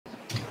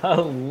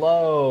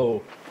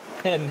Hello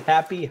and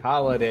happy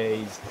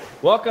holidays.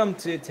 Welcome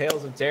to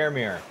Tales of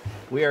Terramir.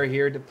 We are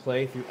here to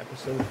play through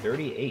episode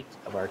 38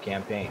 of our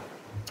campaign.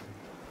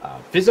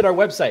 Visit our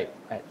website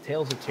at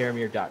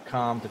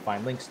talesofterramir.com to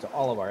find links to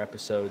all of our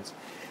episodes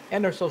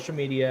and our social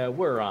media.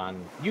 We're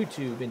on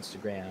YouTube,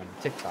 Instagram,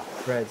 TikTok,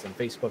 Threads, and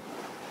Facebook,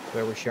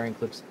 where we're sharing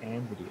clips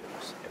and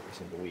videos every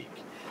single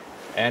week.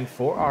 And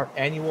for our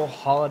annual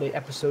holiday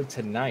episode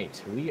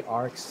tonight, we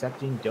are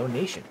accepting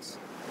donations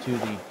to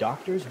the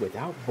Doctors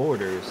Without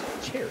Borders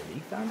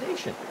Charity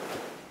Foundation.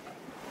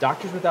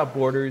 Doctors Without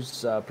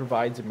Borders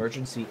provides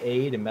emergency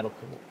aid and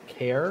medical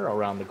care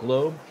around the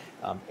globe,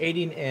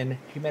 aiding in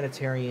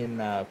humanitarian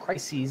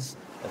crises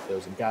like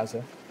those in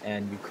Gaza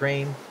and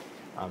Ukraine.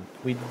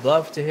 We'd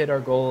love to hit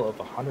our goal of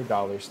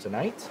 $100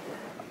 tonight.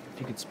 If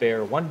you could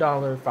spare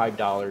 $1,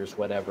 $5,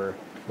 whatever,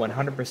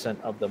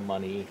 100% of the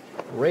money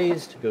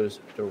raised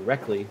goes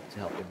directly to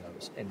helping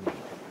those in need.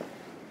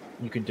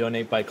 You can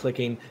donate by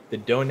clicking the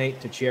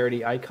Donate to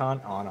Charity icon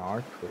on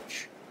our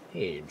Twitch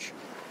page.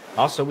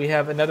 Also, we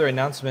have another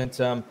announcement.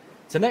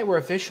 Tonight, we're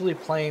officially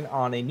playing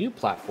on a new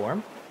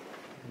platform.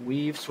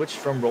 We've switched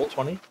from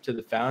Roll20 to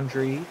the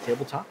Foundry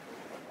tabletop.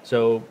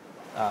 So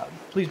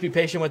please be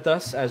patient with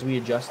us as we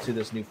adjust to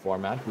this new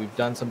format. We've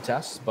done some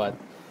tests, but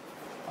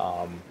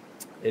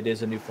it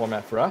is a new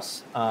format for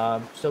us.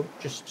 So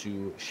just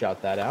to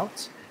shout that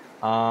out.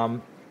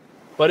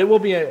 But it will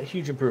be a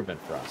huge improvement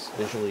for us,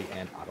 visually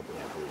and audibly,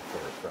 I believe,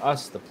 for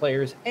us, the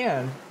players,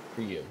 and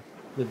for you,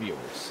 the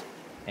viewers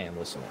and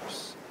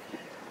listeners.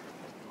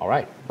 All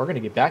right, we're going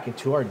to get back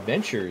into our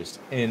adventures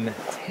in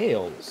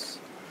Tales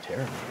of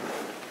Terramir.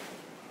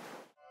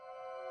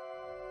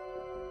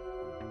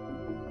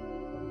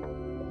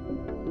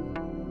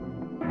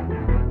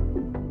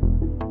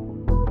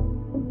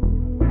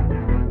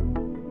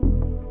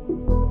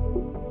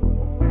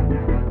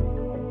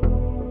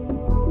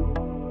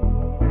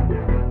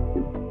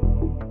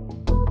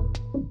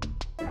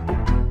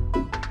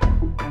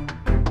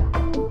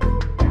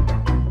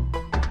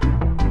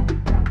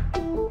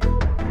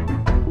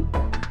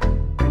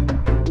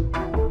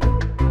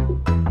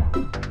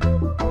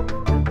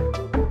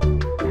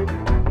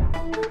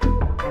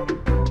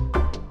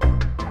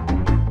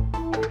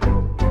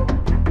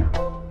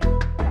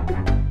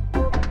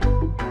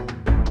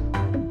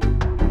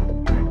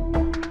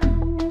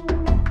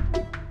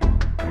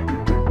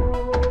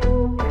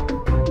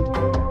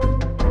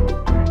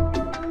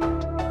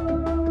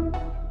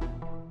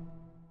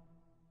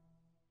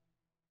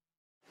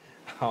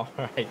 All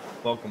right,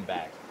 welcome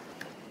back.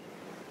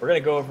 We're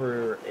going to go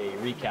over a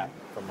recap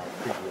from our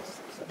previous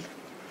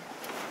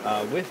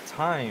session. With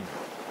time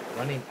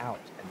running out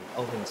in the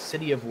Elven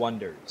City of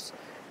Wonders,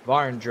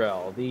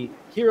 Varndrel, the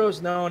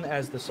heroes known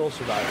as the Soul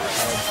Survivors,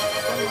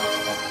 had one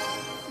last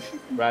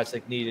task.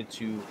 Razek needed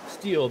to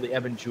steal the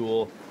Ebon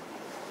Jewel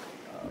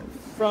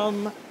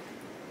from...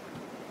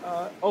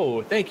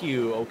 thank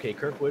you, OK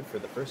Kirkwood, for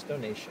the first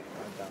donation.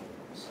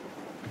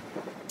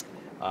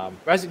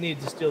 Razek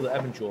needed to steal the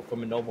Ebon Jewel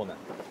from a nobleman,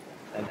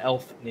 an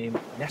elf named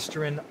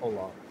Nestorin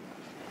Olar,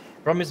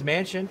 from his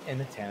mansion in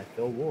the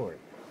Tanithville Ward.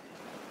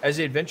 As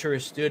the adventurer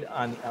stood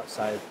on the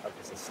outside of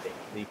his estate,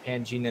 the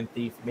Pangenian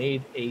thief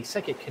made a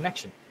psychic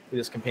connection with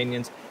his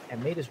companions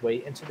and made his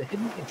way into the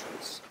hidden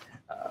entrance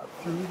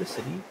through the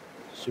city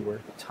sewer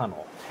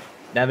tunnel.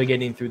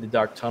 Navigating through the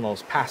dark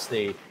tunnels past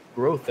a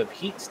growth of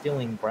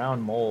heat-stealing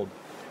brown mold,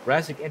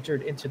 Razek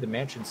entered into the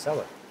mansion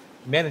cellar.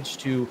 He managed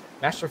to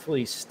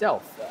masterfully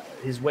stealth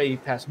his way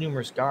past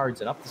numerous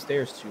guards and up the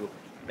stairs to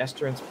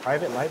Nestorin's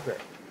private library.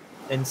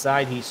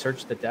 Inside, he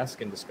searched the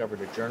desk and discovered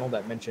a journal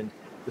that mentioned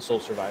the Soul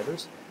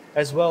Survivors,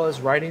 as well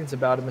as writings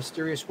about a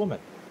mysterious woman,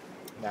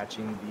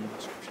 matching the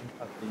description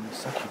of the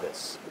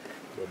succubus,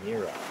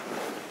 Lanira.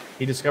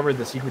 He discovered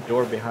the secret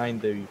door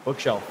behind the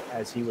bookshelf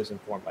as he was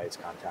informed by his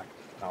contact,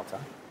 Malta.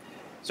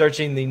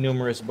 Searching the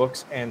numerous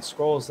books and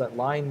scrolls that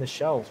lined the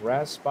shelves,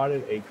 Raz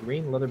spotted a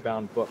green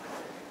leather-bound book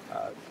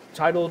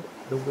titled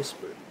The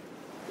Whispered,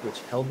 which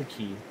held the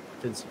key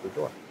to the secret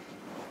door.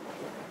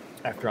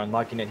 After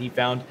unlocking it, he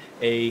found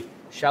a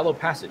shallow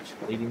passage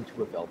leading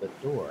to a velvet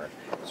door.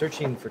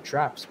 Searching for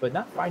traps, but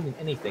not finding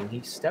anything,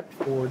 he stepped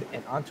forward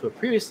and onto a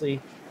previously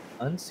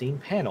unseen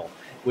panel,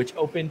 which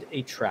opened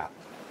a trap.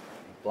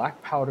 A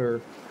black powder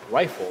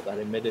rifle that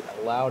emitted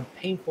a loud,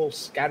 painful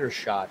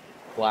scattershot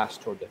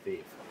blast toward the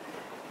thief.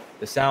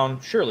 The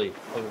sound surely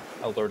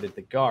alerted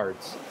the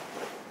guards.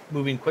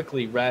 Moving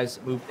quickly,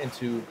 Raz moved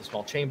into the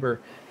small chamber,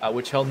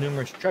 which held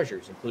numerous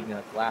treasures, including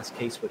a glass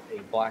case with a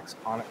black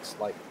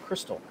onyx-like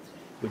crystal.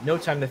 With no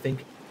time to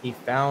think, he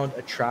found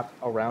a trap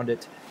around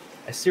it,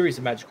 a series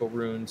of magical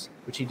runes,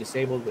 which he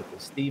disabled with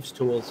his thieves'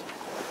 tools.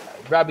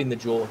 Grabbing the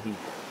jewel, he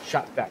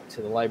shot back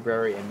to the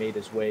library and made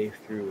his way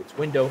through its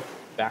window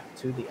back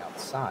to the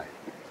outside.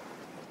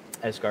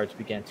 As guards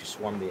began to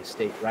swarm the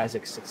estate,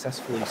 Razek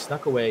successfully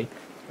snuck away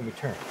and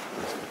returned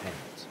to his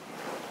companions.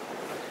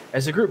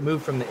 As the group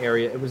moved from the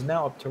area, it was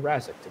now up to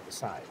Razek to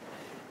decide.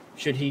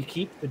 Should he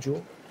keep the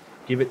jewel,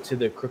 give it to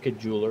the crooked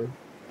jeweler,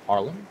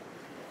 Harlan,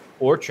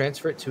 or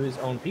transfer it to his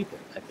own people,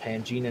 a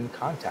Pangean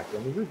contact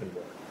on the Reuben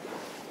War.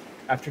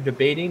 After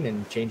debating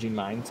and changing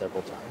minds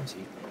several times,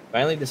 he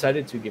finally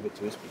decided to give it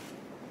to his people.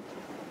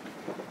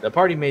 The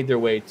party made their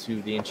way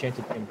to the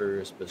Enchanted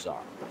Embers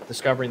Bazaar,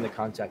 discovering the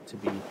contact to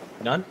be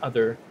none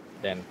other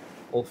than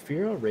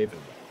Ulfira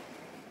Ravenwood,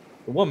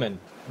 the woman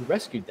who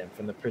rescued them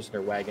from the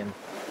prisoner wagon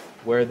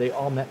where they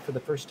all met for the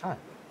first time.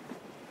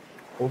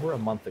 Over a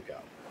month ago.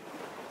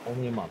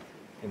 Only a month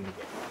in the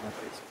game. Not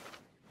crazy.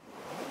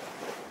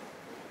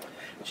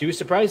 She was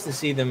surprised to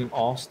see them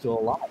all still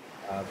alive,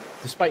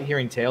 despite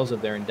hearing tales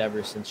of their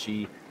endeavors since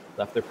she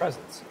left their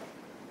presence.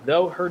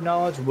 Though her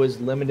knowledge was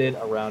limited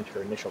around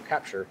her initial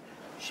capture,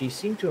 she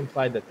seemed to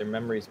imply that their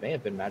memories may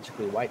have been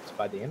magically wiped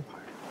by the Empire.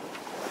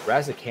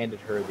 Razak handed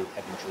her the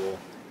Ebon Jewel,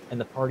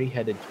 and the party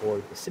headed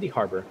toward the city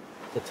harbor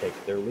to take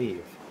their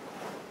leave.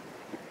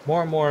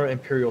 More and more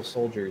Imperial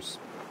soldiers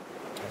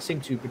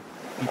seemed to be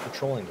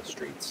patrolling the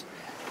streets,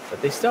 but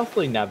they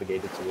stealthily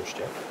navigated to their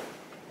ship,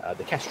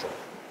 the Kestrel.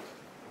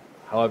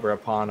 However,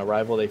 upon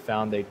arrival, they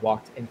found they'd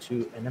walked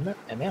into an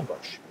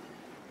ambush.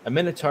 A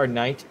Minotaur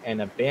knight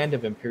and a band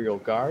of Imperial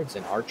guards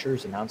and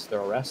archers announced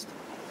their arrest,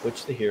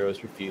 which the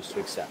heroes refused to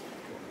accept,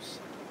 of course.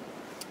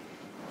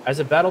 As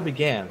the battle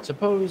began,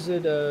 supposed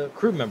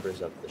crew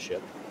members of the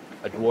ship,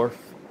 a dwarf,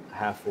 a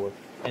half-orc,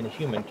 and a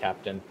human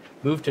captain,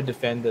 moved to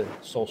defend the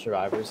sole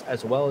survivors,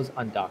 as well as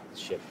undock the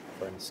ship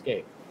for an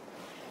escape.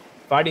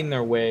 Fighting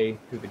their way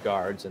through the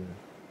guards and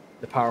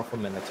the powerful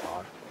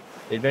Minotaur,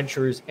 the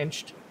adventurers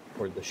inched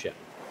toward the ship.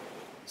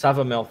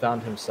 Savamel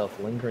found himself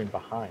lingering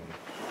behind,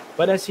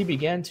 but as he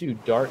began to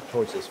dart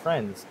towards his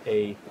friends,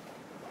 a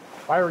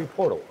fiery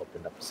portal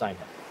opened up beside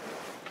him.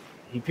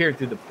 He peered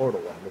through the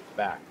portal and looked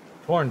back,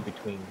 torn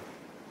between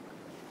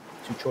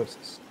two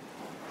choices.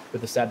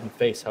 With a saddened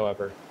face,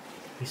 however,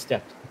 he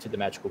stepped into the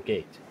magical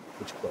gate,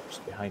 which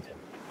closed behind him.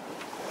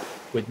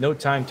 With no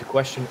time to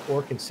question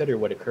or consider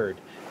what occurred,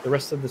 the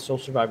rest of the soul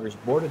survivors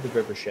boarded the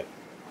river ship.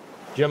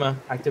 Gemma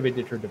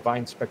activated her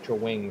divine spectral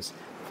wings,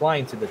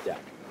 flying to the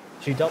deck.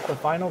 She dealt the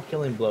final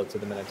killing blow to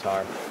the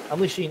Minotaur,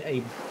 unleashing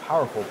a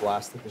powerful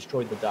blast that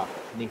destroyed the dock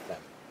beneath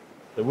them.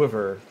 The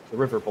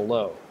river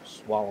below,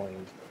 swallowing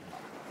them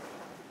up.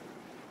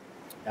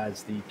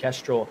 As the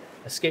Kestrel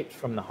escaped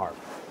from the harbor,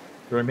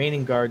 the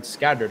remaining guards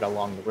scattered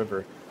along the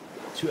river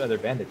to other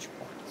vantage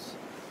points.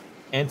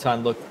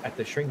 Anton looked at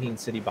the shrinking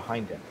city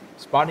behind him,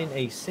 spotting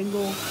a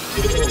single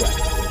silhouette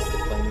against the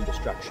flaming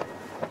destruction.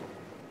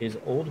 His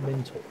old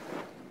mentor,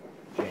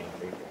 Jane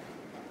Reborn.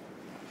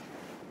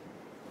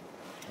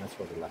 That's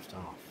where we left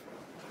off.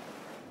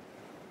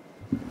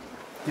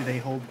 Do they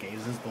hold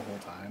gazes the whole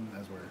time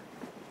as we're...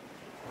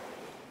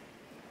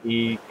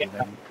 He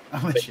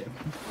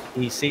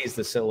sees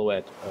the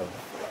silhouette of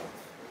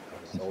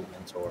his old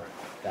mentor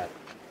that,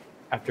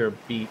 after a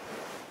beat,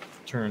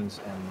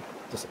 turns and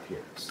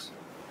disappears.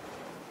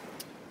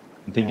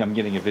 I think I'm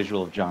getting a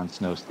visual of Jon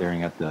Snow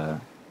staring at the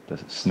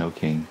Snow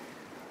King.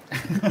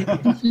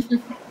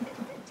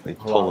 They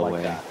pull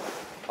away.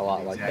 A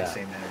lot like that.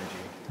 Same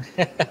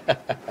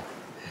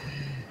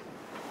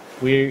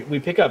energy. We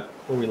pick up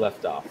where we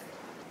left off.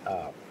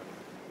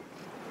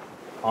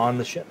 On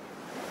the ship.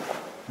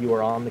 You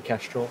are on the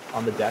Kestrel,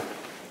 on the deck.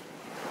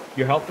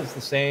 Your health is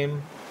the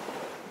same.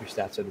 Your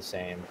stats are the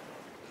same.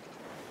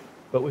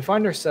 But we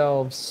find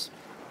ourselves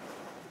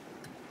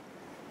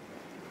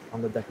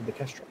on the deck of the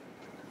Kestrel.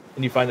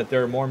 And you find that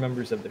there are more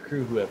members of the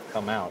crew who have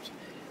come out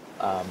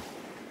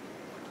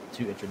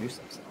to introduce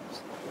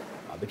themselves.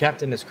 The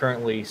captain is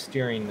currently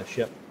steering the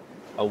ship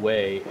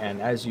away,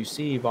 and as you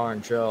see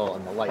Varandrel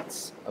and the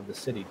lights of the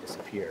city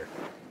disappear,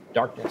 the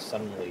darkness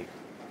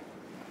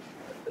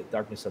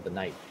of the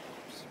night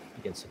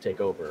begins to take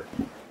over.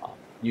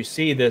 You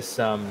see this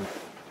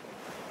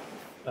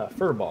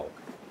Furball.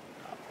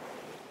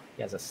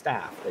 He has a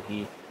staff that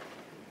he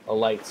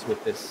alights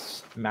with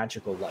this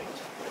magical light,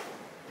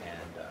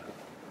 and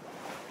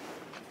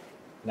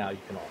now you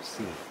can all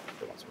see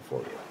what's before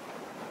you.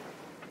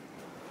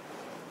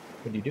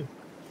 What do you do?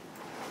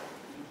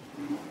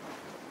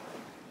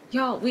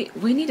 Y'all,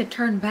 we need to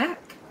turn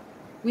back.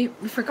 We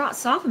forgot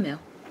Savamil.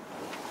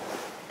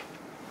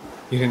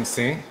 You didn't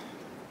see?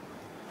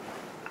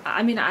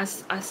 I mean, I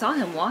saw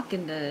him walk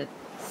into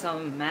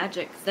some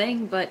magic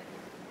thing, but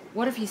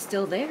what if he's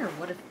still there?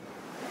 What if...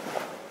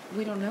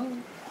 We don't know.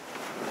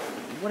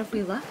 What if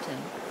we left him?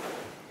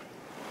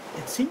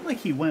 It seemed like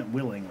he went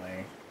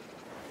willingly.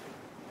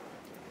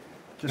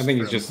 I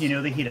think he's just...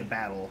 the heat of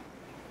battle.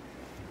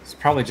 He's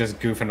probably just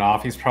goofing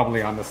off. He's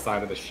probably on the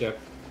side of the ship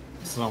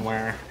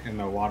somewhere in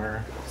the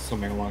water,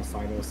 swimming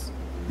alongside us.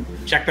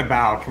 Check the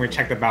bow. Can we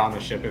check the bow on the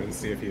ship and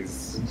see if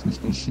he's...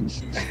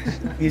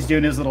 He's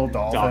doing his little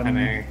dolphin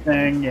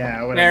thing.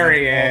 Yeah, whatever. There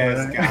he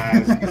is,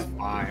 guys. He's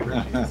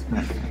fine.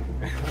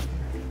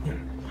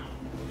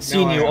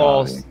 Seeing you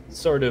all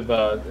sort of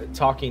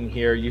talking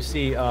here, you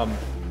see a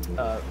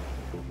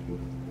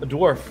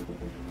dwarf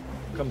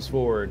comes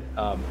forward.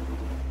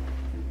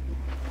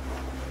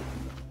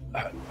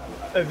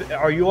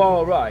 Are you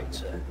all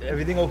right?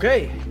 Everything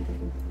okay?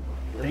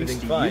 Thanks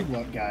to fine.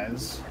 you,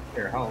 guys.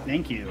 Your help.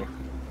 Thank you.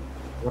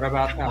 What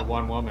about that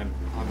one woman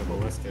on the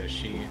ballista? Is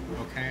she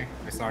okay?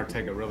 I saw her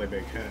take a really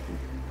big hit.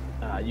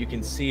 You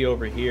can see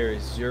over here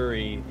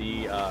Zuri,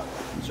 the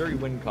Zuri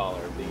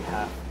Windcaller, the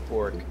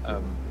half-orc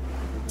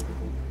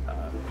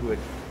who had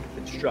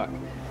been struck.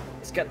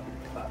 It's got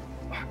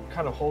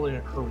kind of holding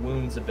her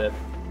wounds a bit.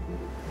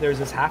 There's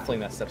this halfling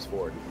that steps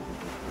forward.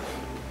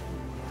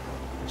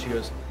 And she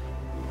goes,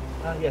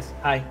 yes,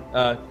 hi,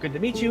 good to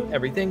meet you,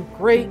 everything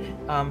great.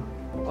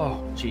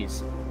 Oh,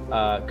 geez.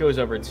 Goes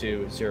over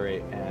to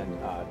Zuri and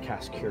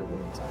casts Cure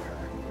Wounds on her.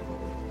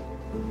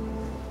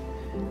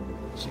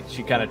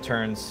 She kind of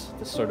turns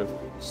this sort of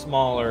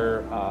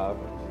smaller,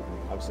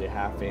 obviously a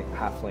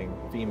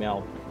halfling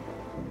female,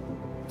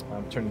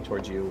 turning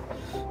towards you.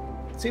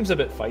 Seems a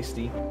bit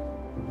feisty.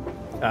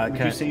 Would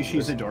you say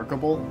she's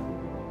adorkable?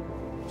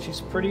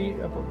 She's pretty.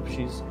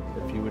 She's,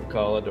 if you would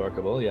call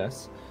adorkable,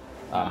 yes.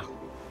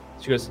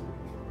 She goes,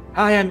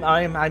 "Hi,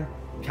 I'm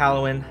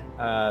Callowin.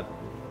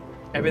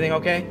 Everything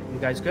okay? You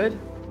guys good?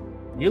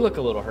 You look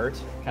a little hurt."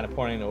 Kind of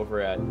pointing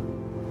over at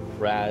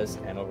Raz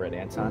and over at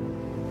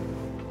Anton.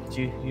 Could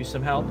you use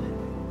some help?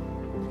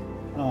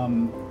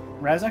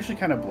 Raz actually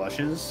kind of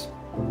blushes,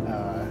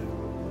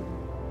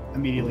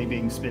 immediately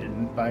being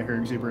smitten by her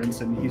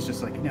exuberance, and he's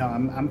just like, "No,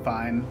 I'm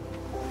fine,"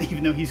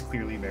 even though he's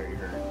clearly very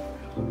hurt.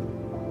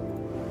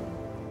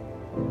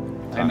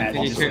 I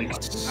imagine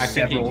just like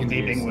several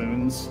gaping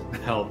wounds.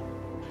 Help,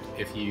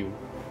 if you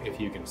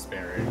can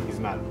spare it. He's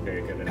not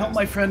very good at. Help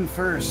my friend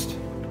first.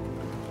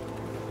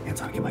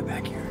 Anton, get my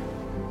back here.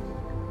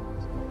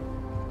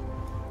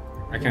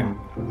 I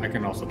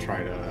can also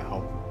try to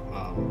help.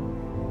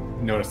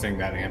 Noticing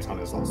that Anton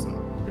is also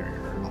very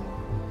hurt,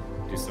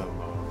 I'll do some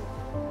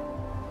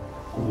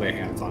lay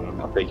hands on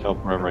him. I'll take help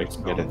wherever I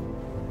can get it.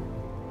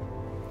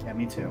 Yeah,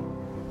 me too.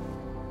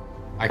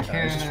 I can't.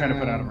 I was just trying to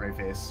put on a brave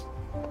face.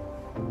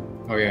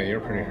 Oh yeah, you're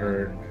pretty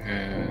hurt,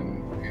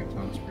 and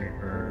Anton's pretty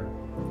hurt.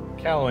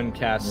 Callowin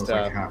cast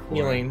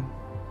healing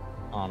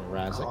on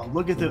Razik. Oh,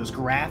 look at those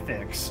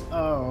graphics.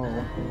 Oh.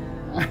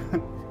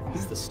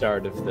 It's the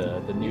start of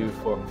the new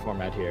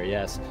format here,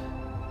 yes.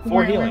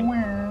 4 healing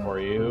for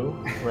you,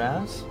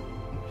 Raz.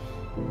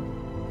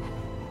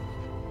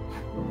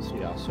 So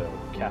you also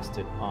cast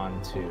it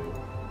onto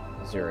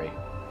Zuri.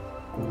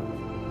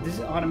 Does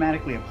it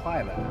automatically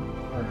apply that?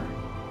 Or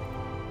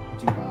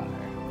do you bother?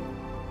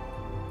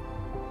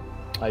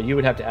 You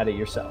would have to add it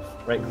yourself.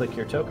 Right-click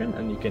your token,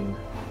 and you can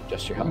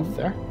adjust your health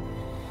there.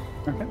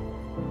 Okay.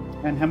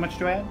 And how much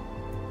do I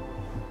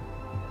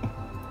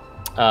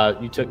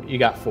add? You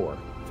got 4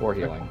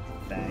 healing.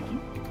 Thank you.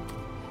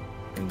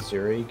 And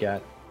Zuri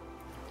got.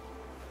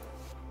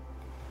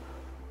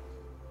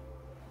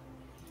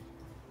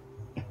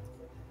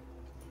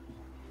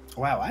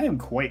 Wow, I am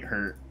quite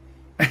hurt.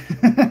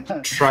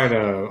 Try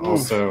to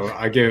also.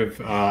 I give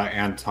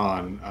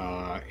Anton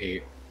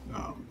 8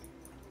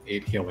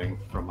 healing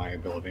from my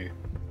ability.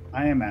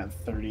 I am at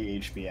 30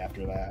 HP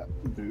after that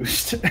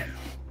boost.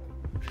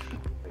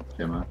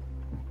 Gemma.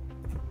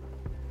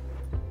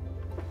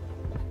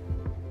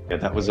 Yeah,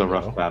 that was a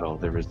rough battle.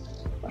 There was.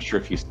 Not sure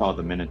if you saw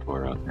the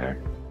Minotaur out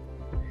there.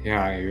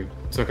 Yeah, you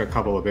took a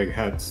couple of big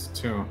heads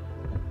too.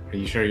 Are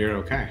you sure you're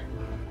okay?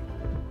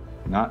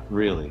 Not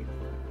really.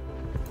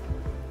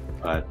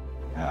 But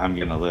I'm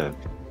gonna live.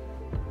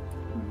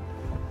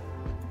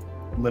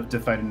 Live to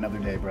fight another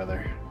day,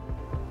 brother.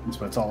 That's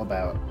what it's all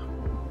about.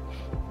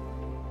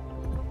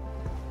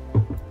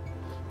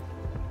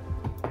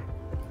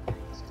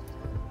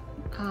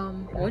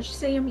 What'd you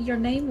say your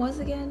name was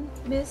again,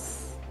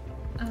 Miss?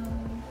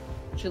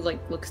 She like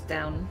looks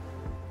down.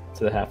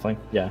 To the halfling?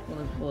 Yeah.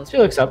 Well, She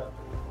looks up.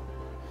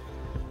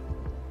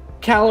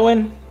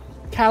 Callowin,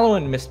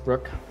 Miss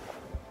Brooke.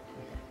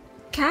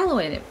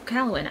 Callowin.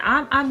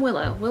 I'm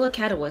Willa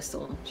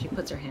Catawhistle. She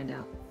puts her hand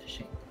out to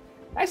shake.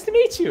 Nice to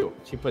meet you.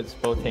 She puts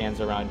both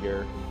hands around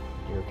your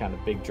kind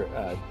of big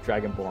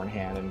dragonborn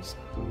hand and just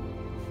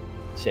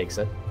shakes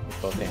it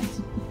with both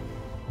hands.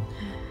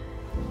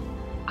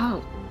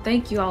 Oh,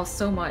 thank you all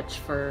so much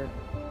for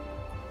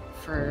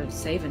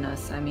saving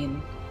us. I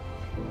mean,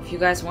 if you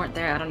guys weren't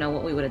there, I don't know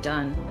what we would have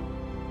done.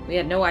 We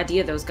had no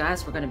idea those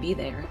guys were going to be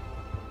there.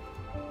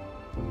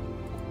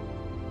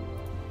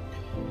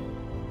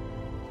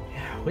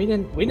 Yeah, we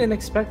didn't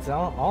expect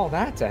all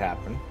that to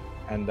happen.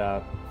 And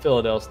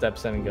Philadel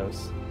steps in and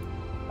goes,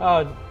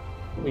 "Oh,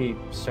 we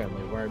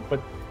certainly weren't, but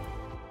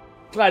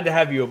glad to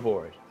have you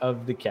aboard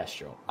of the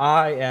Kestrel.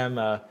 I'm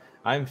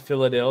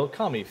Philadel.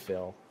 Call me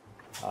Phil.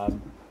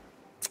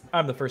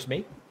 I'm the first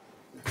mate.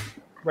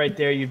 Right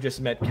there, you've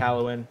just met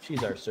Callowin.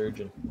 She's our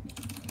surgeon.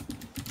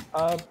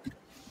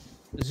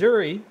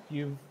 Zuri,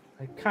 you've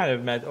kind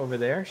of met over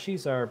there.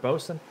 She's our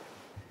bosun.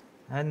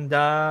 And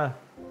the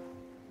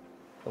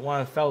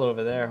one fellow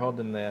over there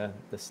holding the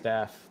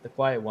staff, the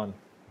quiet one,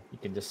 you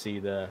can just see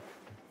the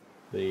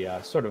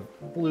sort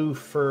of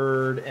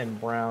blue-furred and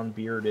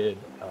brown-bearded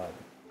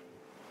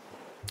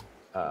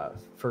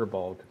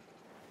furball,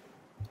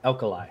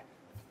 Alkali.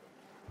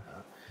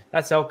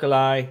 That's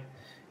Alkali.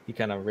 He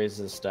kind of raises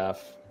his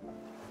staff.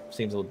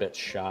 Seems a little bit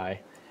shy.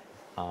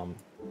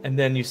 And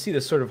then you see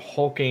this sort of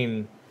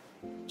hulking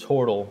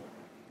turtle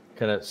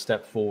kind of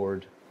step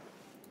forward.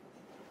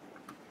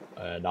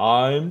 And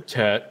I'm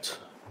Tet.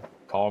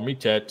 Call me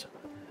Tet.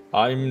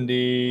 I'm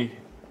the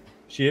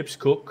ship's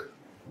cook.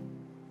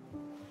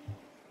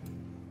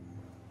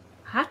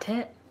 Hi,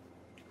 Tet.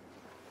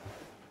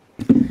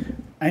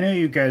 I know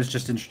you guys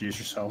just introduced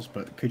yourselves,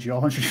 but could you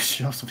all introduce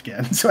yourselves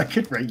again so I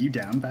could write you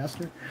down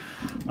faster?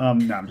 No,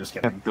 I'm just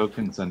kidding. Have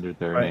tokens under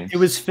their Right. names. It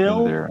was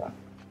Phil, Their,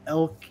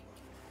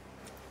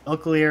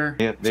 Elclear,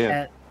 they have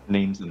Tet.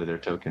 names under their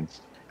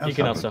tokens. You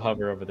can Okay. also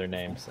hover over their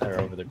names or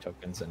over their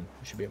tokens, and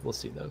you should be able to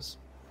see those.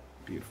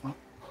 Beautiful.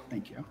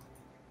 Thank you.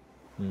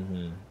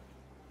 Mm-hmm.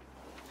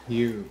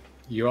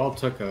 You all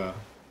took a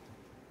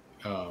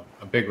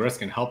big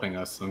risk in helping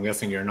us. So I'm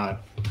guessing you're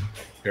not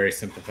very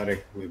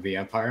sympathetic with the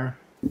Empire.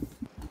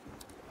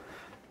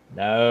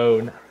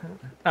 No,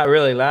 not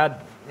really,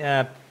 lad.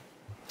 Yeah,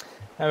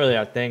 not really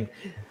our thing.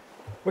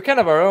 We're kind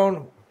of our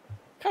own,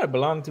 kind of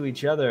belong to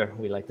each other,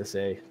 we like to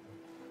say.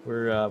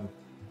 We're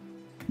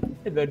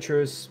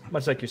adventurers,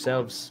 much like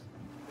yourselves.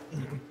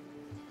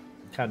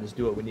 Kind of just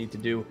do what we need to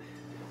do.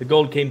 The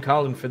gold came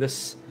calling for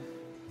this.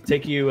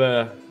 Take you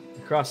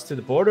across to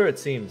the border, it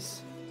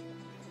seems.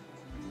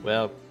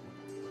 Well,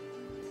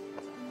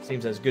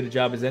 seems as good a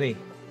job as any.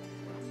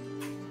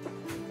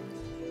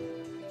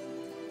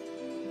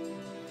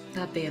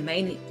 That'd be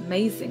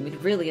amazing.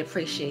 We'd really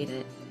appreciate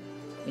it.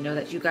 We know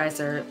that you guys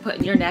are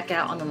putting your neck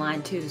out on the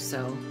line too,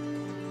 so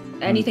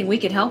anything we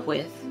can help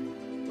with,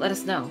 let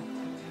us know.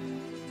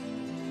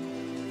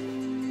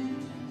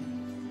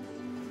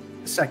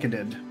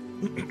 Seconded.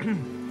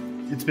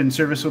 It's been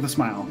service with a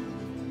smile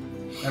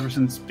ever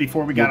since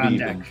before we got We'll on be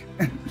deck.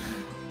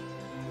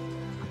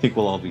 I think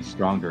we'll all be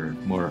stronger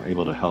and more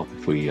able to help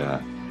if we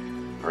are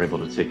able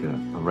to take a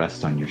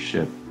rest on your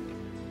ship.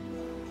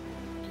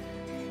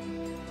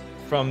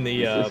 From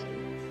the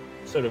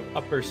sort of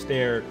upper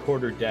stair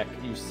quarter deck,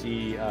 you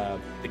see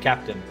the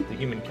captain, the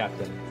human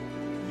captain.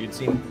 You'd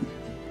seen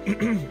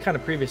kind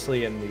of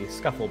previously in the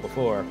scuffle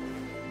before.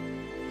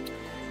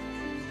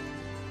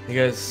 He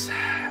goes,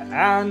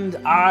 and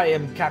I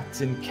am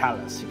Captain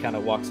Callus. He kind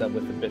of walks up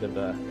with a bit of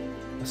a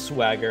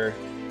swagger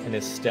in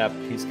his step.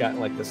 He's got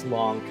like this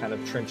long kind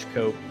of trench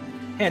coat,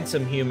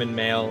 handsome human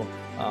male,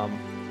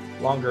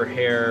 longer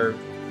hair,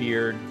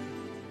 beard,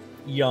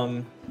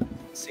 young,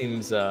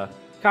 seems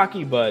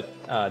cocky but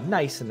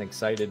nice and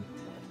excited.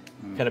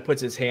 Kind of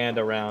puts his hand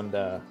around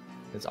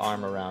his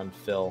arm around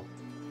Phil,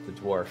 the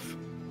dwarf.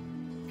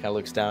 Kind of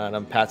looks down at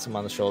him, pats him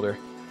on the shoulder,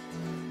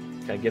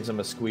 kind of gives him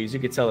a squeeze. You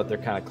can tell that they're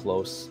kind of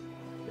close.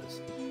 He goes,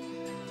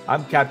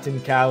 I'm Captain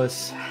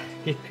Callus.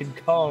 You can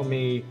call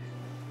me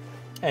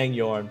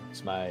Angyorn.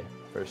 It's my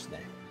first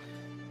name.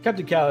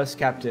 Captain Callus,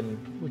 Captain,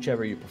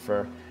 whichever you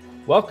prefer.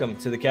 Welcome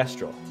to the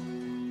Kestrel.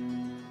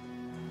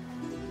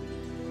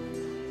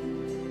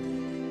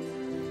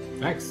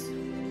 Thanks.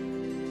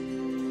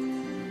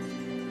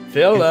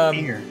 Phil,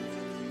 Here.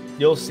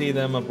 you'll see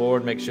them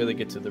aboard. Make sure they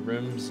get to the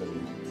rooms,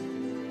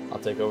 and I'll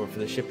take over for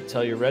the ship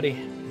until you're ready.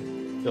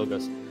 Phil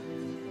goes,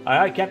 all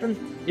right,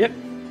 Captain. Yep,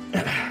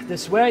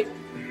 this way.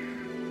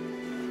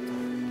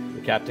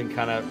 The captain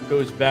kind of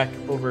goes back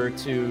over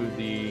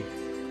to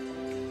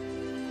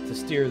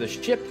steer the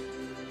ship,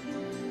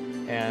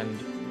 and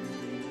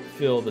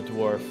Phil, the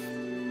dwarf,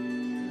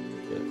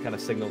 kind of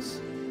signals,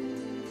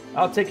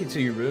 I'll take you to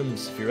your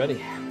rooms if you're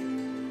ready.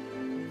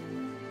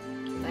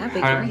 That'd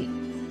be great.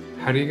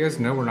 How do you guys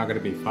know we're not going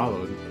to be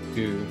followed?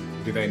 Do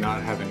they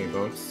not have any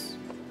boats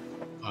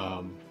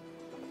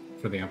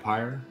for the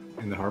Empire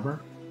in the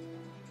harbor?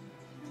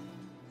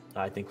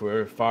 I think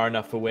we're far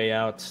enough away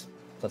out.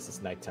 Plus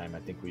it's nighttime. I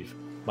think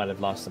might have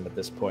lost them at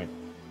this point.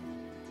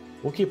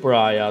 We'll keep our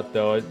eye out,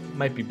 though. It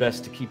might be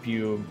best to keep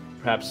you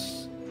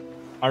perhaps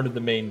under the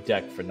main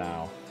deck for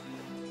now.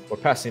 We're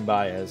passing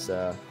by as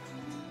a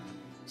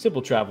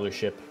simple traveler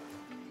ship.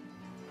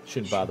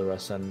 Shouldn't bother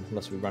us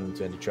unless we run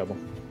into any trouble.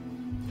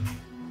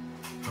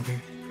 Okay,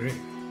 great.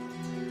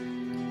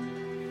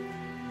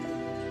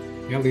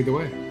 Yeah, lead the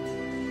way.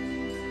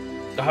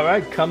 All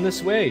right, come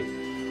this way.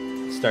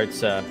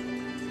 Starts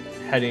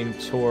heading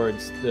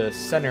towards the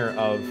center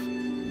of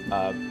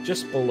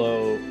just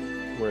below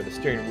where the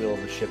steering wheel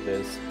of the ship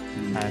is,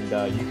 and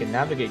you can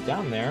navigate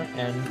down there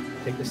and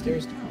take the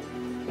stairs down.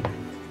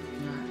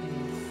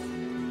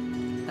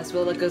 Nice. As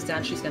Willa goes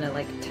down, she's gonna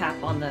like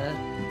tap on the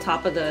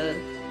top of the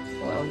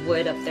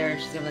wood up there, and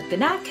she's gonna be like, "Good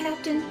night,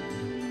 Captain."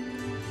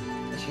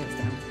 And she goes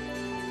down.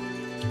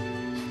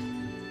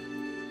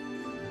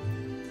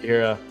 You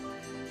hear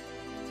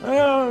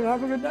oh,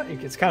 have a good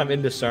night. It's kind of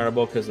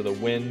indiscernible because of the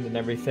wind and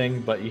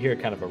everything, but you hear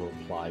kind of a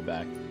reply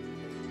back.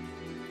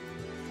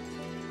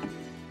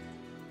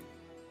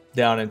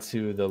 Down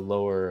into the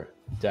lower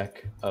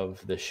deck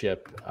of the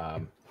ship,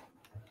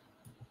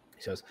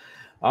 he says,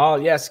 oh,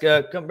 yes,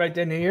 come right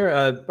in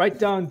here. Right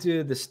down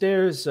to the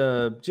stairs,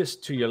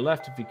 just to your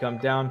left if you come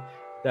down.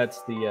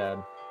 That's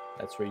where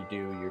you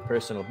do your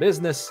personal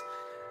business.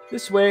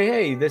 This way,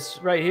 hey, this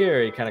right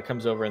here. He kind of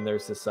comes over, and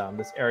there's this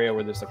area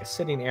where there's like a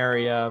sitting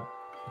area,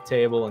 a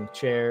table and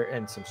chair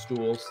and some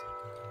stools.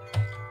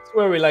 It's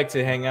where we like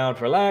to hang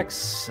out,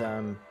 relax.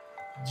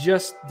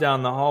 Just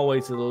down the hallway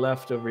to the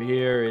left over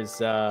here is,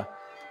 well,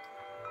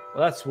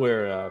 that's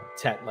where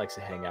Tet likes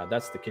to hang out.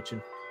 That's the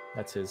kitchen.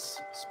 That's his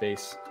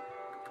space.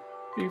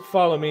 If you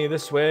follow me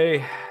this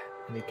way,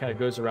 and he kind of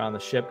goes around the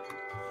ship.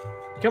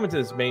 You come into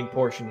this main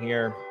portion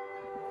here,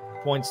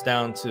 points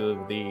down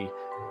to the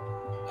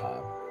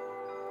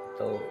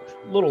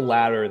little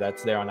ladder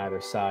that's there on either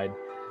side.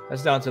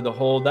 That's down to the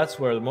hold. That's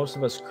where most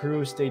of us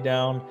crew stay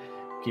down,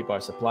 keep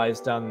our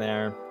supplies down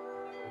there.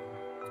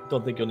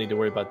 Don't think you'll need to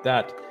worry about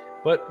that.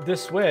 But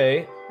this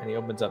way, and he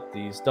opens up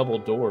these double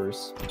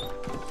doors.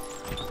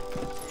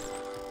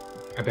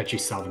 I bet you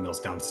saw the mills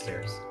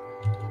downstairs.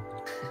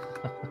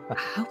 I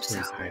hope so.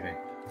 Where's hiding?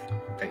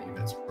 I bet you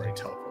that's where he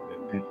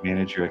teleported.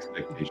 Manage your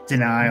expectations.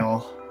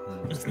 Denial.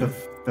 It's the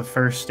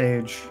first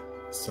stage.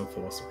 So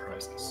full of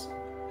surprises.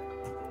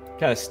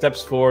 Kind of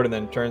steps forward and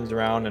then turns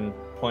around and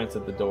points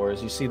at the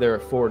doors. You see there are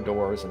 4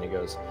 doors, and he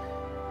goes,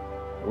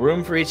 "A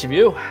room for each of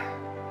you.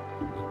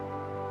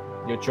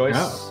 Your choice."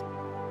 Oh.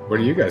 Where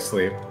do you guys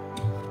sleep?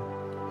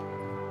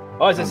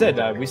 Oh, as I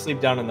said, we sleep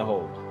down in the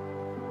hold.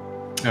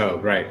 Oh,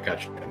 right.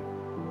 Gotcha.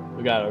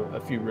 We got a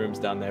few rooms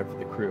down there for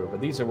the crew, but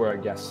these are where our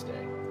guests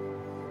stay.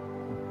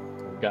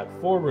 We've got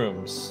 4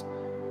 rooms,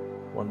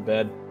 1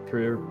 bed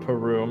per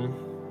room.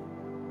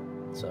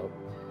 So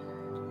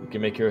you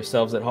can make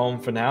yourselves at home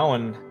for now,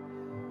 and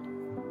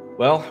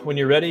well, when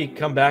you're ready,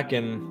 come back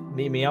and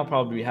meet me. I'll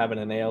probably be having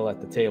an ale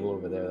at the table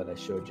over there that I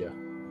showed you,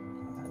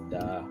 and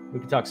we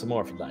can talk some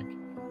more if you'd like.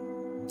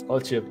 I'll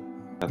let you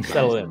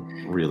settle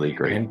in. Really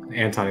great. And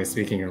Anton is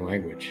speaking your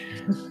language.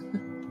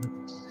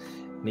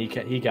 And he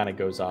kind of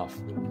goes off.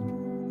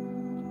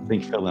 I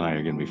think Phil and I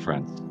are going to be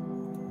friends.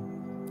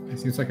 He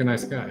seems like a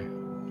nice guy.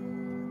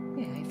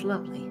 Yeah, he's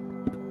lovely.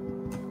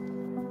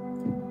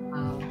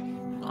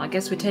 Well, I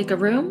guess we take a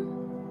room.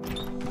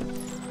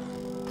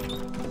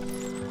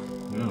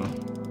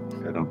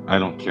 No. I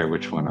don't care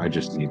which one. I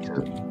just need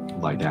to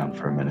lie down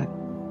for a minute.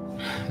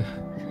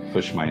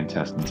 Push my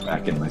intestines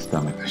back in my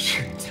stomach. Push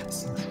your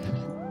intestines.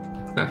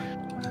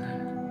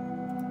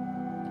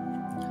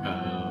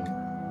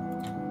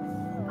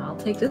 I'll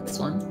take this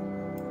one.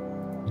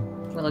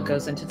 Well, it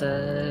goes into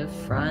the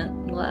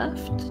front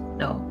left?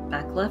 No,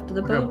 back left of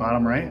the We're boat.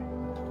 bottom right.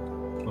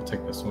 I'll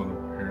take this one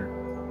over here.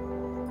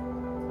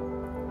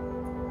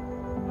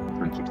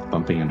 I keep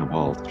bumping into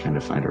walls trying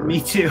to find a room.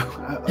 Me too.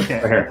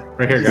 Okay.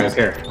 Right here, guys.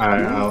 Here.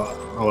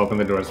 I'll open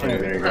the doors for you.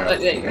 There you go. There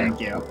you go. Thank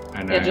you.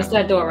 And Yeah, just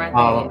that door right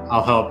there.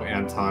 I'll help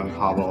Anton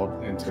hobble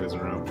into his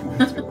room.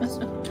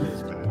 into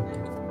his bed.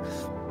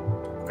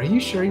 Are you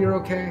sure you're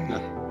okay?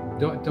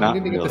 Don't Not we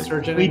need to get the really.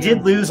 surgeon? We in did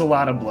here? lose a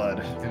lot of blood.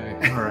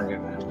 Okay. All right.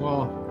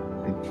 Well,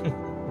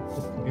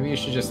 maybe you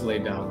should just lay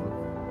down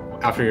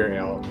after your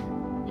ale.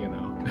 You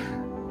know.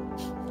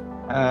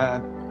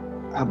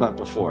 How about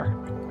before?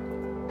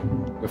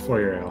 Before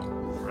your ale.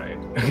 Right.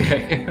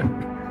 Okay.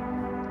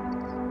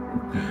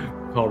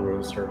 Call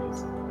room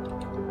service.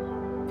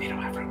 They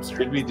don't have room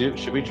service.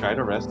 Should we try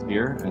to rest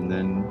here and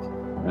then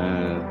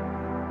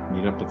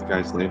meet up with the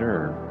guys later?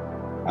 Or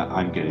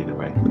I'm good either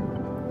way.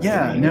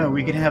 Yeah, no,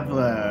 we could have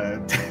a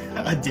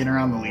dinner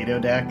on the Lido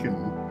deck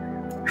and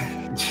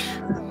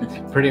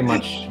Pretty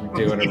much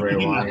do whatever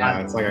you want. Yeah,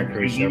 it's like a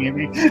cruise ship.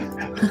 maybe.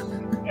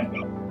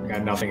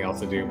 Got nothing else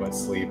to do but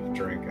sleep,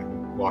 drink,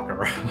 and walk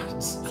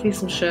around. See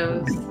some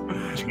shows.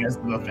 You guys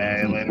the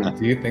buffet later.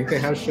 Do you think they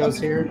have shows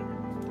here?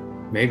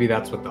 Maybe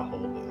that's what the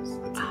hold is.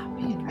 I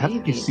mean, Haven't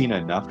you maybe. seen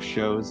enough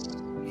shows?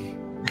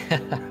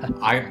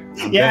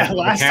 Yeah,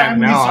 last time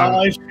we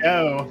saw a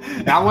show.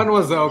 That one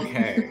was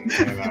okay.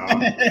 You know?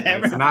 It's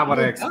Everyone not what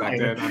I died.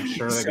 expected. I'm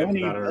sure they So get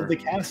many better. of the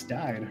cast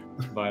died.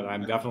 But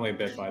I'm definitely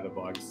bit by the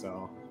bug,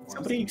 so.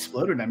 Somebody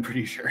exploded, I'm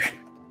pretty sure.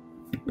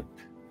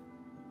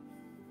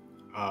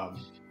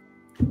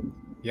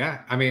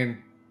 Yeah, I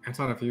mean,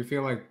 Anton, if you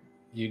feel like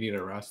you need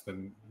a rest,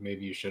 then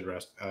maybe you should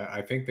rest.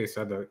 I think they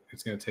said that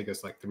it's going to take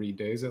us like 3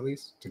 days at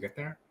least to get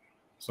there.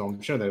 So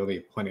I'm sure there'll be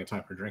plenty of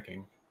time for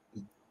drinking.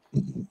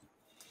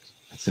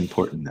 It's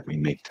important that we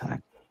make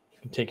time.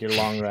 You can take your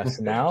long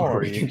rest now, or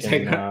we you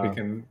can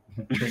can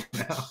drink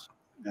now.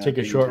 take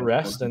a short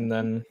rest and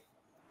then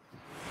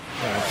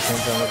it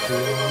depends on what you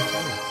want to do.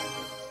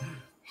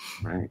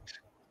 Right.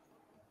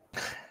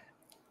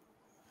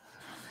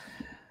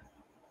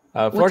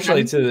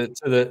 Fortunately, to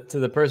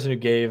the person who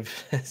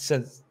gave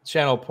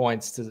channel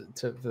points to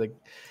the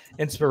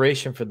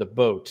inspiration for the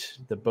boat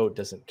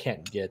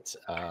can't get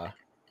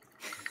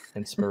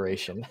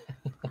inspiration.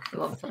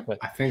 But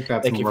I think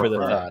that's thank you more for the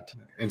thought.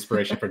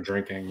 inspiration for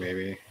drinking,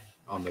 maybe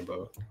on the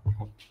boat.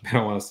 They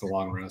don't want us to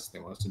long rest; they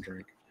want us to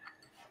drink.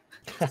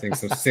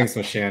 Sing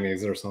some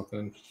shanties or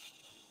something.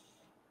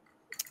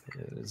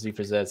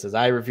 Zephyr Z says,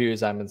 "I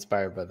refuse. I'm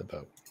inspired by the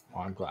boat."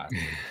 Oh, I'm glad.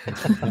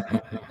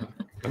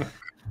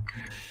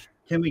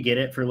 Can we get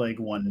it for like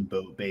one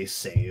boat-based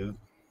save?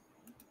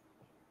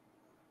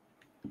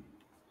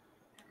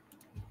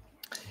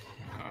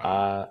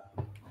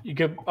 You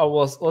could. Oh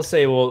well, let's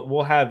say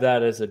we'll have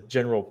that as a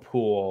general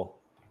pool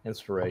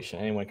inspiration.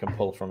 Anyone can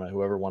pull from it.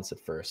 Whoever wants it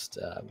first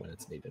when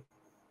it's needed.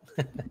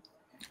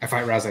 I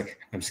fight Razek.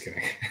 I'm just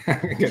kidding.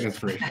 I'm getting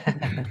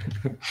inspiration.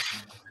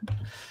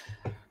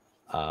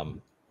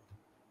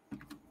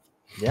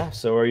 Yeah.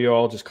 So are you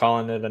all just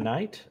calling it a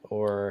night,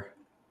 or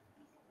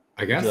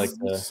I guess like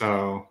to,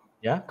 so.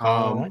 yeah?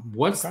 Call it a night?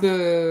 What's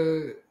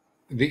Okay.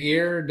 the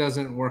ear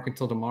doesn't work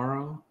until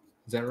tomorrow?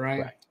 Is that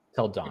right? Right.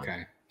 Till dawn.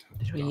 Okay.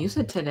 Did we use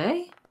it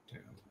today?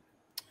 Damn.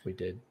 We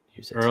did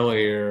use it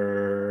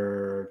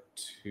Earlier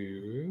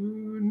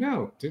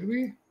no, did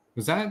we?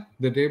 Was that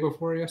the day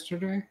before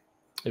yesterday?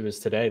 It was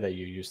today that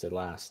you used it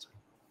last.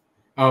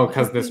 Oh,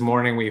 because this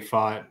morning we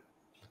fought.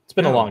 It's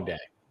been a No. long day.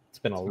 It's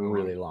been a been a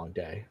really long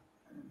day.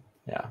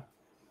 Yeah.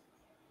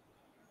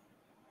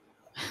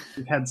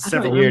 We've had I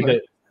several don't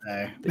remember.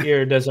 today. The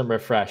ear doesn't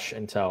refresh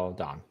until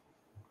dawn.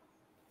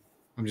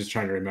 I'm just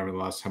trying to remember the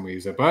last time we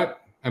used it,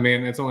 but I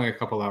mean, it's only a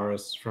couple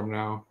hours from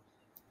now.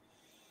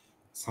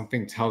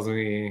 Something tells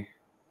me,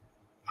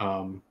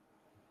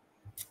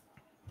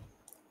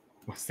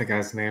 what's the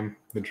guy's name?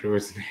 The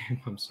druid's name?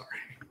 I'm sorry.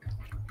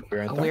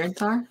 A weird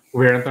tar?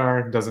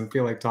 Weirdthar doesn't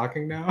feel like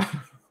talking now,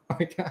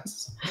 I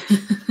guess.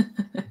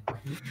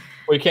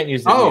 Well, you can't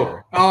use the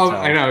ear. Oh,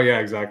 I know. Yeah,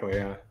 exactly.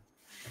 Yeah.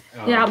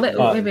 Yeah,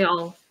 maybe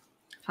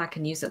if I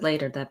can use it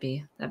later, that'd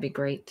be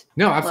great.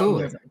 No, What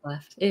absolutely. was it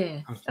left?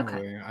 Yeah.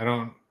 Absolutely.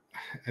 Okay.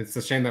 It's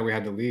a shame that we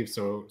had to leave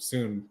so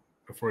soon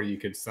before you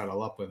could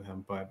settle up with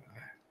him, but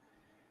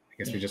I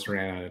guess we just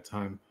ran out of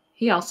time.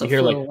 He also You hear,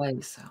 flew like-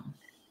 away, so.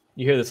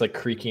 You hear this like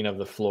creaking of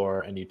the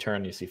floor, and you turn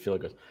and you see Phil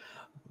goes,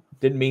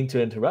 "Didn't mean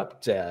to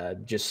interrupt.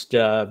 Just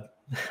I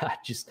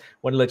just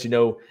want to let you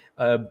know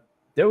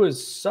there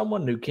was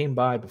someone who came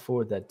by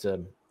before that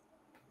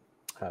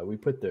we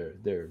put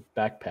their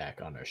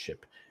backpack on our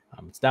ship.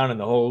 It's down in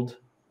the hold.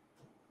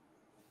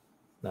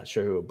 Not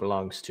sure who it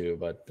belongs to,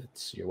 but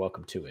you're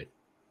welcome to it."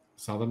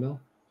 Saw the mill?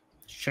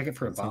 Check it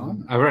for a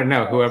bomb.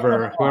 No,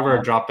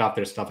 whoever dropped off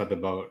their stuff at the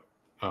boat.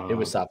 It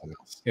was Sapa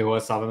Mills. It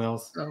was Sava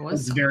Mills. Oh,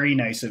 It's very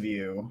nice of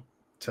you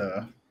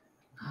to.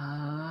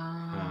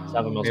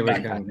 Sapa Mills' Maybe we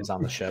backpack can is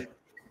on the ship.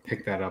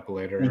 pick that up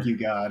later. Thank you,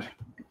 God.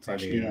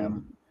 Maybe,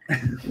 DM.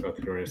 Go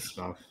through his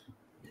stuff.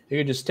 You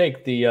could just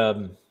take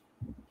the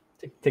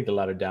take the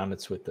ladder down.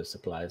 It's with the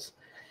supplies.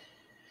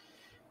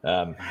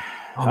 All Maybe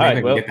right.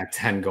 I Well, can get that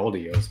 10 gold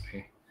he owes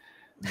me.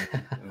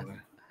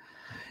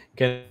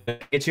 can I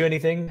get you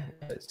anything?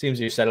 It seems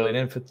you're settling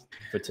in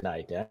for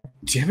tonight. Yeah.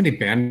 Do you have any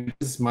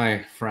bandages?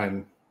 My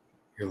friend,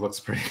 he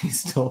looks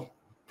still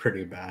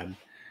pretty bad.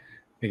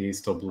 I think he's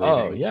still bleeding.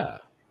 Oh yeah.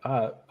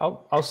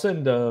 I'll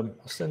send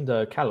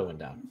Callowin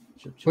down.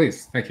 She'll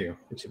Please, thank you.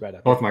 get you right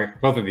up.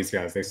 Both of these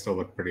guys, they still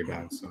look pretty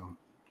bad. So,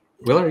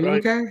 Will, are you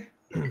Right. okay?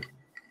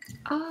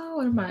 Oh,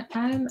 what am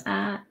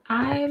I?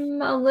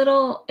 I'm a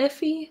little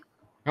iffy.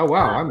 Oh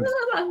wow, I'm a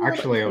little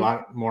actually a iffy.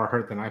 lot more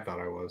hurt than I thought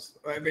I was.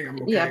 I think I'm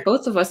okay. Yeah,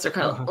 both of us are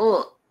kind of.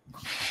 Oh.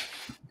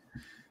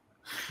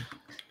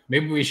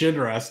 Maybe we should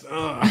rest.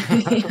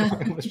 Yeah.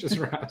 Let's just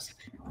rest.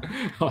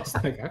 I was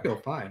like, I feel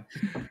fine.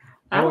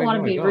 I Oh, don't wait, want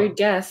no, to I be don't. rude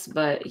guests,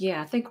 but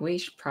yeah, I think we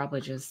should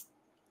probably just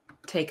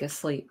take a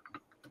sleep.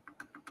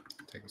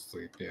 Take a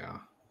sleep. Yeah,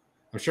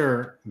 I'm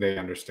sure they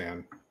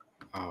understand.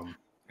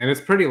 And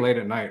it's pretty late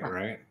at night,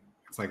 right?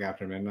 It's like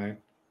after midnight.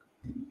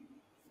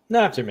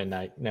 Not after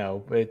midnight.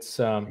 No, it's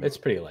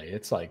pretty late.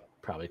 It's like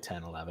probably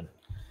 10, 11.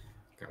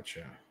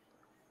 Gotcha.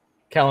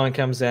 Callowin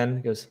comes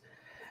in, goes,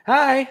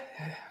 "Hi.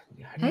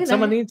 Hey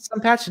Someone there. needs some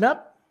patching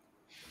up?"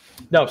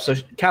 No, so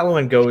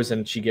Callowin goes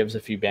and she gives a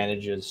few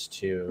bandages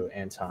to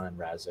Anton and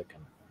Razek.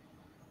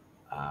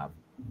 And,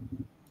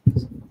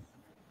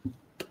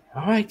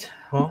 all right.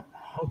 Well,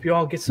 hope you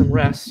all get some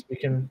rest. We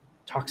can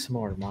talk some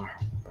more tomorrow.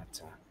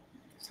 But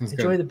Sounds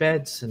enjoy good. the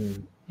beds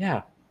and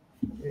yeah,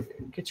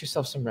 get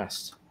yourself some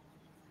rest.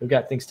 We've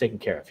got things taken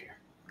care of here.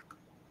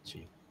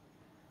 She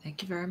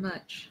Thank you very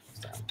much.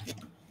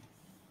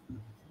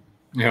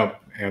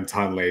 Yep.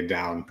 Anton laid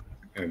down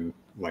and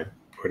like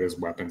put his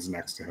weapons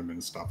next to him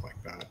and stuff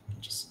like that.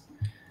 Just,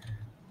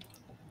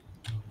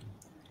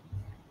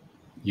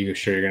 you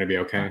sure you're gonna be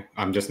okay?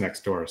 I'm just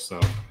next door, so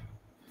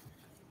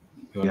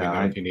let me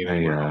know if you need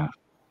any more.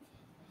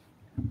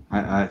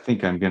 I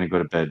think I'm going to go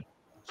to bed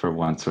for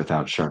once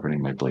without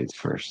sharpening my blades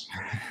first.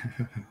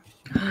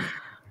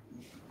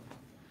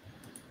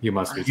 You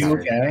must be You tired.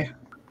 okay?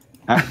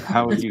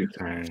 How are you?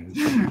 Tired.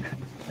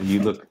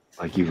 You look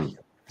like you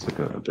took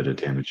a bit of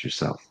damage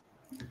yourself.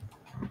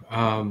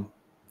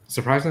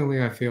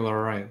 Surprisingly, I feel all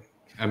right.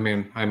 I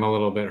mean, I'm a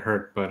little bit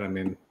hurt, but I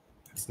mean,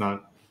 it's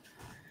not.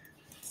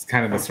 It's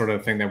kind of the sort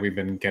of thing that we've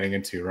been getting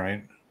into,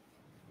 right?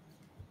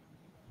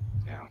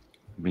 Yeah,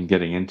 I've been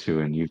getting into,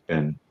 and you've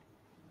been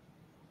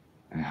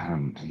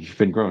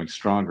growing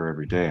stronger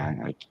every day.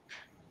 I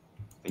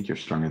think you're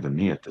stronger than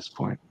me at this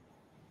point.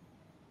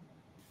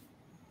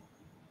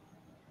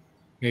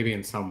 Maybe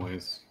in some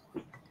ways,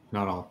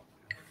 not all.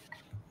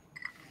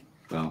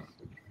 Well,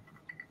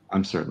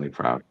 I'm certainly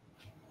proud.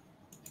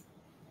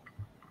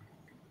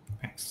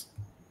 Thanks.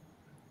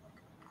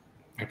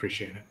 I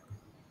appreciate it.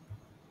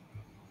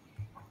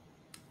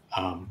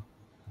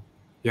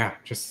 Yeah,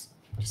 just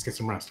get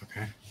some rest,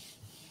 okay?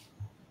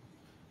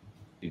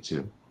 You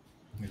too.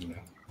 And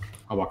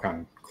I'll walk out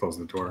and close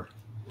the door.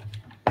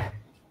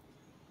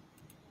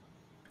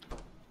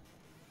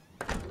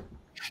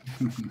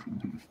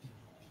 And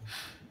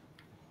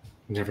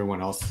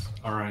everyone else,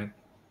 all right.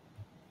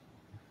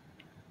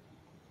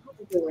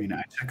 I mean,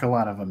 I took a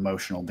lot of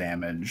emotional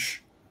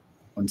damage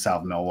when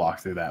South Mill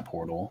walked through that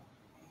portal.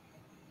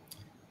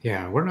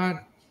 Yeah, we're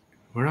not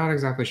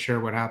exactly sure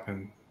what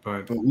happened,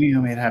 but we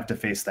may have to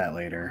face that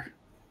later.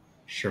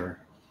 Sure.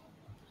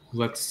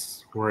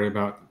 Let's worry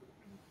about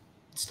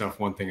stuff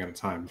one thing at a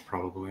time,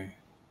 probably.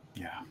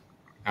 Yeah.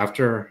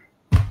 After,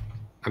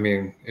 I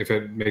mean, if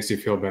it makes you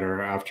feel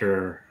better,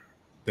 after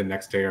the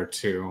next day or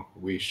two,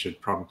 we should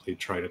probably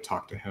try to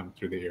talk to him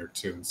through the air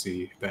too and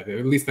see that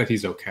at least that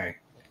he's okay.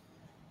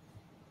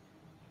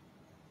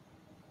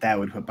 That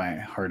would put my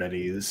heart at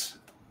ease.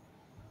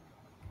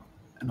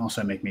 And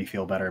also make me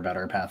feel better about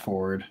our path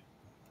forward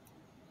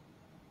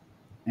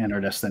and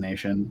our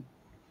destination.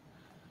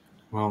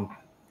 Well,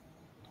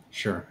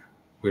 sure.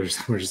 We're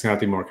just gonna have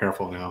to be more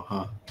careful now,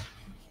 huh?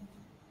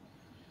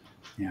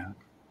 Yeah.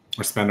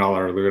 Or spend all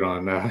our loot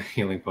on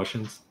healing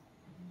potions.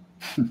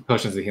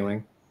 Potions of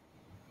healing.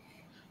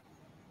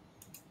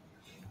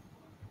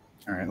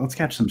 All right, let's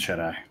catch some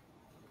shut-eye.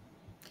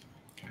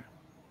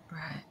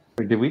 Right.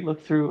 Wait, did we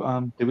look through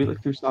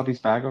Snobby's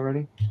bag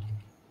already?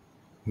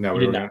 No, You we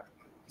did were not. not.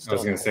 I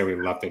was gonna say we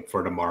left it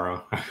for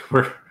tomorrow.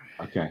 We're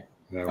Okay.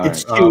 no, All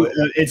It's right.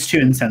 it's too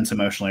intense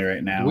emotionally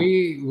right now.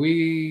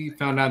 we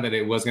found out that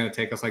it was gonna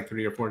take us like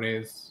 3 or 4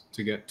 days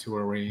to get to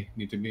where we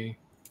need to be.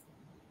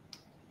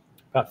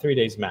 About 3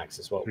 days max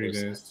is what 3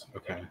 was. days.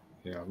 Okay.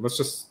 Yeah.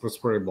 Let's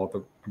worry about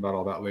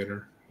all that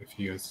later if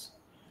you guys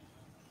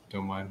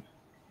don't mind.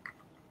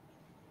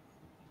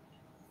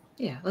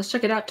 Yeah, let's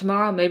check it out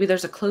tomorrow. Maybe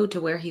there's a clue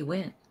to where he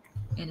went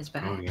in his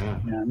bag. Oh yeah.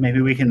 Yeah,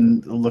 maybe we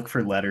can look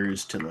for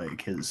letters to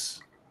like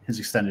his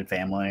extended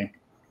family.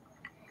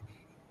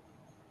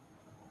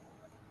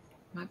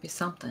 Might be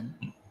something.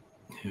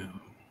 Yeah.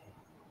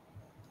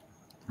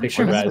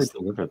 Picture Why don't Raz they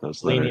deliver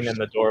those leaning letters? in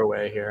the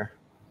doorway here.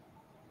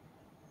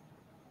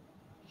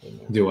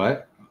 Do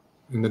what?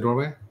 In the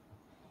doorway?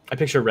 I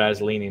picture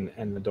Raz leaning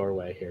in the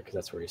doorway here because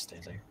that's where he's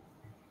standing.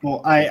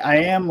 Well, I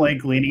am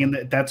like leaning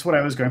in that's what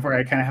I was going for.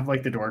 I kind of have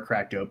like the door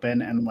cracked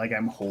open and like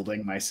I'm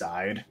holding my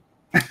side.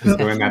 He's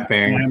doing that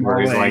thing I'm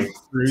where he's all, like,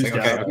 bruised saying,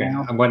 okay, up okay,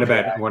 now. I'm going to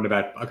bed. I'm going to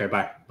bed. Okay,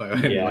 bye.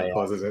 And he Yeah, like yeah.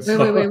 closes it.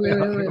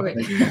 Wait.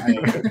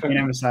 I can't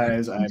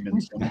emphasize I've been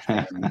so much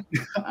fun.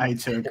 I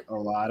took a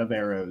lot of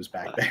arrows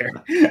back there.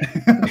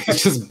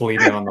 He's just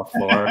bleeding on the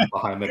floor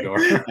behind the door.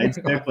 I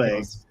took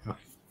like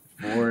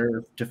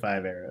 4 to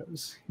 5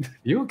 arrows.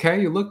 You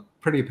okay? You look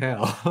pretty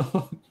pale.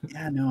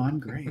 Yeah, no, I'm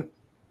great.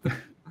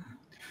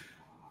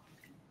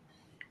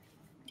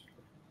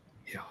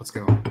 Yeah, let's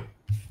go.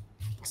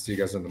 See you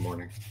guys in the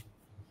morning.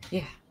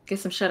 Yeah, get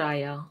some shut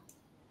eye, y'all.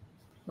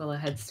 Well,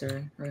 heads to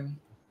her room.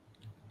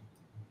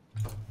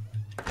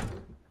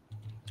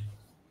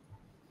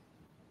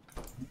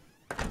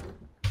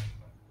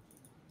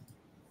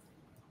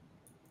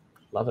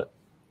 Love it.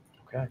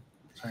 Okay.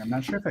 Sorry, I'm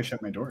not sure if I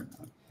shut my door or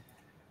not.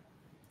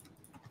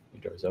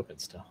 Your door's open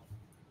still.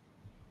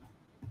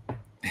 There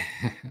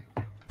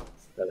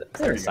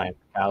That's a you sign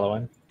for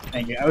Halloween.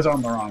 Thank you. I was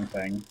on the wrong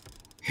thing.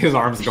 His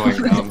arm's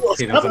going numb.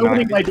 He Stop doesn't know.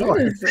 opening my door.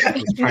 He's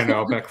trying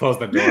to close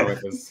the door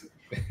with his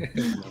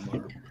numb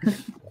arm.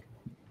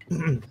 All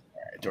right,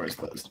 door's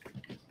closed.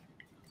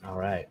 All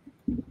right.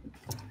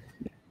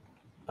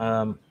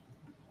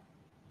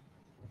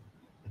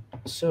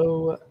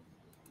 So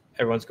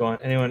everyone's going.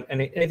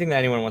 Anything that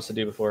anyone wants to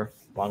do before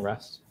long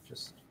rest?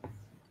 Just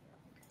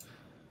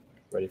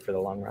ready for the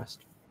long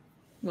rest.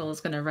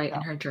 Willa's gonna write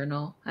in her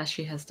journal as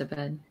she heads to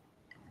bed,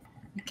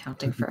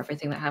 counting for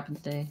everything that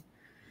happened today.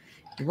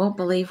 You won't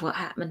believe what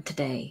happened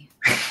today.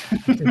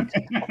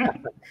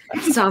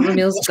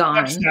 Sovereign's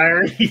gone.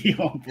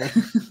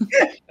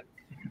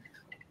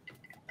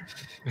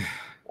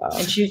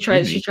 And she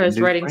tries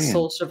writing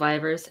Soul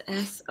Survivors.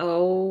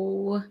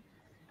 SOL.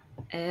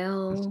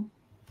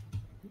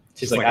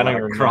 She's like, I don't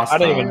even remember. I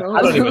don't even know.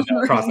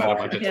 Cross that a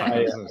bunch of Yeah.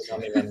 times. I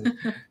don't even.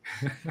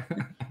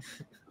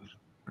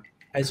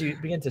 As you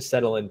begin to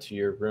settle into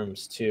your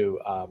rooms too,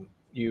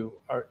 you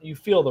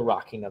feel the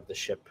rocking of the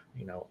ship,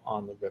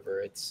 on the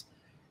river.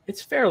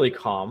 It's fairly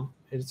calm.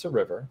 It's a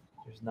river.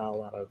 There's not a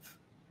lot of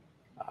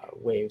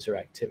waves or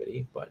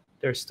activity, but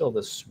there's still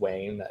this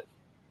swaying that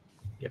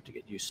you have to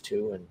get used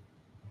to.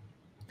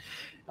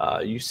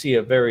 And you see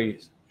a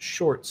very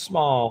short,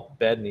 small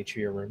bed in each of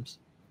your rooms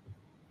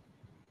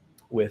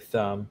with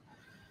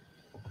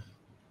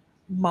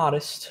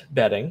modest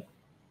bedding.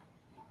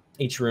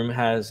 Each room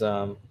has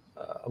a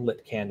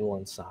lit candle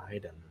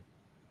inside,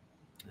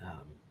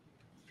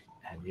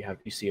 and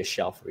you see a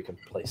shelf where you can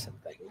place some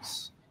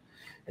things.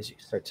 As you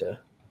start to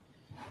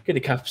get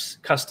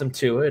accustomed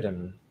to it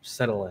and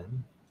settle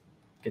in,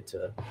 get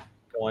to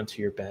go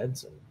onto your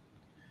beds and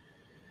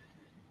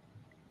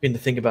begin to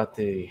think about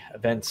the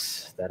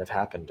events that have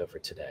happened over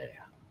today.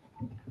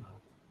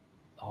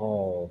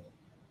 All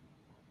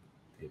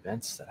the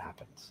events that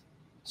happened.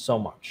 So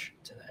much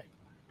today.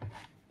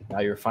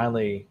 Now you're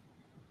finally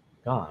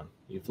gone.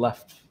 You've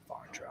left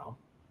Farntrail.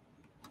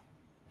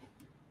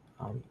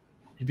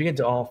 You begin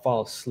to all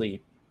fall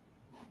asleep,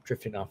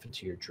 drifting off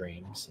into your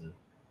dreams. And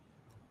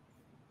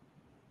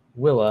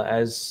Willa,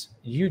 as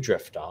you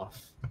drift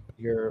off,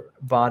 your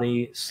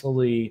body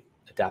slowly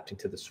adapting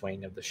to the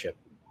swaying of the ship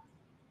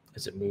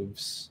as it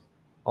moves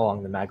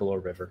along the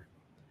Maggolor River.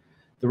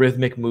 The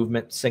rhythmic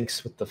movement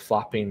syncs with the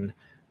flapping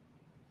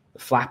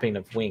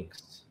of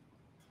wings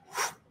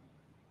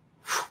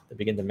that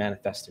begin to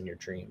manifest in your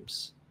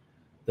dreams.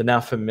 The now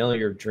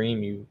familiar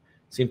dream you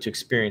seem to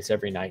experience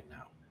every night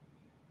now.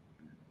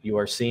 You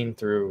are seen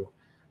through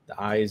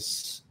the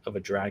eyes of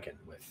a dragon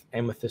with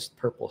amethyst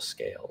purple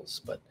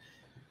scales, but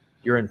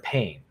you're in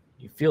pain.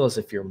 You feel as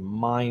if your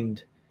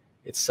mind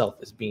itself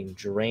is being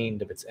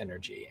drained of its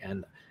energy,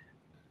 and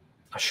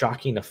a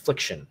shocking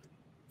affliction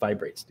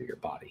vibrates through your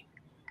body.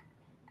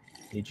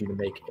 I need you to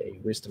make a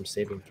wisdom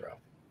saving throw.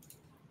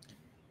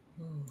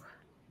 Ooh.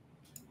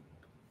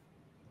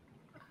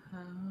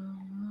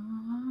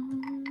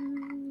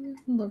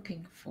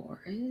 Looking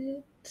for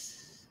it.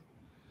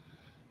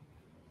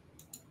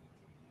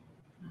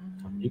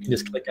 You can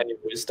just click on your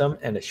wisdom,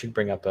 and it should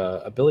bring up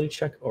a ability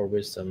check or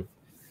wisdom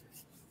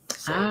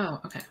save. Oh,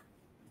 okay.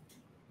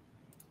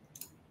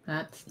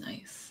 That's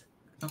nice.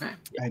 Okay.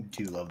 I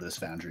do love this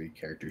Foundry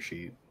character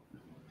sheet.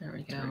 There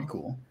we It's go. very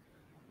cool.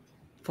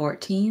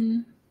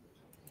 14.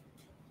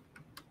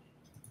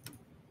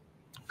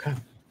 Okay.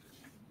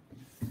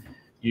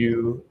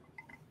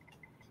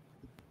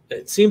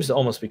 It seems to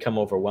almost become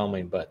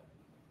overwhelming, but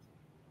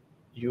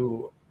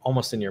you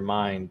almost in your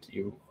mind,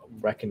 you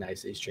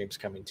recognize these dreams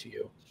coming to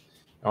you.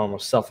 You're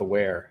almost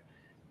self-aware,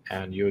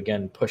 and you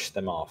again push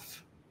them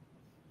off,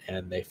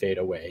 and they fade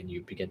away, and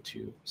you begin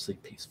to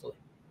sleep peacefully.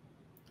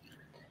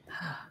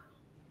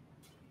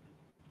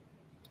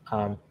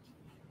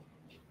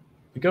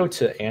 We go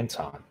to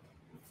Anton.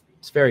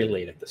 It's very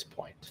late at this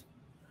point.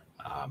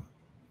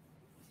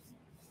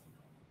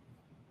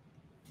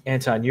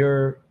 Anton,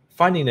 you're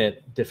finding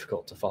it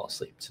difficult to fall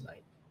asleep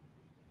tonight.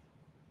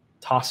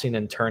 Tossing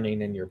and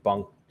turning in your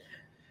bunk,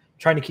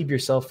 trying to keep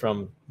yourself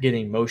from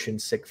getting motion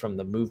sick from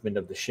the movement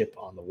of the ship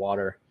on the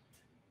water.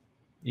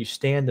 You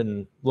stand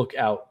and look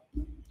out,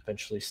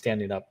 eventually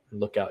standing up and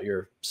look out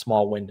your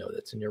small window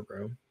that's in your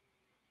room.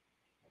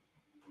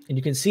 And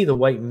you can see the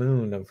white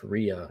moon of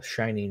Rhea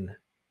shining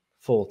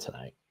full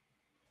tonight.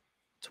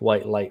 It's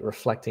white light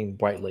reflecting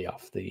brightly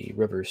off the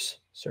river's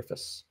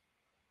surface.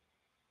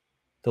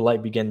 The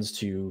light begins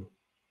to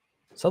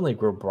suddenly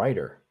grow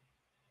brighter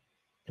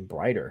and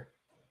brighter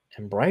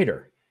and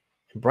brighter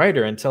and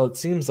brighter until it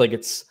seems like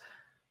it's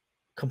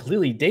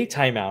completely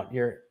daytime out.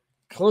 You're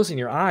closing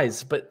your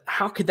eyes, but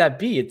how could that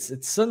be? It's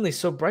suddenly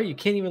so bright you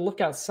can't even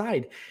look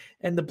outside,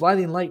 and the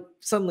blinding light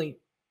suddenly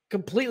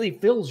completely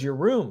fills your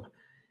room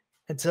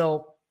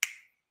until,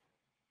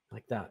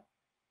 like that,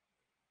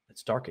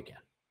 it's dark again.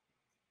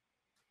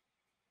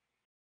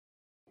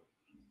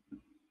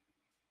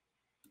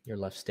 You're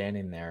left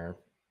standing there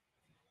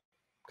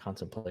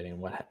contemplating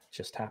what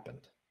just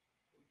happened.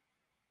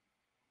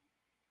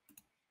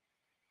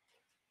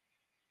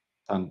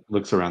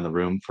 Looks around the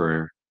room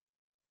for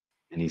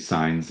any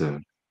signs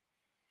of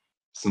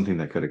something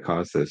that could have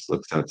caused this.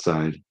 Looks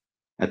outside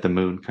at the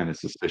moon kind of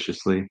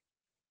suspiciously.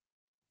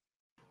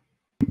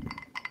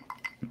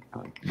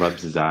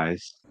 Rubs his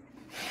eyes.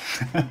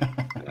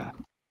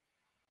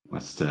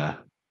 Must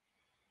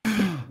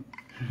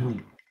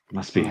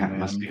be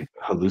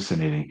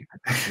hallucinating.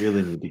 I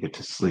really need to get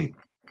to sleep.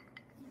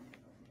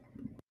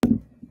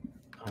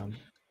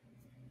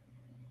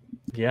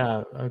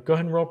 Go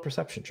ahead and roll a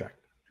perception check.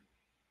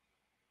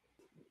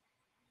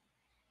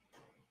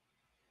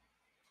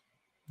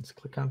 Let's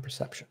click on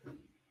perception.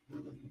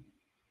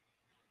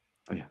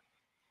 Oh yeah,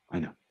 I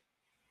know.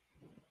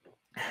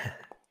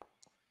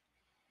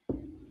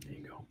 There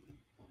you go.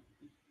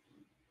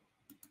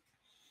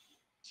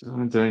 So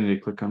do I need to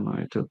click on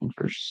my token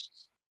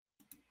first?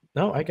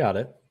 No, I got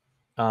it.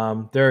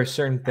 There are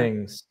certain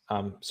things,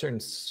 certain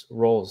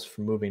roles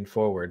for moving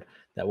forward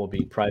that will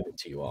be private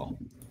to you all.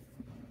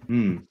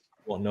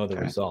 Won't know the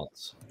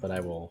results, but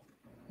I will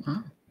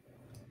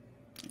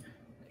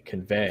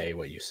convey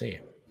what you see.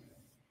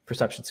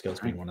 Perception skills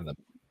being one of them.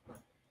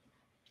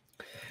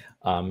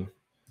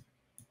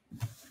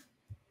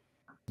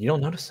 You don't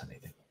notice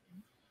anything.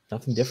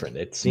 Nothing different.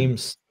 It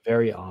seems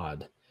very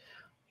odd.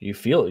 You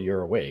feel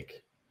you're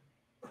awake.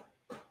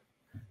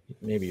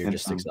 Maybe you're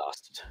just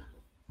exhausted.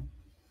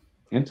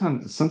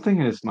 Anton, something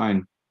in his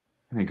mind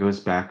kind of goes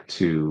back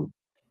to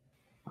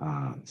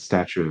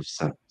statue of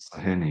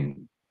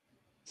Sahanin,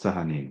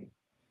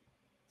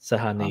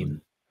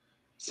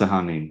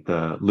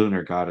 the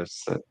lunar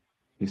goddess that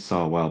he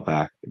saw a while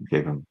back and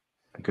gave him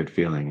a good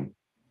feeling.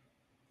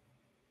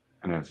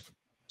 Kind of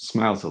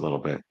smiles a little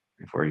bit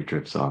before he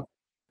drifts off.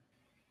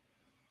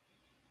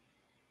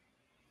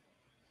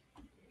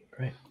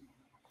 Great.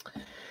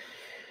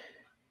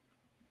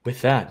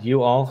 With that,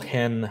 you all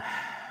can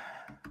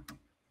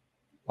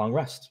long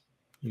rest.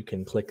 You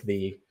can click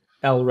the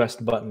L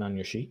rest button on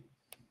your sheet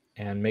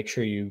and make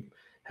sure you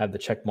have the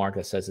check mark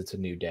that says it's a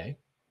new day.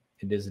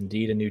 It is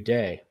indeed a new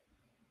day.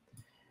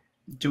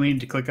 Do we need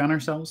to click on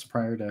ourselves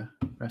prior to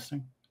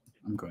resting?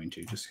 I'm going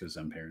to, just because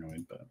I'm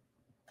paranoid, but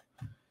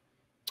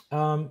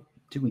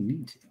do we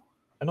need to?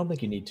 I don't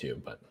think you need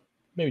to, but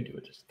maybe do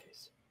it just in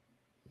case.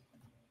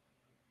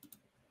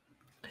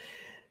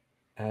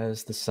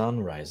 As the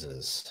sun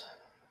rises,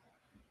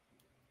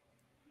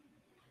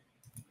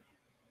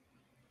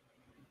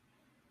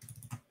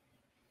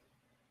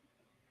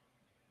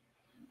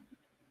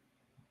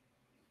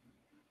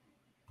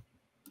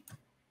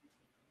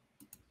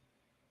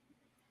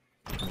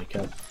 wake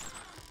up.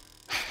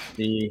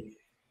 The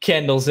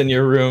candles in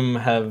your room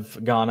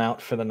have gone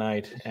out for the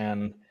night,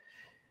 and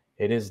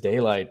it is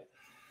daylight.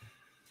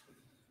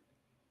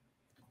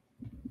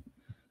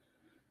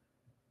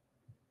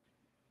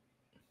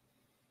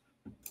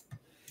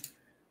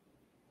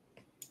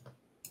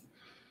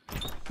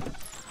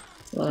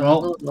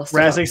 Well,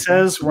 Razzie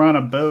says we're on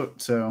a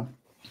boat, so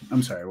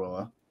I'm sorry,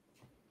 Willa.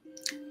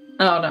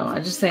 Oh no,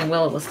 I'm just saying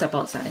Willa will step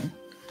outside.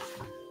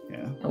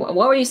 Yeah. What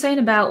were you saying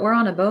about we're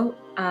on a boat?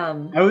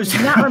 I was. Do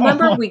you not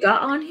remember we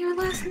got on here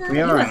last night? We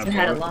You are must on have a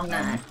had a boat. long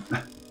night.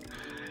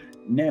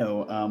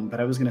 No, but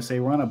I was gonna say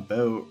we're on a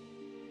boat,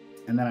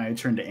 and then I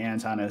turned to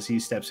Anton as he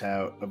steps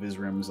out of his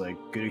room. Is like,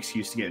 good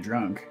excuse to get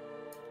drunk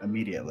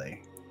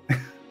immediately.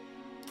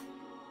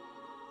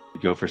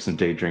 Go for some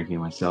day drinking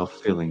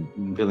myself,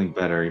 feeling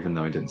better, even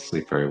though I didn't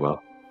sleep very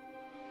well.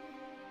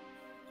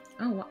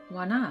 Oh,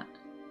 why not?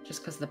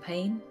 Just because of the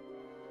pain?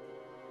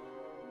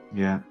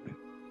 Yeah,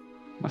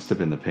 must have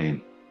been the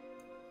pain.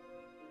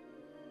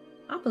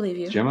 I'll believe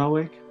you. Is Gemma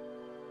awake?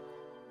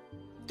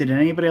 Did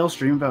anybody else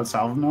dream about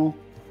Salvamil?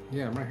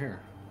 Yeah, I'm right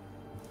here.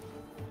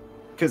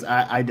 Because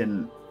I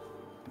didn't.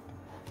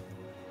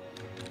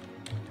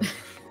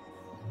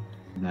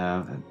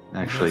 No,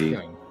 actually,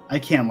 That's good. I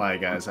can't lie,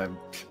 guys. I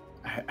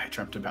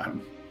dreamt about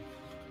him.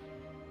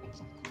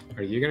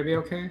 Are you gonna be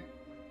okay?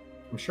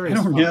 I'm sure I he's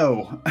don't fine.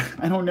 know.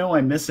 I don't know.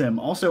 I miss him.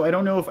 Also, I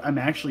don't know if I'm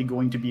actually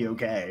going to be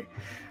okay.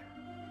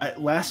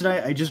 Last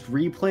night, I just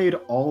replayed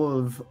all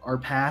of our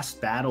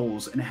past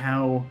battles and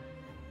how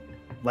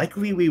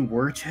likely we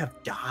were to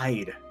have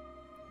died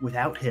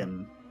without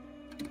him.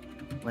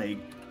 Like,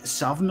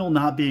 Salvamil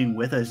not being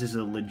with us is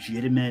a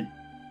legitimate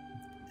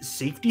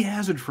safety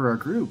hazard for our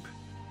group.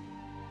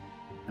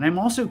 And I'm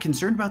also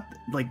concerned about,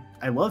 like,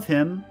 I love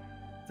him,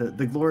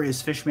 the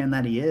glorious fishman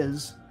that he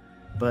is,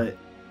 but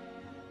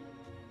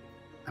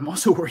I'm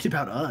also worried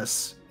about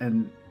us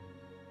and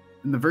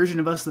the version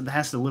of us that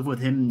has to live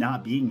with him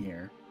not being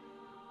here.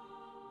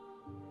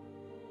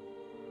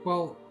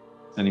 Well,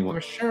 anyone?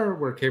 I'm sure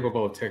we're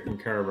capable of taking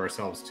care of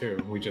ourselves too.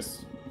 We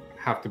just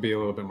have to be a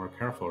little bit more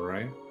careful,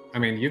 right? I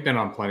mean, you've been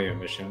on plenty of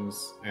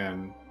missions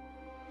and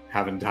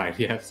haven't died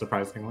yet,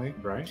 surprisingly,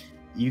 right?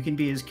 You can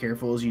be as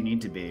careful as you need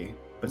to be,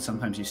 but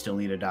sometimes you still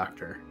need a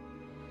doctor.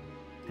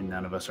 And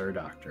none of us are a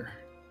doctor.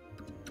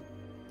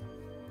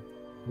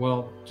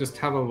 Well, just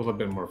have a little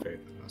bit more faith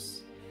in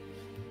us.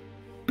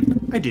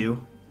 I do.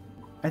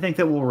 I think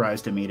that we'll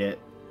rise to meet it,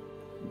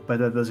 but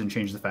that doesn't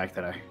change the fact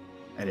that I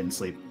didn't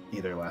sleep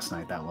either last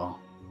night that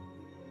well.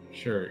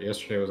 Sure,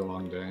 yesterday was a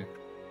long day.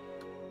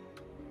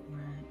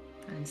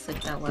 I didn't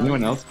sleep that well.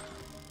 Anyone else?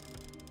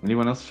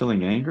 Anyone else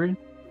feeling angry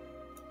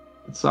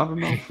at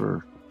Salvamil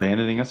for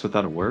abandoning us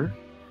without a word?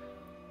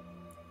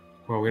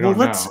 Well, we don't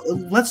know.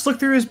 Let's look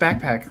through his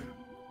backpack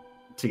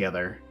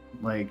together,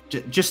 like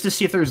just to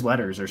see if there's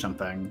letters or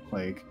something,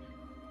 like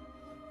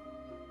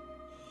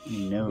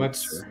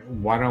notes.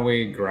 Why don't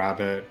we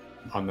grab it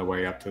on the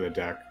way up to the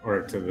deck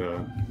or to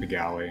the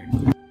galley,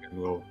 and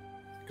we'll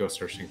go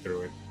searching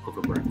through it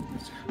over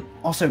breakfast.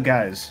 Also,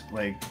 guys,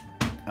 like,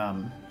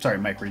 sorry,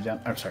 Mike, were you done?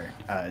 I'm sorry,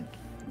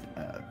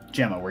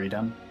 Gemma, were you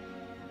done?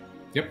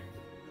 Yep.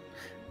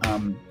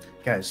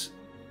 Guys,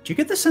 do you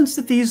get the sense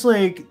that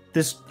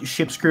this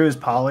ship's crew is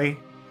poly?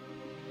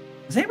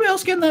 Is anybody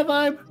else getting that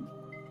vibe?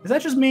 Is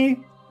that just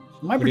me?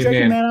 Am I What do you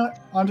projecting mean? that out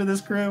onto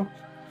this crew?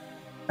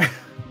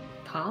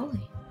 Polly.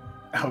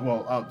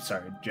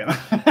 Sorry,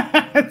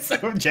 Gemma.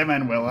 So Gemma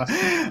and Willa.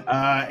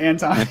 Anton,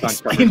 Anton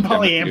explain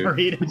covers Gemma,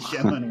 polyamory to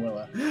Gemma and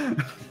Willa.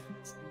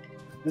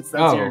 That's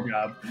Oh. your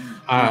job.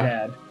 Uh,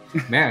 Dad.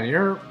 Man,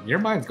 your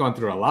mind's going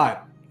through a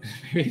lot.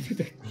 Maybe you need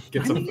to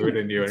get some food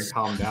in you and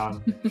calm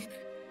down.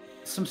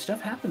 Some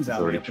stuff happens out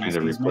Already there. trying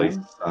to replace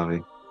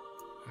Savi.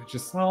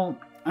 Well,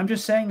 I'm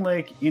just saying,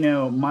 like,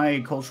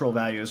 my cultural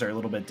values are a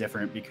little bit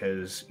different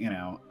because,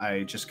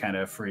 I just kind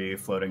of free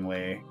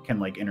floatingly can,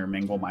 like,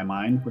 intermingle my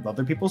mind with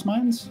other people's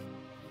minds.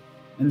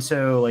 And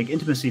so, like,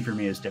 intimacy for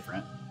me is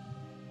different.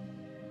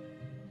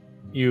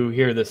 You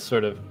hear this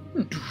sort of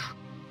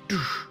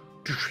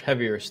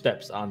heavier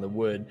steps on the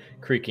wood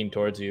creaking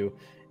towards you,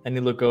 and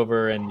you look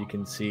over and you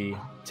can see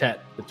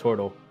Tet, the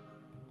turtle.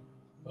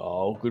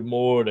 Oh, good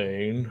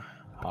morning.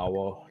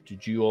 How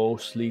did you all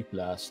sleep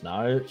last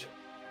night?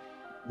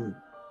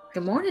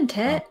 Good morning,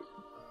 Tet.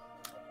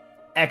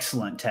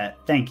 Excellent, Tet.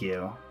 Thank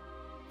you.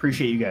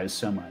 Appreciate you guys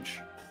so much.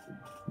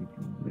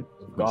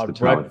 Got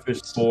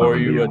breakfast for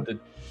you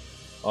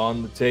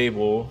on the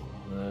table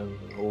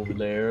over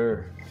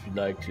there. If you'd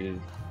like to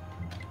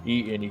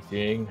eat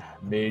anything,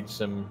 made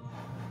some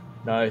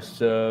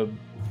nice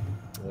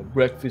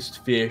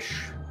breakfast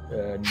fish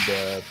and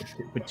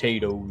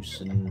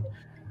potatoes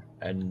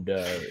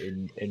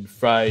and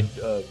fried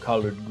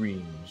collard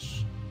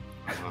greens.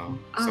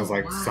 Sounds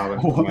like wow. Southern.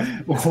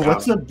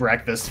 What's a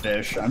breakfast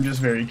fish? I'm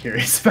just very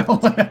curious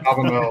about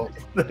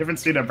the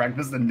difference between a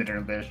breakfast and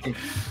dinner fish.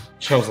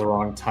 Chose the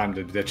wrong time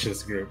to ditch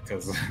this group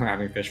because I'm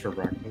having fish for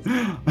breakfast.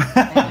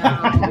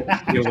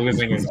 You're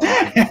losing his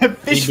mind.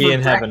 He'd be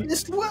in heaven.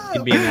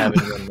 He'd be in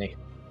heaven, wouldn't he?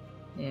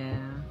 Yeah.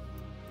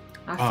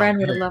 Our friend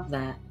would have loved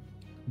that.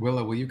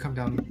 Willa, will you come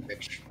down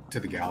to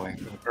the galley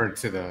or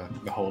to the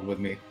hold with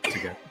me to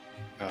get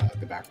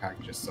the backpack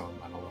just so I'm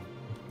not alone?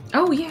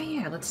 Oh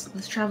yeah. Let's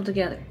travel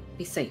together.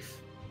 Be safe.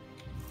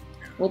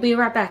 We'll be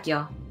right back,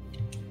 y'all.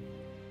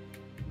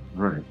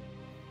 All right.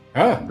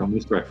 Oh, Don't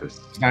miss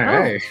breakfast.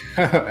 hey.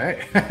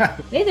 Hey.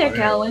 Hey there,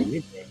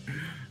 Calvin.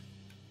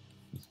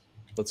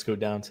 Let's go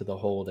down to the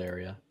hold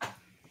area.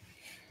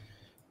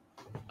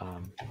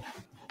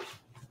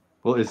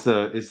 Well, is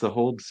the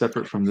hold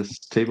separate from this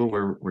table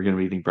where we're going to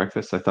be eating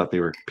breakfast? I thought they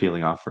were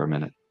peeling off for a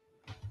minute.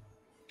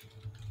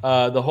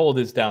 The hold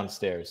is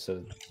downstairs,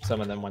 so some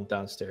of them went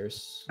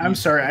downstairs. I'm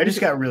sorry, I just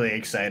got really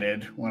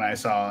excited when I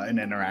saw an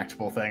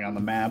interactable thing on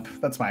the map.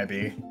 That's my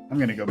B. I'm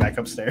gonna go back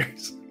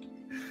upstairs.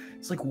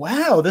 It's like,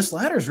 wow, this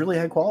ladder is really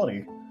high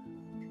quality.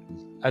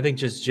 I think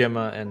just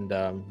Gemma and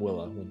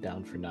Willa went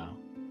down for now.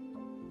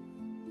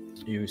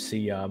 You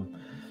see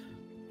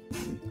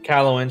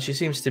Callowin. She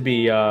seems to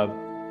be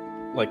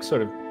like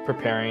sort of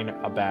preparing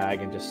a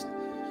bag and just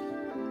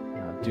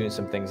doing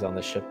some things on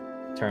the ship.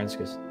 Turns,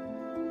 goes,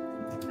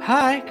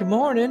 "Hi, good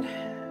morning.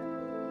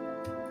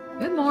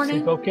 Good morning.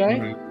 Sleep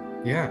okay?"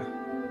 Yeah.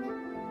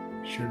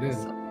 Sure did.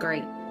 So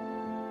great.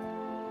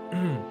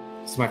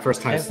 It's my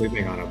first time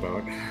sleeping on a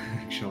boat,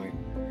 actually.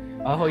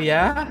 Oh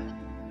yeah. Same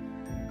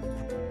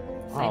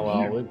Oh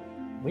well, here.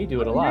 we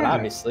do it a lot, Yeah.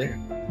 obviously.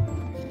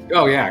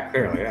 Oh yeah,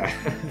 clearly, yeah.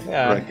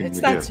 Yeah, Reckon it's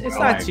we not do. it's I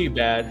not like- too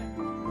bad.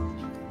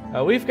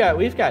 We've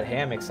got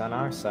hammocks on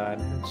our side.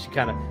 She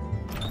kind of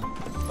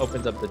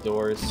opens up the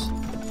doors.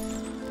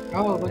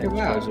 Oh, look at and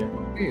that. shows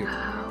you. Hey, We Oh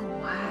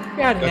wow.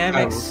 got that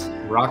hammocks.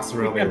 rocks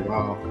really got-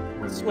 well.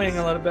 Swing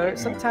a little bit.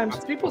 Sometimes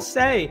that's people cool.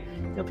 say,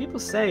 people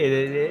say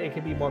it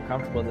can be more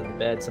comfortable than the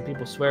bed. Some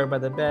people swear by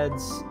the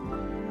beds.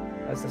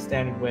 That's the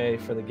standard way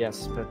for the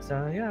guests. But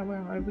yeah,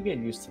 well, we get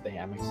used to the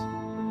hammocks.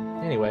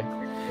 Anyway,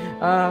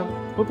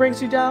 what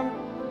brings you down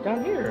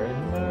here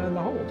in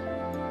the hold?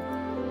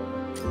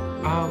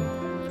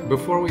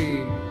 Before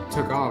we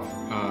took off,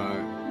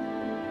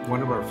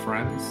 one of our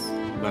friends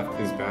left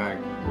his bag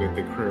with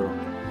the crew,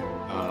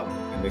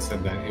 and they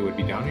said that it would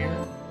be down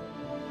here.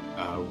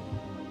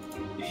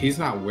 He's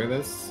not with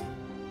us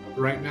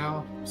right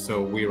now,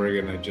 so we were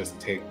gonna just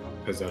take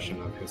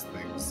possession of his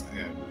things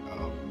and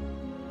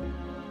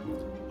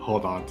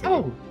hold on to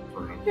Oh, them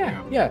for him.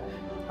 Yeah.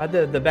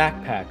 The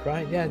backpack,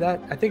 right? Yeah,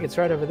 that I think it's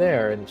right over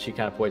there. And she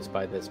kind of points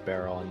by this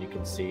barrel, and you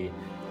can see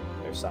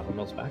there's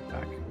Sabamel's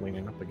backpack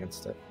leaning up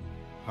against it.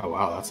 Oh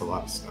wow, that's a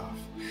lot of stuff.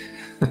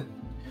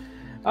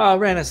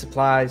 Random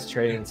supplies,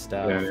 trading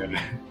stuff.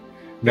 Yeah.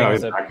 No,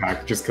 Things his that-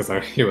 backpack, just because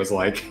he was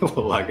like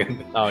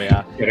lugging. Oh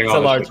yeah, Getting it's all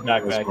a the large shit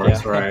on his backpack.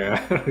 horse,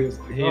 Yeah, right? He was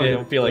like, he "Oh,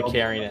 didn't feel like well,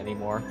 carrying it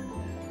anymore.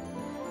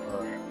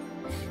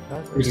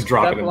 We just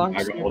drop That it in the belongs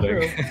bag to of your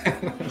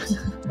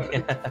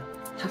holding.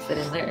 Tuff it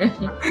in there.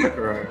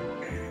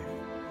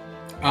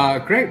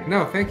 Right. Great.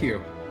 No, thank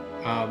you.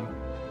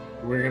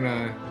 We're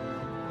gonna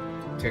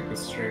take this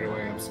straight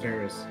away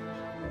upstairs.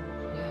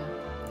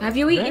 Yeah. Have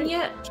you eaten Right.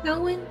 yet,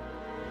 Kelwin?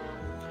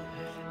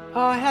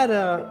 I had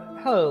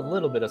a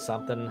little bit of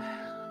something.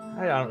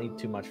 I don't eat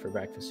too much for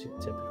breakfast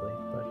typically,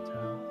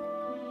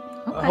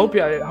 but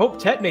Okay. I hope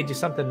Tet made you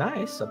something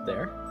nice up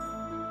there.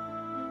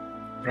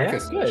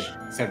 Breakfast good. fish.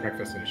 It said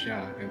breakfast fish,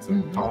 yeah. And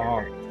some Mhm.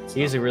 tall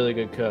He's a really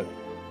good cook.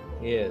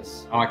 He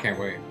is. Oh, I can't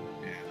wait.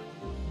 Yeah.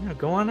 Yeah,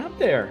 go on up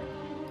there.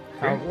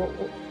 Great. We'll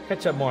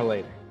catch up more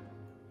later.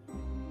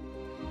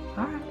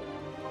 All right.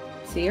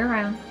 See you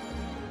around.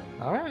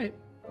 All right.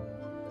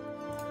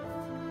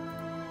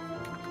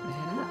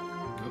 Head up.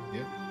 Oh,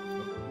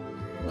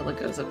 yeah. Willa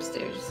goes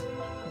upstairs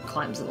and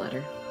climbs the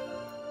ladder.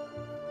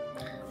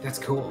 That's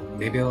cool.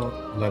 Maybe they'll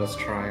let us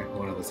try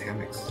one of those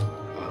hammocks.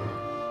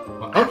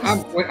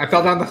 Wait, I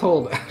fell down the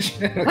hole.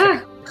 Shit, okay.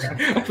 Ah!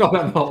 I fell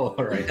down the hole.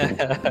 All right.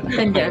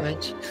 And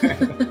damage.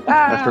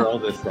 After all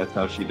this, that's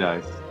how she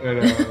dies.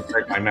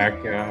 Break my neck.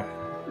 Yeah.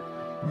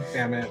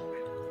 Damn it.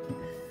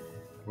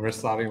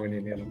 Where's Slavi when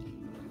you need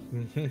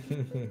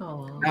him?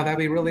 Oh, Now that'd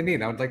be really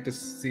neat. I would like to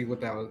see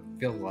what that would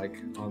feel like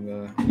on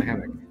the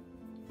hammock.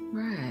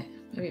 right.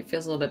 Maybe it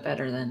feels a little bit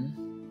better than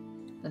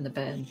the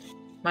bed.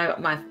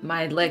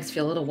 My legs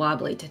feel a little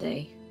wobbly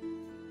today.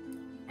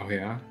 Oh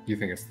yeah? You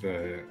think it's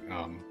the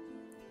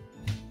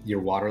your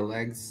water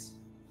legs?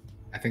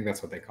 I think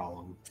that's what they call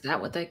them. Is that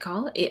what they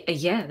call it?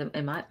 Yeah,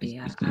 it might be.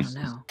 I don't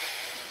know.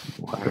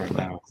 I don't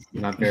know.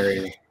 Not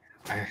very.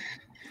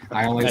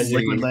 I only As see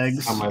liquid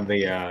legs. some of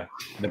the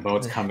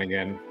boats coming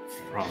in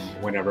from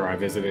whenever I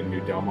visited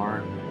New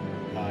Domar.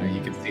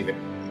 You can see the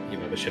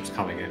the ships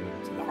coming in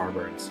to the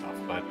harbor and stuff,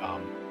 but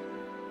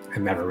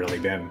I've never really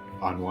been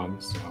on one,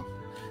 so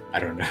I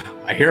don't know.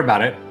 I hear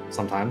about it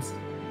sometimes.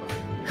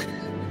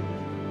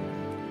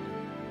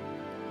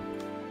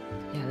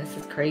 Yeah, this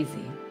is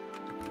crazy.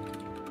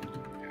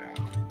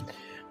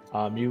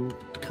 Yeah. You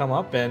come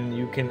up and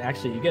you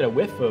get a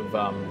whiff of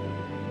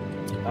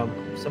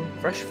some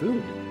fresh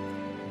food.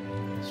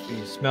 So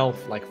you smell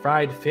like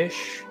fried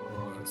fish,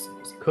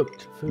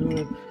 cooked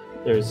food.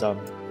 There's a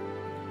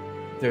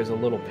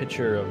little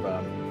pitcher of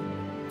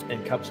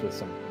and cups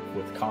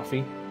with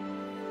coffee.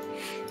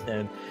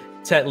 And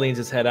Tet leans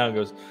his head out and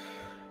goes,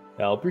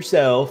 "Help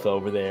yourself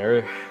over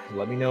there.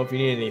 Let me know if you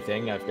need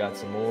anything. I've got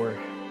some more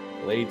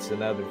plates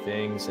and other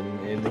things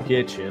in the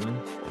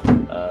kitchen.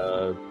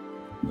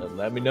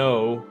 Let me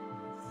know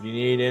if you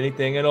need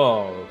anything at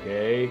all,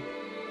 okay?"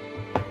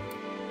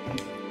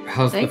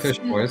 How's Thanks, the fish,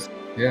 man. boys?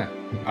 Yeah.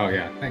 Oh,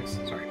 yeah. Thanks.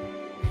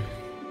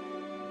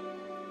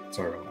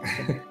 Sorry about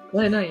that.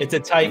 Well, no, It's a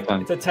tight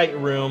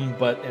room,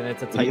 and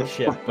it's a tight Yeah.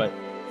 ship, but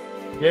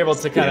you're able to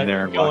Stand kind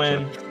there of and go watch in,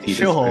 him eat his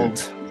She'll food.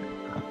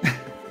 hold.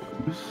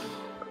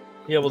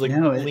 be able to You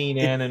know, lean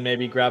in and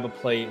maybe grab a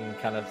plate and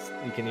kind of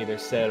you can either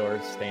sit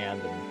or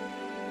stand and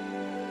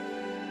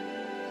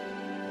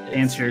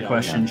Answer your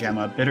question, yeah.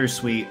 Gemma.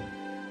 Bittersweet,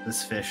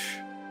 this fish.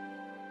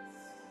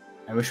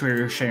 I wish we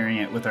were sharing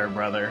it with our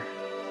brother.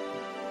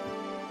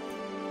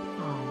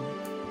 Oh,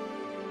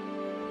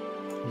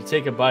 You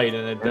take a bite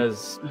and it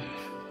does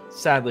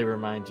sadly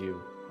remind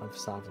you of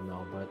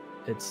Savamel, but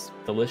it's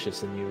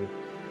delicious and you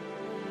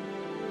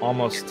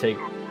almost take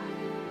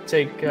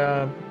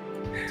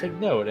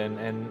note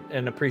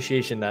and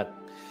appreciation that,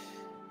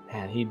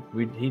 man, he'd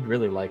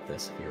really like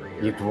this if he were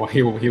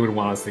here. He would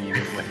want us to eat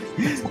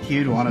it. He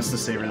would want us to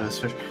savor this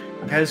fish.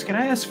 Guys, can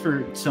I ask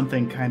for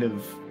something kind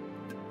of...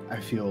 I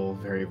feel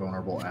very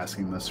vulnerable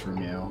asking this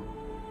from you.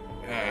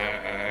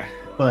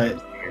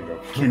 But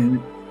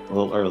can A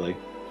little early.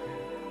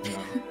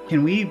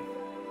 we I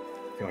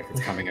feel like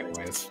it's coming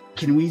anyways.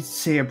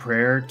 say a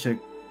prayer to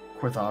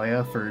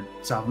Quarthalia for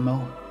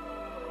Savamel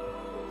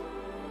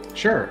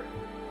Sure.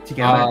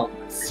 together?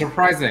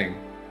 Surprising,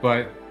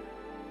 but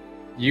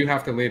you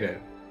have to lead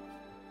it.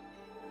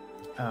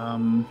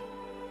 And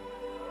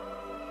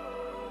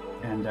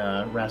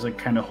Razik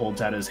kind of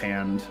holds out his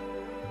hand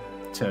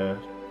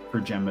for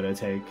Gemma to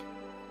take.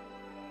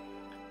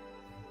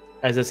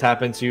 As this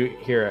happens, you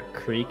hear a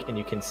creak and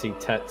you can see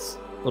Tet's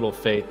little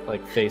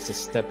face is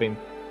stepping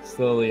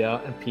slowly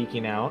out and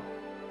peeking out,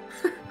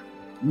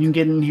 You can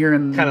get in here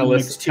and kind of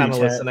mix too, Tet.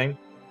 listening.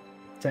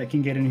 Tet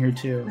can get in here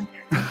too.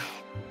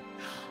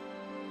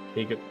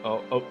 He could,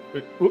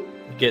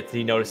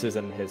 he notices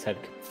and his head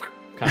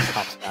kind of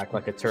pops back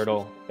like a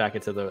turtle back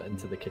into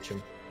the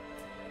kitchen.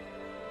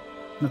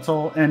 That's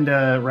all. And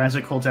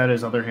Razik holds out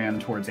his other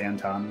hand towards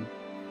Anton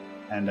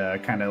and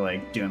kind of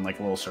like doing like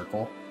a little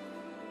circle.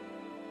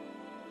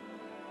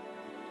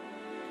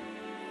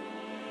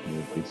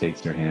 He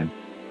takes your hand.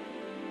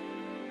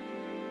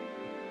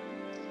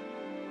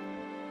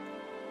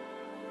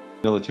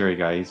 Military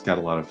guy, he's got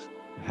a lot of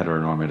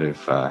heteronormative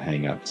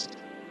hang-ups.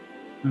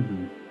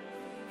 Mm-hmm.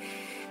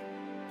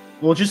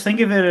 Well, just think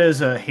of it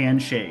as a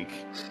handshake,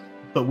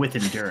 but with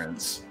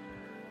endurance.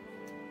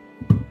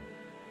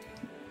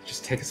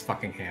 Just take his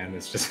fucking hand.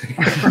 It's just.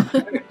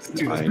 Just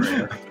do Fine.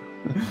 this.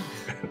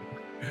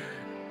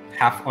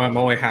 I'm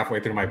only halfway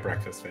through my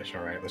breakfast fish.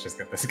 All right, let's just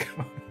get this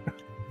going.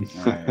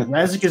 Alright.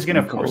 Razik is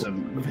gonna force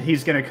him.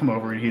 He's gonna come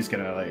over and he's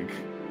gonna like,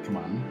 come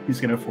on. He's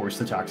gonna force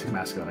the toxic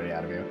masculinity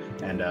out of you,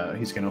 and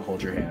he's gonna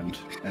hold your hand,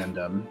 and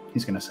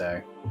he's gonna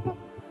say,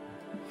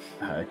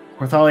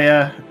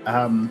 "Quarthalia,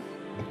 I'm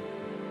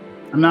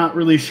not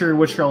really sure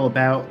what you're all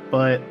about,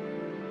 but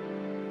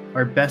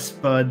our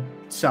best bud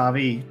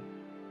Savi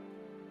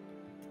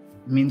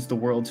means the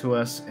world to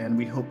us, and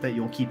we hope that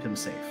you'll keep him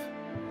safe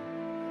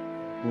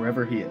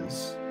wherever he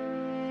is.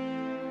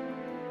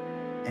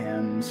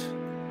 And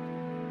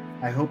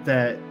I hope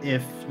that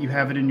if you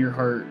have it in your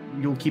heart,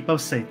 you'll keep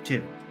us safe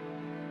too.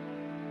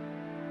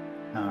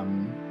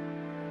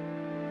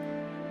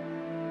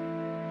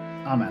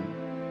 Amen."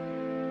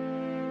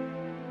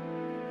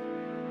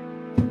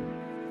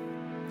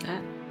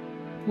 that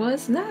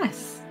was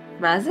nice,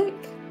 Razik.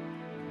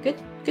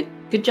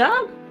 Good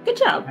job. Good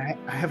job.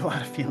 I have a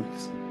lot of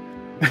feelings.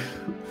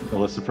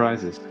 Full of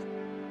surprises.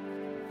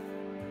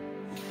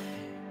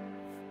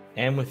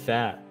 And with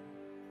that,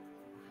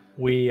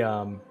 we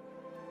gonna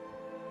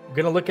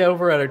look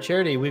over at our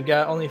charity. We've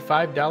got only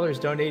 $5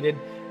 donated.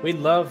 We'd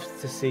love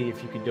to see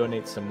if you could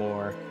donate some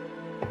more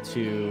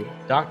to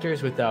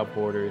Doctors Without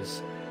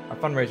Borders. Our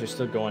fundraiser is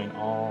still going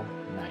all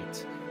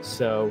night,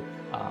 so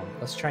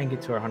let's try and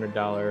get to our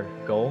 $100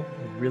 goal.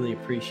 We really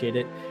appreciate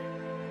it.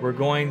 We're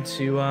going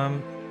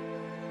to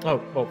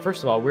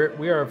first of all,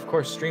 we are of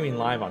course streaming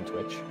live on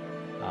Twitch,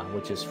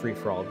 which is free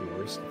for all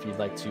viewers. If you'd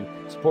like to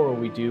support what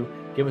we do,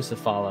 give us a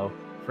follow.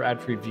 For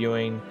ad-free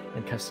viewing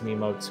and custom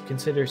emotes,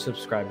 consider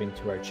subscribing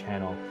to our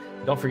channel.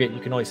 And don't forget, you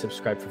can always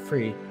subscribe for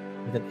free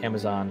with an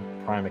Amazon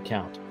Prime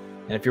account.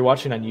 And if you're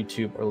watching on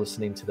YouTube or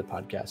listening to the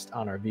podcast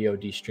on our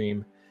VOD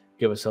stream,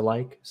 give us a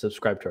like,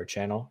 subscribe to our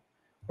channel,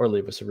 or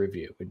leave us a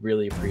review. We'd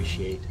really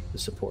appreciate the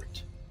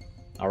support.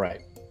 All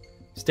right,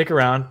 stick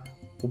around.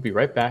 We'll be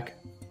right back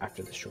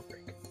after this short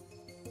break.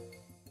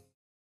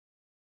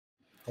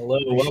 Hello,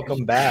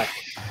 welcome back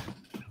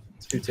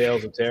to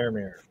Tales of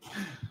Terramir.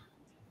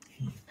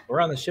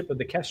 We're on the ship of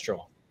the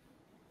Kestrel.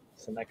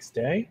 It's the next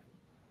day,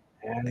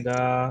 and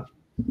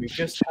we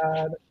just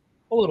had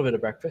a little bit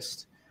of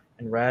breakfast,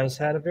 and Raz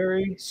had a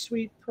very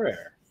sweet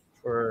prayer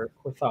for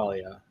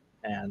Quithalia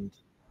and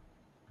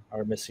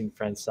our missing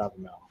friend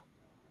Savamel.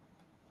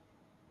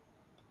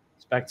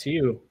 It's back to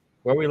you.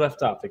 Where we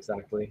left off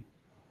exactly.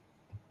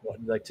 What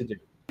would you like to do?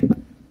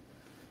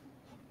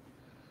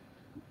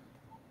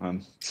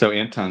 So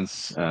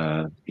Anton's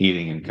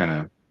eating and kind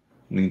of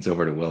leans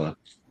over to Willa.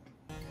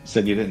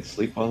 Said you didn't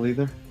sleep well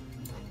either?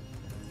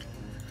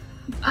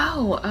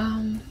 Oh,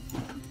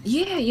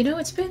 yeah, you know,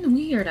 it's been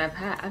weird.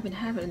 I've been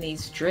having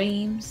these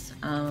dreams.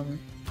 I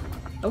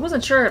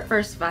wasn't sure at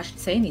first if I should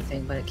say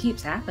anything, but it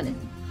keeps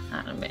happening.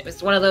 I don't know,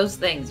 it's one of those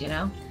things, you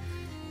know?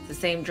 It's the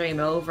same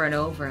dream over and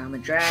over. I'm a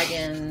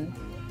dragon.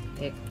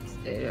 I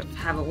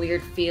have a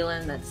weird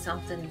feeling that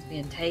something's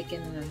being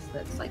taken.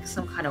 That's like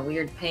some kind of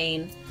weird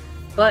pain.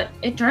 But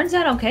it turns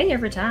out okay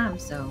every time,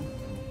 so...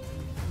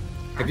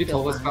 Have you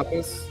told us about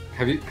this?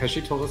 Has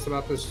she told us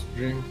about this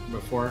dream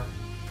before?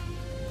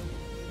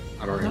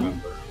 I don't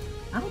remember.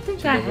 I don't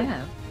think I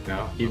have.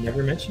 No? You've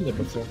never mentioned it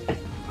before.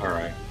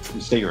 Alright.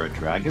 You say you're a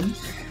dragon?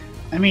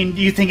 I mean,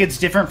 do you think it's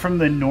different from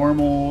the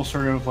normal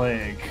sort of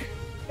like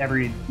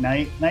every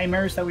night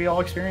nightmares that we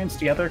all experience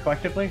together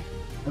collectively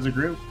as a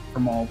group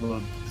from all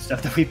the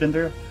stuff that we've been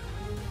through?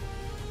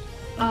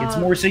 Like, it's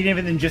more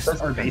significant than just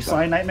our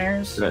baseline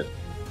nightmares? Good.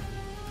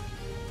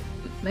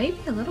 Maybe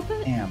a little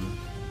bit. Damn.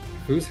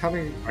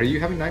 Are you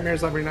having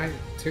nightmares every night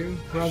too,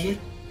 Roger?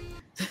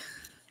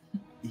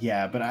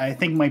 Yeah, but I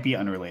think might be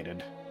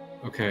unrelated.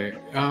 Okay.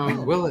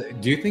 Well,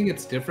 do you think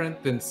it's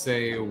different than,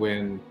 say,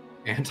 when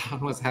Anton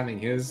was having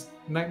his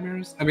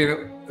nightmares? I mean,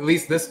 at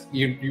least this,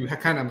 you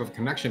kind of have a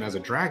connection as a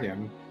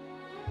dragon,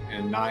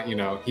 and not, you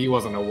know, he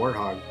wasn't a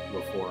warthog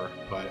before,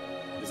 but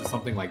is it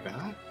something like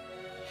that?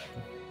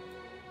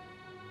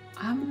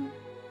 I'm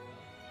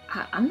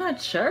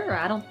not sure.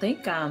 I don't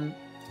think, I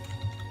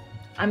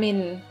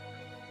mean,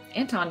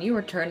 Anton, you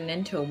were turning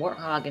into a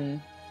warthog and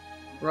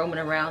roaming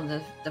around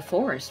the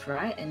forest,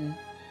 right? And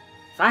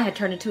if I had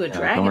turned into a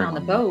dragon on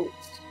the boat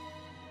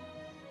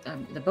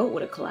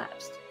would have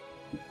collapsed.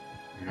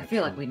 I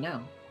feel like we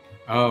know.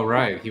 Oh,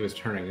 right. He was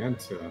turning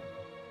into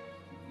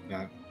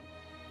that.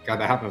 God,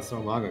 that happened so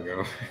long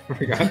ago.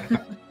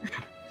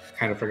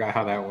 Kind of forgot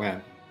how that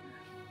went.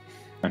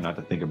 Try not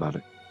to think about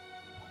it.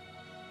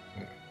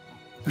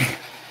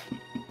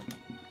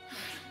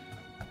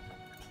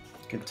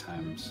 Good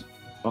times.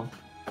 Well,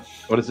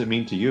 what does it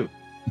mean to you?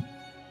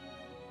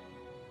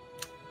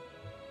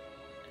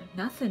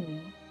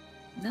 Nothing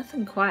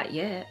quite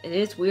yet. It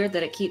is weird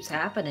that it keeps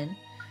happening.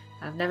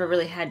 I've never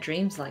really had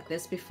dreams like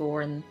this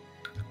before, and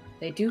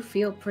they do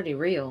feel pretty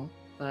real,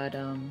 but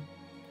I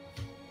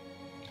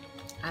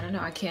don't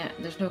know,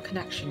 there's no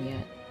connection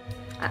yet.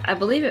 I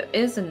believe it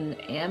is an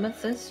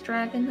amethyst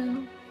dragon,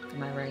 though.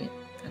 Am I right?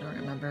 I don't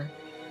remember.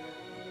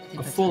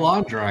 A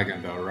full-on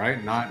dragon, though,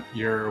 right? Not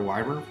your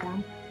wyvern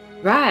form?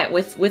 Right,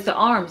 with the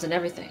arms and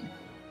everything.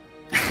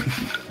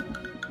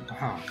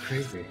 Wow,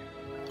 crazy.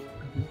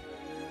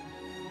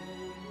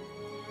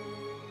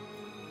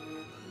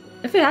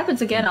 If it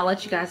happens again, I'll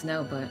let you guys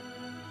know, but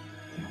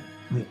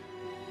it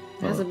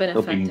hasn't been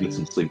Hope you affecting. can get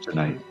some sleep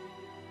tonight.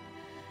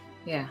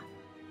 Yeah.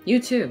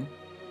 You too.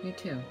 You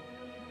too.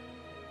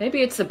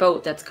 Maybe it's the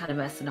boat that's kind of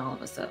messing all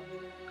of us up.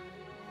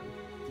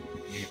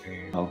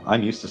 Well,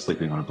 I'm used to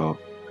sleeping on a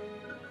boat.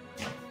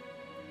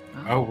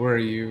 Oh, were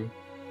you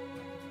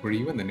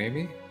in the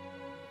Navy?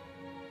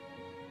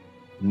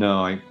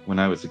 No, when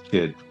I was a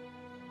kid,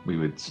 we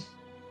would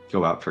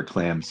go out for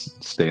clams,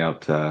 stay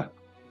out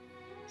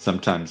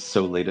sometimes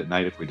so late at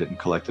night if we didn't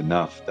collect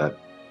enough that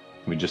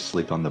we'd just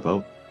sleep on the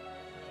boat.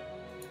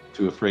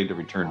 Too afraid to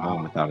return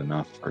home without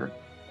enough for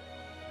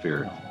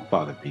fear of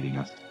father beating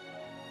us.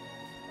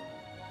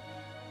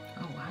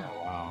 Oh, wow.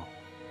 Oh, wow.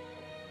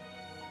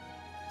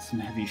 Some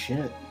heavy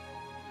shit.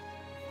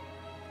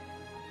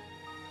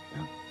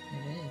 It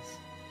is.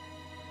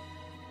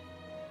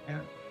 Yeah.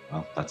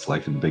 Well, that's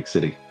life in the big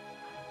city.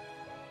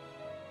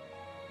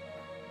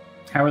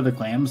 How are the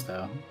clams,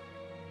 though?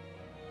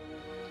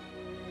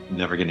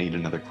 Never gonna eat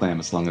another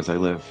clam as long as I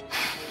live.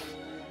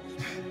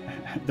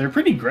 They're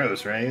pretty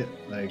gross, right?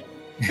 Like,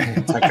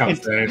 That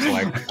comes in, it's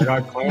like, I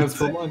got clams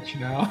for lunch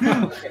now.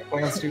 I got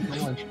clams too for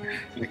lunch.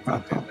 Like,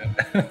 oh, damn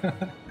it.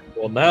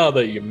 Well, now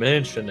that you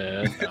mention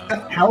it,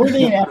 how are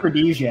they an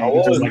aphrodisiac? I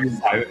was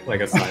It's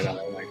like a side eye,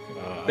 like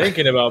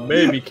thinking about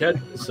maybe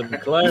catching some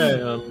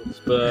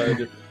clams,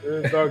 but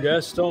if our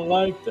guests don't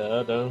like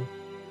that,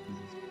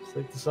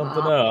 stick to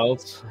something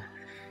else.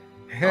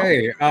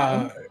 hey,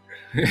 well,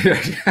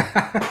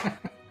 I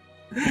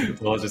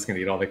was just gonna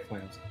eat all the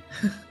clams.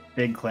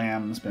 Big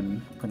Clam's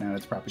been putting out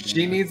its propaganda.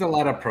 She needs a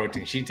lot of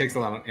protein. She takes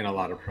in a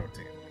lot of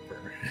protein.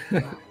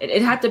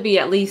 It had to be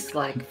at least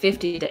like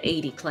 50 to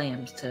 80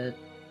 clams to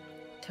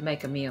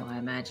make a meal, I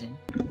imagine.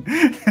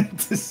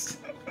 Just-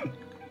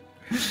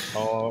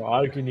 Oh,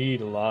 I can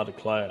eat a lot of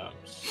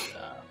clams.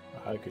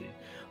 I could eat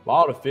a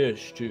lot of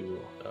fish too.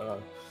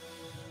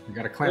 We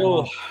got a clam.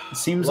 Oh, It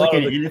seems A lot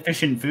like an of the-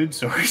 inefficient food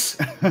source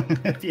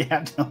if you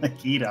have to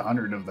like eat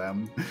 100 of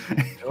them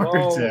in order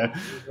to,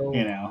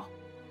 you know.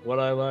 What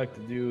I like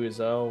to do is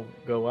I'll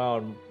go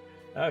out and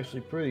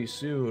actually pretty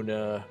soon.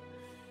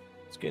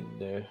 It's getting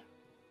there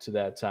to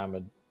that time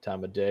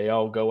of day.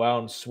 I'll go out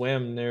and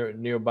swim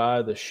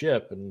nearby the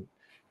ship and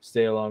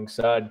stay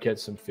alongside, catch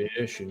some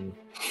fish and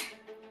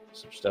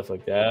some stuff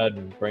like that,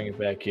 and bring it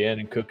back in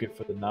and cook it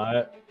for the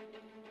night.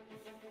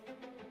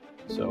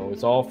 So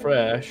it's all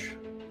fresh.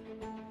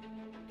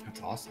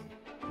 That's awesome.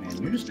 Man,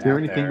 you're just Is there out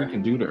anything there. we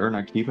can do to earn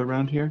our keep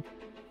around here?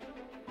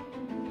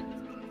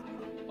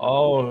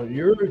 Oh,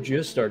 you're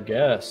just our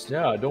guest.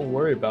 Yeah, don't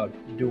worry about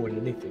doing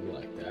anything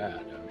like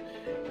that.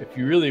 If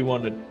you really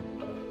want to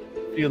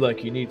feel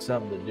like you need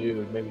something to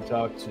do, maybe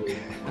talk to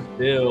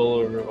Bill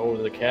or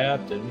the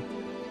captain.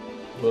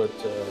 But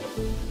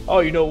oh,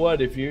 you know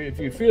what? If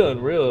you're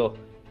feeling real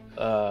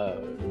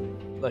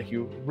like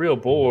you're real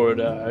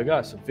bored, I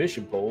got some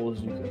fishing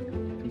poles. You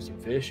can do some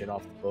fishing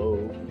off the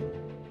boat.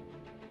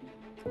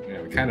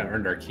 Yeah, we kind of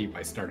earned our keep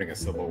by starting a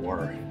civil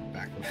war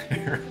back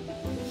there.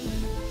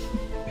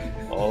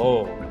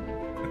 Oh,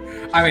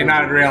 I mean,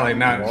 not really,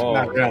 Oh.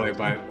 not really,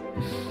 but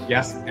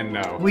yes and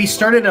no. We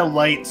started a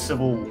light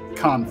civil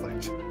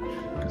conflict.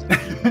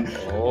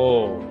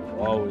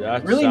 oh,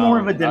 that Really more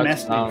of a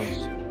domestic-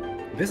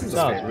 This is a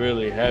sounds favor.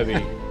 really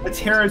heavy. A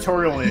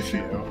territorial issue.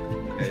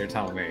 Yeah, you're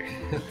telling me.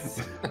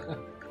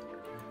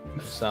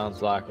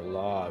 Sounds like a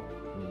lot.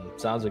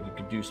 Sounds like you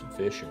could do some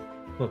fishing.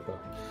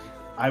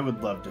 I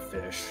would love to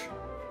fish.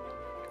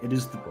 It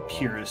is the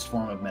purest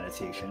form of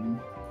meditation.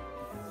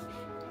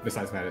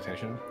 Besides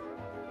meditation.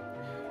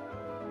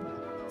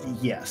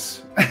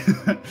 Yes.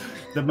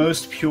 The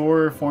most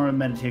pure form of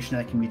meditation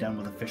that can be done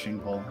with a fishing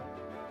pole.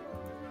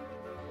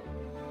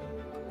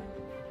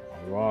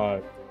 All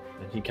right.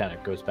 And he kind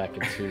of goes back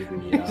into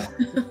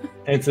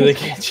the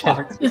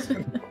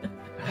kitchen.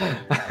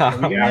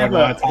 We Yeah, have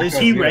well, a- it's not is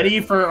gonna he be ready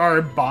for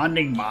our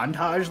bonding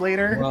montage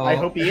later? Well- I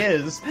hope he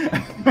is.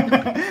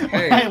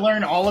 I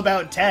learn all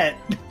about Tet.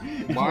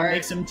 Why-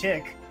 Makes him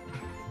tick.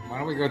 Why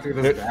don't we go through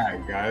this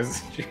bag,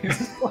 guys?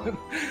 Jeez.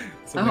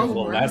 Something a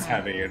little Oh, less wow.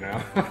 heavy, you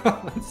know.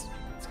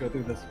 let's go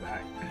through this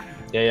bag.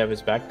 Yeah, you have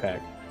his backpack.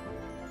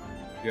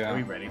 Are we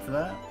Yeah. ready for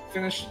that?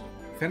 Finish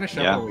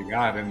Yeah. up what we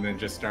got, and then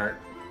just start,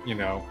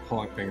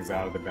 pulling things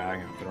out of the bag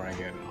and throwing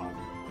it on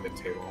the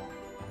table.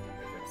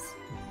 Yes.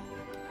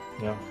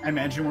 Yeah. I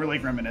imagine we're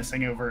like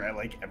reminiscing over at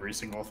like every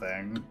single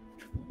thing.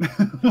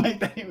 Like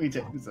that we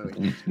did. So,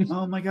 like,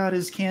 oh my god,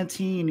 his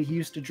canteen. He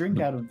used to drink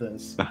out of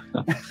this.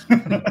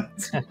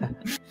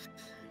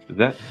 Is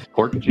that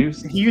pork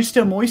juice? He used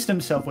to moist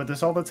himself with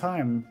this all the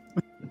time.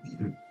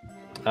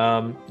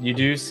 You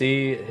do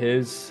see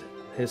his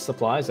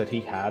supplies that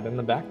he had in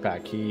the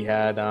backpack. He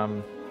had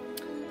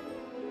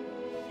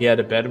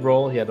a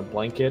bedroll, he had a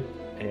blanket,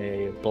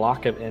 a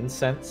block of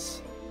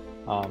incense,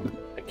 a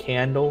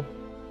candle,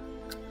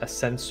 a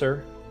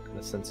censer, in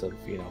the sense of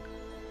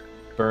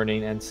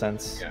burning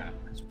incense. Yeah.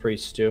 As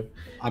priests do.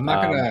 I'm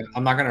not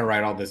gonna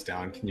write all this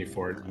down. Can you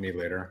forward me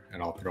later,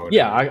 and I'll throw it.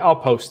 Yeah, in. I'll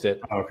post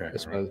it. Okay.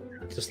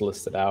 Just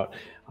list it out.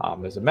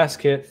 There's a mess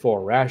kit,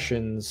 4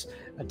 rations,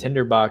 a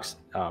tinderbox,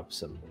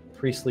 some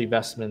priestly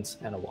vestments,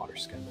 and a water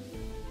skin.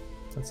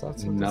 That's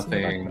what's in the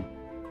Nothing backpack.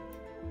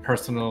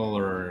 personal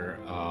or.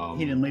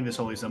 He didn't leave his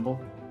holy symbol.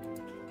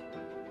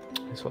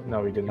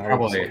 No, he did not.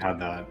 Probably had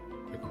that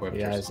equipped.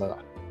 Yeah, or it's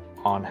something.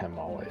 on him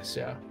always.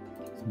 Yeah.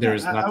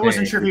 There's I nothing.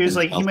 wasn't sure if he was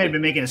like, he might have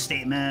been making a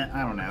statement.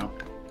 I don't know.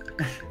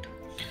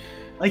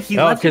 Like he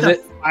No, left 'cause a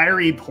it-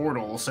 fiery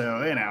portal,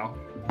 so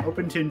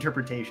open to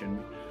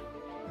interpretation.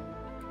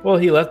 Well,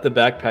 he left the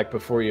backpack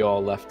before you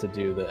all left to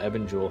do the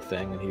Ebon Jewel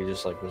thing, and he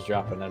just was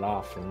dropping it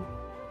off, and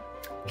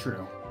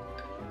True.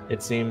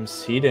 it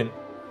seems he didn't.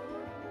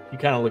 He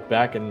kind of looked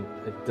back, and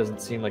it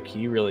doesn't seem like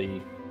he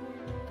really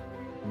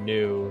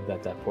knew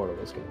that portal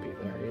was going to be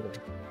there either.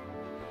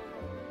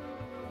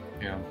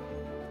 Yeah.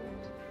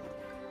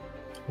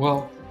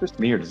 Well, Just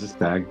me, or does this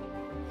bag?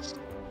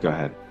 Go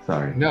ahead.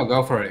 Sorry. no,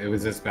 go for it. It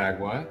was this bag.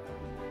 What?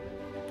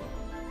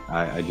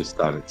 I just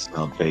thought it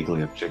smelled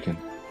vaguely of chicken.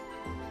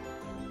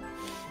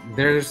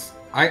 It's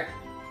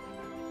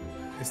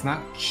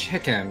not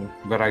chicken,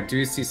 but I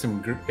do see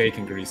some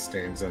bacon grease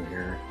stains in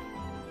here.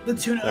 The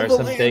tuna There are of the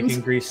some lands.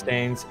 bacon grease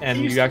stains, and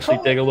They used you to actually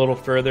call dig a little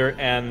further,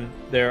 and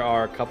there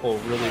are a couple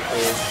really old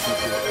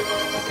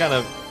pieces, kind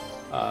of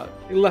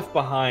left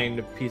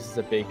behind pieces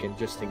of bacon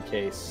just in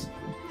case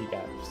he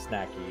got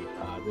snacky.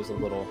 There's a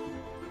little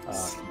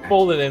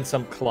folded in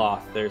some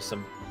cloth. There's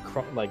some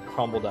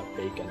crumbled up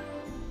bacon.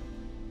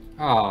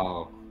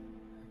 Oh,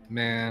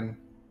 man.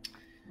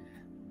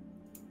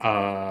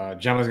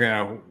 Gemma's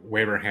gonna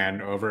wave her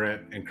hand over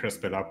it and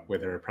crisp it up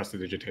with her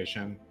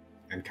prestidigitation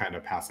and kind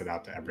of pass it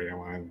out to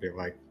everyone and be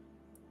like,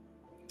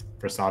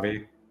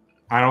 Prasabi,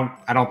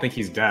 I don't think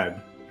he's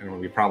dead, and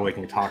we probably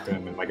can talk to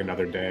him in like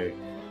another day.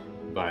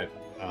 But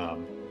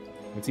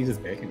let's eat his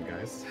bacon,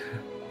 guys.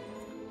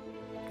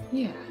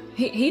 Yeah,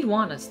 he'd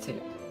want us to.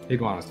 He'd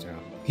want us to.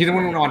 He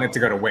didn't want it to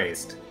go to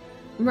waste.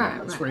 Right,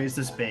 Let's right. raise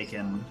this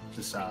bacon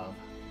to Sav.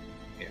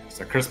 Yeah,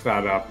 so crisp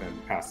that up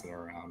and pass it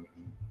around.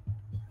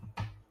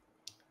 And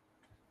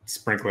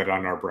sprinkle it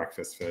on our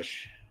breakfast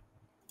fish.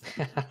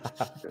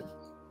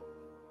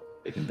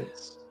 Bacon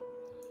bits.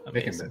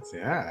 Bacon bits,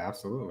 yeah,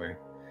 absolutely.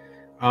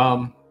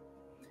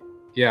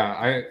 Yeah,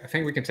 I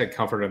think we can take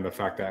comfort in the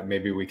fact that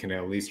maybe we can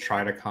at least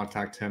try to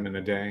contact him in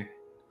a day.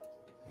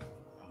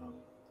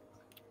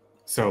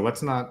 So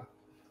let's not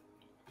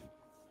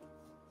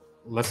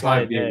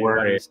be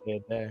worried.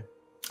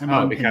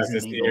 Oh, because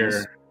this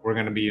ear, we're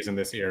going to be using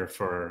this ear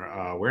for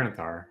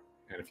Werenthar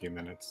in a few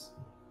minutes.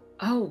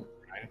 Oh,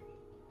 right?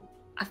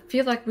 I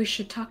feel like we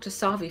should talk to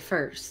Savi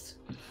first.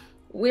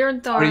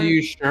 Werenthar. Are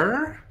you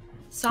sure?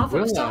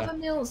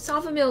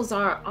 Savamil's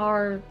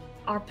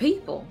our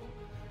people.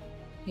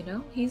 You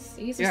know, he's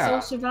a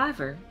sole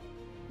survivor,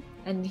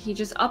 and he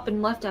just up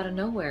and left out of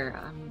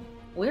nowhere.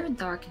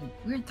 Werenthar can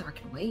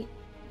wait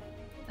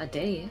a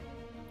day.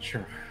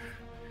 Sure.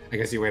 I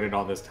guess you waited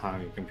all this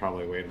time. You can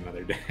probably wait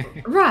another day.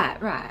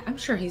 Right. I'm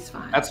sure he's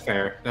fine. That's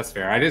fair.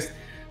 I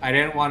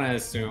didn't want to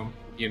assume.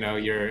 You know,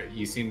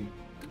 you seem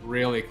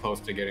really close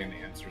to getting the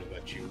answer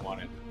that you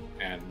wanted,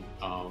 and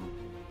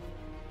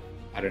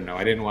I don't know.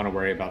 I didn't want to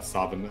worry about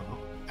Savamil.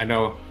 I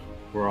know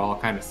we're all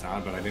kind of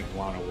sad, but I didn't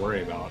want to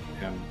worry about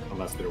him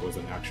unless there was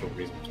an actual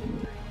reason to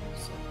worry.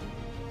 So,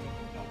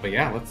 but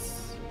yeah,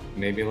 let's.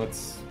 You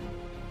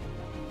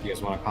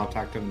guys want to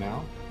contact him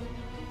now?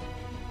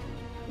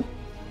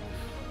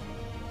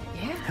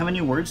 Yeah. How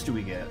many words do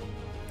we get?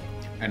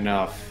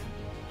 Enough.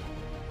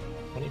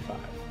 25.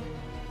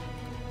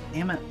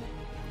 Damn it.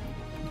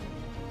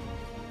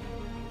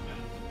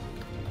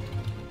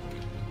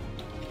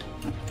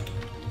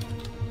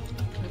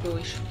 Maybe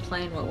we should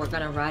plan what we're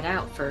gonna write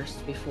out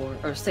first before,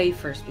 or say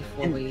first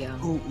before we.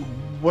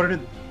 What are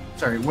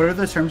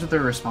the terms of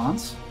their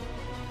response?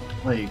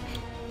 Like,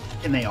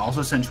 can they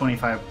also send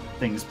 25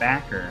 things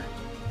back, or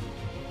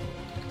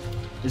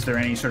is there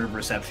any sort of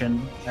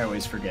reception? I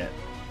always forget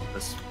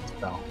this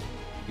spell.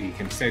 You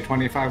can say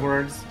 25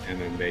 words, and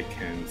then they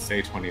can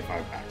say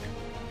 25 back.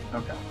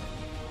 Okay.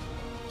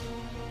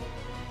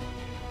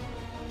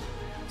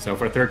 So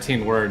for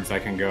 13 words, I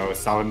can go,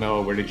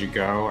 Savamil, where did you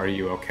go? Are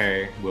you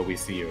okay? Will we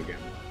see you again?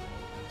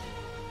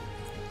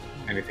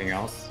 Anything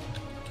else?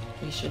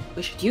 We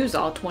should use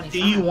all 25. Do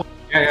you want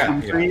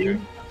Yeah. for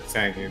you?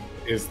 Saying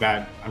is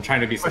that I'm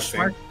trying to be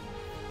succinct.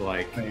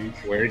 Like,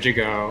 where did you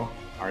go?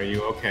 Are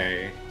you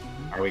okay?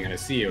 Are we going to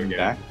see you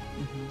again?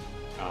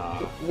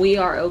 We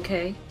are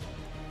okay.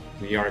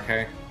 We are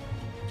okay.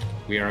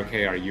 We are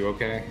okay. Are you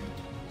okay?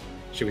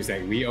 Should we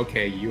say we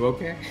okay? You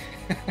okay?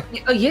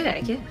 Oh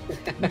yeah.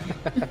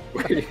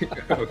 We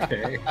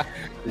okay.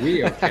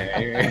 We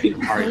okay.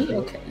 Are you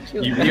okay?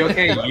 You we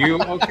okay? You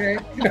okay?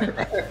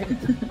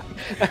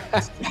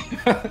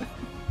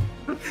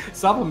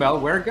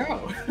 Savamil, where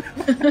go?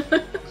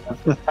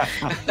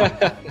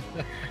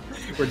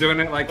 We're doing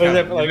it like, from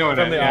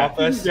the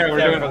office. Yeah, we're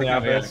doing it from the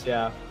office.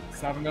 Yeah.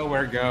 Savamil,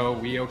 where go?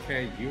 We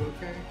okay? You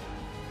okay?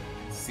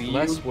 See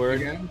Less you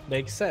word again?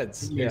 makes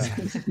sense. Yeah.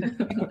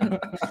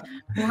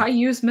 Why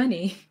use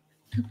many?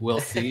 We'll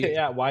see.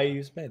 Yeah. Why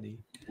use many?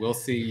 We'll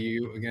see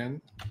you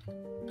again?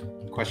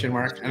 Question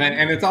mark.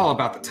 And it's all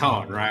about the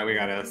tone, right? We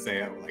gotta say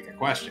it like a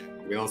question.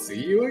 We'll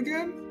see you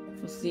again?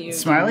 We'll see you.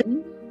 Smiley?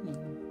 again.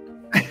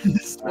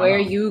 Where are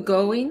you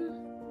going?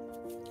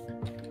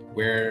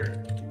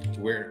 Where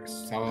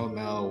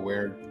Savamil,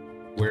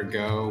 where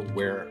go?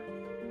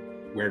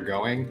 Where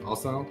going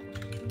also?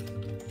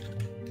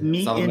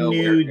 Meet in Savamil,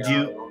 New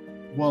Ju.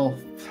 Well,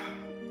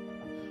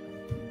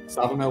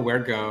 Savamil, where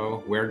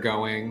go? Where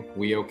going?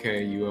 We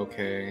okay? You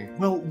okay?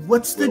 well,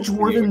 what's the Well,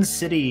 dwarven anyway.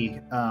 city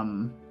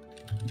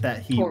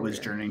that he was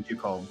Courier. journeying to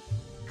called?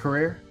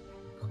 Career?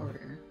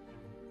 Courier.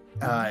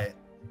 I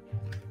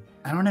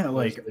don't know.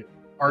 Like,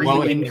 are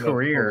Well, you in in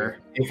career?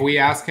 If we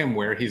ask him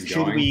where he's Should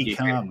going, we he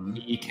come?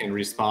 can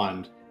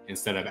respond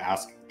instead of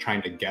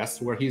trying to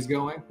guess where he's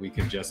going. We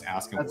can just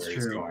ask him That's where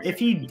he's true. going. If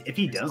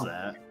he does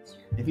that,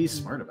 if he's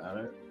smart about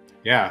it,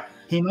 Yeah,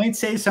 he might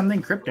say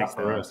something cryptic. that's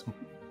the though. risk.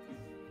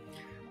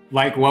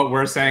 Like what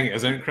we're saying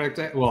isn't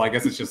cryptic. Well, I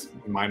guess it's just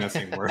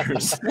minusing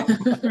words.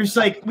 We're just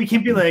like, we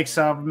can't be like,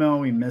 Savamil,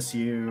 we miss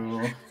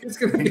you. It's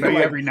gonna Think be about you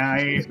like, every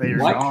night that you're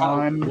what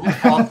gone.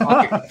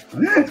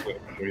 Okay.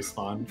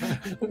 Respond.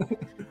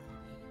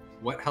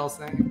 What hell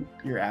saying?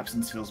 Your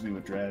absence fills me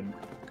with dread.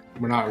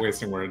 We're not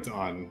wasting words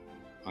on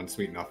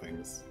sweet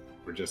nothings.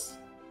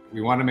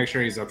 We want to make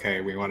sure he's okay.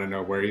 We want to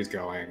know where he's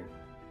going.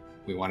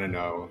 We want to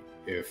know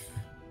if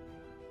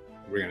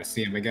we're gonna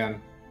see him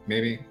again.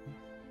 Maybe.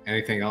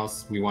 Anything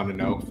else we want to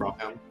know from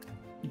him?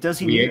 Does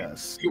he need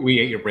us? We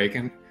ate your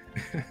bacon.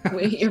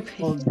 Wait, you're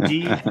Well, do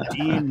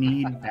you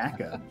need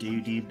backup? Do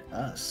you need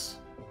us?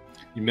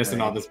 You missing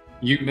Right. all this?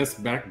 You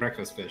missed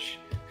breakfast fish.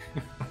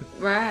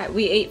 right.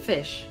 We ate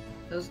fish.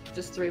 Those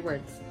just 3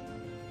 words.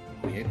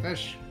 We ate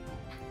fish.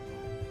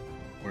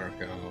 Where it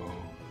go?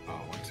 Oh,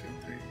 1, 2,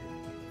 3,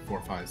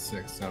 4, 5,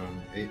 6,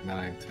 7, 8,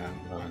 9, 10,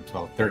 11,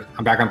 12, 13.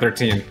 I'm back on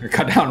 13. I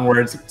cut down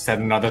words, said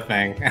another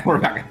thing, and we're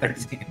back at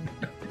 13.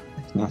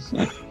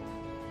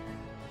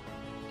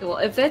 Well,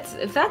 if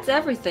that's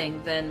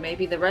everything, then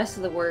maybe the rest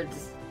of the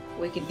words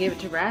we can give it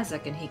to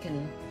Razak, and he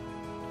can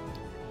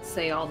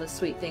say all the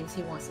sweet things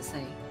he wants to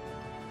say.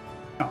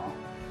 Oh.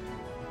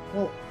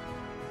 Well,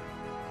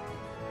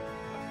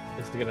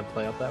 Is it gonna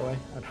play out that way?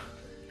 I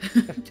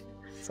don't...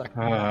 It's like,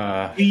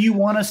 do you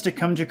want us to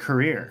come to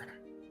career?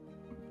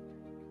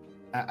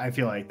 I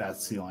feel like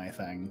that's the only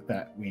thing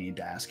that we need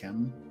to ask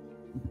him.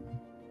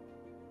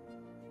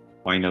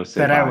 Why no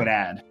say That bye? I would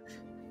add.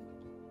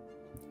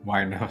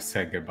 Why no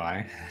say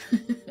goodbye?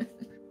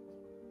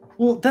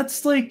 Well,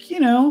 that's like,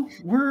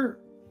 we're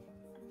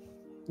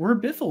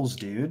biffles,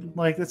 dude.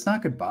 Like, that's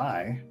not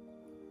goodbye.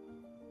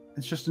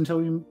 It's just until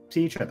we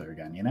see each other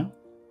again,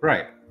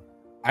 Right.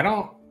 I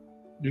don't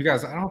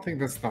think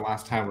this is the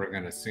last time we're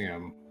going to see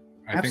him.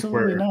 I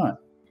Absolutely think not.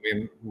 I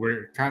mean,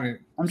 we're kind of...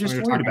 I'm just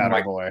worried about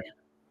our boy.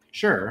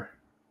 Sure.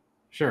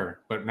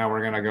 But now we're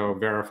going to go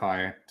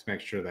verify to make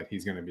sure that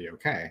he's going to be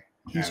okay.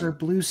 He's our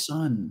blue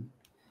sun.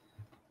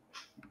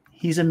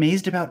 He's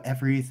amazed about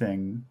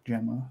everything,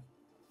 Gemma.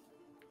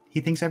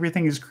 He thinks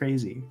everything is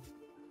crazy.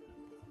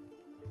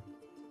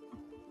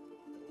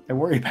 I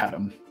worry about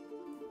him.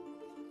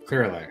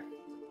 Clearly.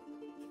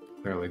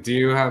 Do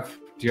you have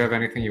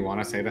anything you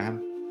want to say to him,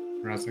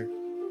 Razak?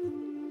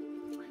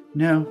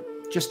 No,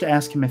 just to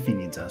ask him if he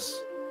needs us.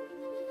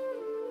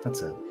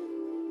 That's it.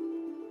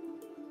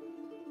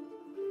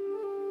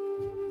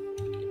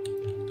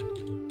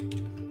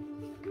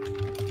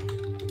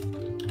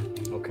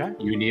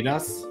 okay. You need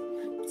us?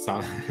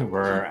 So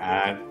we're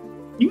at...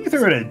 You can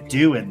throw a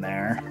do in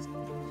there.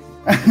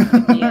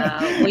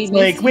 Yeah, we It's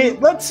miss like, you.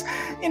 wait, let's,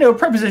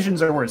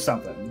 prepositions are worth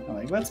something.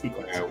 Like, let's be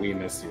clear. Yeah, we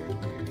miss you.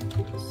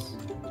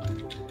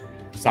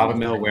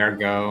 Sawmill, where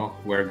go?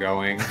 We're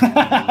going.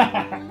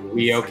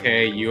 We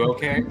okay? You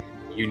okay?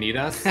 You need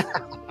us?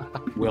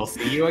 We'll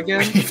see you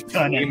again. We've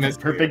done We it. miss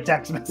Perfect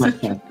text message.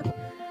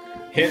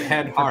 Hit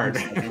head hard.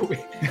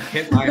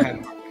 Hit my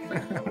head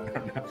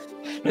hard.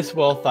 This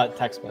well thought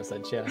text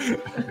message, yeah.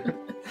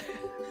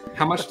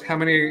 How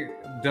many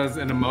does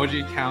an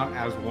emoji count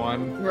as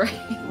one Right.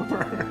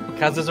 word?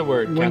 Counts as a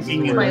word. Counts as a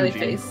Winking word. Smiley emoji.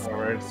 face.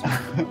 Words.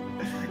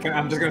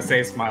 I'm just gonna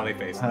say smiley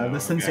face. now, The okay?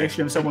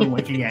 sensation of someone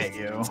looking at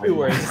you. 2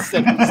 words.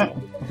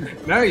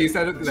 No, you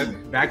said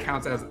that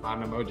counts as an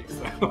emoji.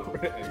 So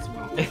it's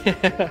smiley.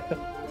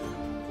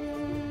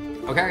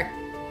 Okay.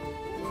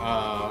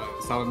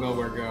 Sawmill,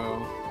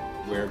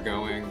 we're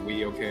going.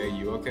 We okay?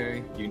 You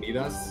okay? You need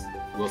us?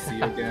 We'll see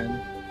you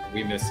again.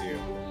 We miss you.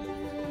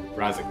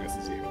 Razak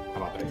misses you.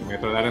 How about that? You may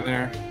throw that in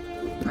there.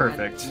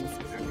 Perfect.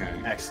 Okay.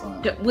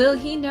 Excellent. Will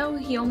he know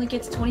he only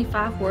gets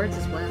 25 words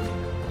as well?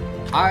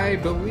 I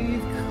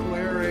believe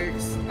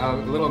clerics. A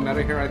little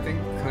meta here. I think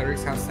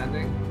clerics have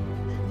sending.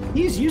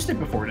 He's used it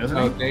before, doesn't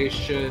So he? they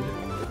should.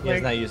 He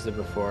has not used it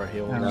before.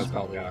 He'll No,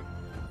 probably. Yeah.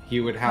 He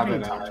would have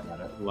Haven't it even talked at about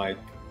it. like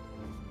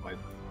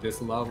this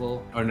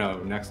level, or no,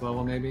 next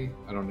level maybe.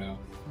 I don't know.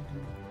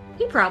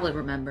 He probably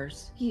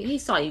remembers. He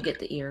saw you get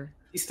the ear.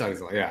 He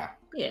studies. Yeah.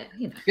 Yeah,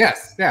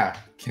 Yes. Yeah.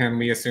 Can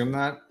we assume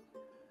that?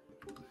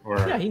 Or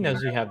Yeah, he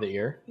knows you have the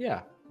ear.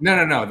 Yeah.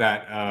 No.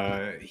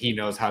 That he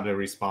knows how to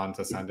respond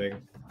to sending.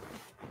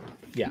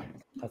 Yeah,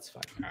 that's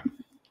fine.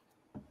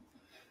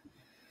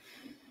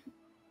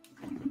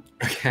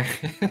 Okay.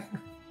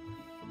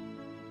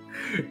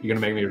 You're gonna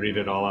make me read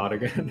it all out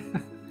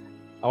again.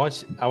 I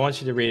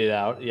want you to read it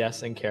out,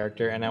 yes, in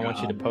character, and I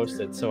want you to post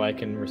it so I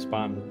can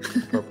respond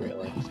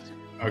appropriately.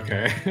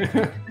 Okay.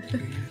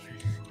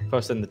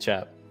 Post it in the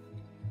chat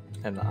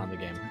and on the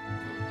game.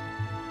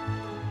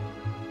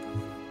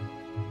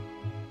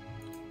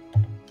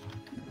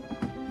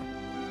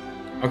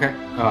 Okay.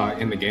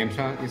 In the game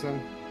chat, you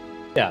said?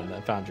 Yeah, in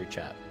the Foundry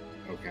chat.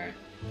 Okay.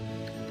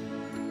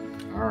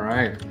 All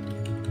right.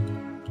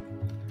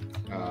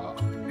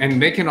 And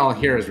they can all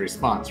hear his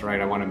response, right?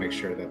 I want to make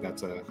sure that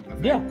that's a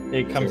thing. Yeah,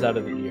 it comes out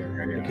of the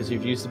ear Yeah. because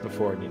you've used it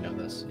before and you know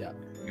this. Yeah.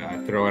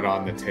 Throw it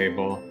on the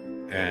table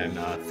and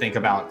think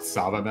about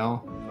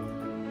Sawmill.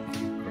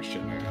 Or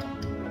should I?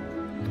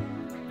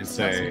 And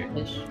say,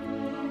 Fish.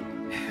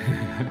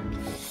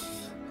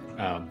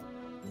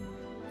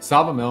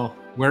 Sawmill,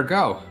 where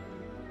go?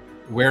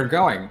 We're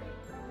going.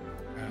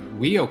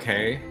 We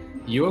okay?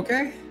 You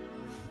okay?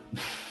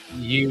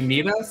 You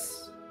need us?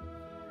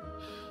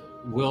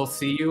 We'll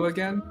see you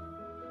again.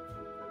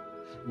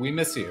 We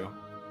miss you.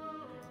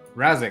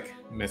 Razak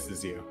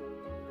misses you.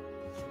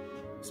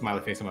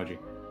 Smiley face emoji.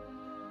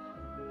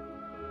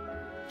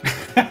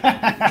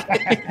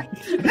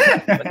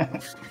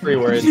 3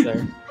 words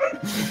there.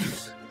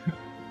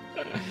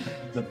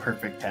 The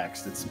perfect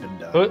text. It's been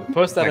done.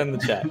 Post that in the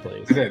chat,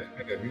 please. I did,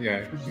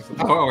 yeah.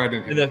 Oh, I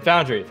didn't hit In the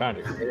Foundry.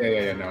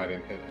 Yeah, no, I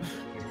didn't hit it.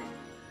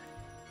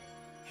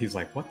 He's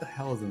like, what the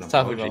hell is an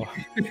Sawmill.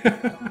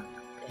 emoji?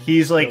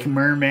 He's like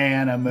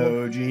merman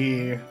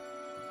emoji.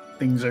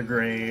 Things are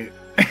great.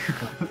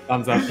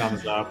 Thumbs up,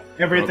 thumbs up.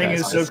 Everything Okay,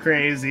 is so so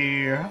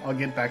crazy. I'll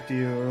get back to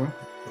you.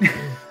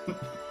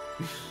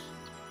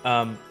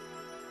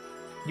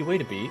 You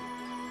wait a beat,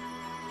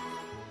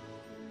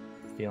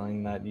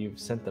 feeling that you've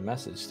sent the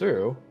message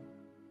through.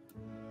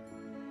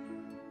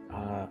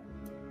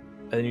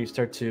 And you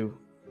start to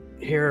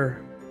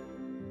hear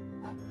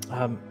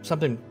a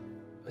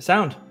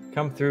sound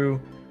come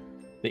through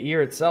the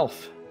ear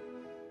itself.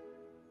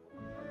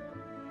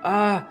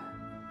 I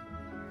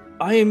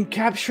am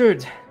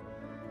captured.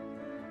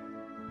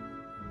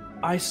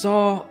 I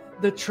saw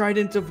the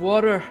trident of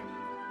water.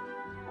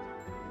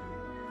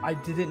 I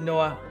didn't know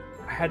I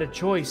had a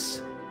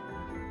choice.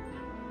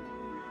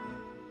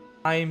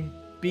 I'm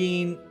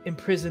being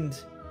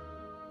imprisoned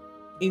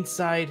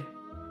inside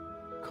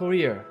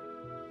Courier.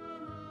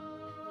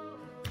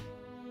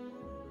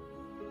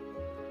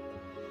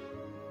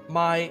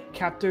 My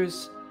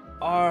captors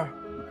are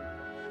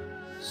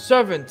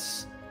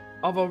servants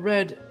of a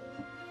red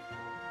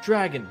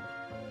dragon.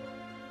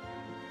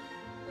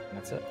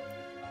 That's it.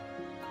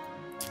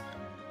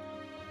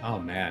 Oh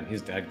man,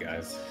 he's dead,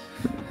 guys.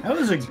 That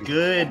was a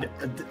good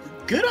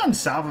on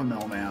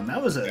Salvamil, man.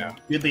 That was a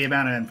goodly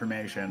amount of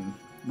information.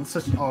 Let's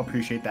just all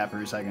appreciate that for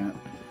a second.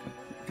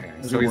 Okay,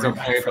 Those so are he's worried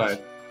okay,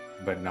 about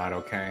but not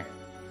okay.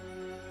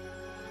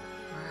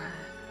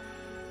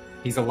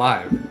 He's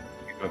alive. You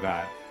know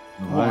that.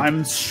 Well,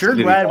 I'm sure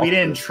glad we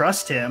didn't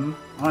trust him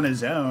on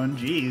his own.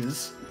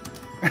 Jeez.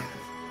 Did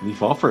he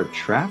fall for a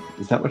trap?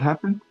 Is that what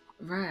happened?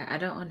 Right, I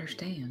don't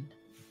understand.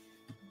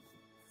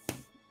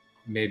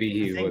 Maybe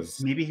he was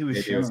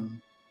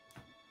shown.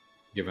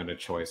 given a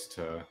choice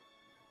to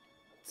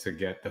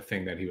get the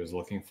thing that he was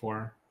looking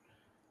for,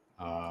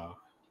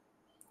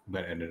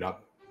 but ended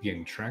up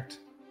being tricked.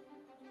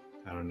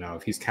 I don't know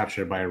if he's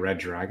captured by a red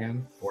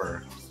dragon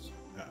or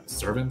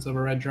servants of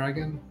a red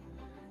dragon.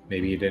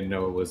 Maybe he didn't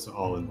know it was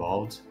all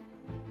involved.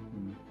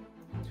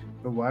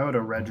 But why would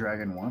a red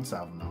dragon want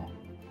Salvamil?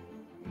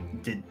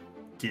 Did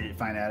it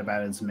find out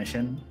about its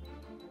mission?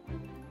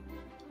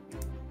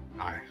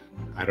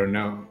 I don't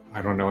know.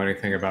 I don't know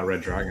anything about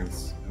red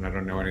dragons, and I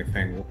don't know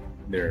anything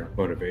their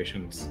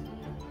motivations.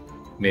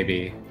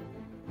 Maybe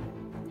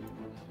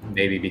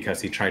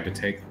because he tried to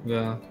take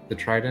the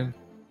trident.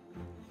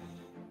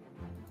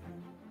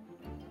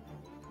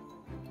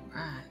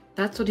 Right.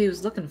 That's what he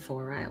was looking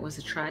for, right? Was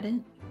a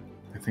trident?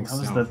 I think That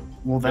was so.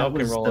 Y'all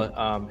can roll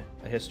a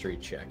history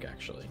check,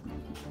 actually.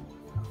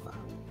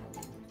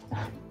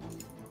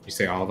 You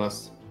say all of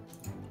us?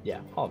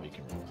 Yeah, all of you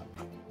can roll that.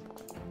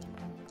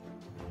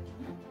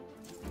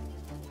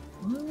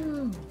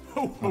 Ooh.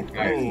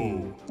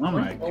 Okay. Oh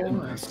my Four.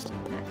 goodness.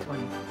 Nat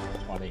 20.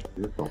 20.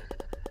 Beautiful.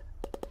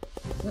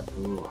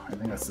 Ooh, I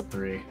think that's the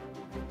 3.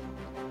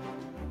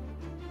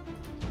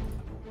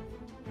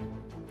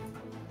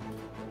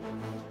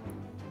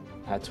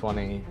 At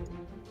 20.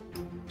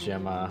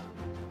 Gemma.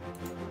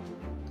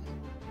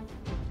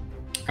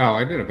 Oh,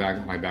 I did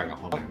my bag of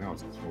holding. That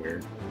was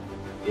weird.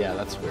 Yeah,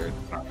 that's weird.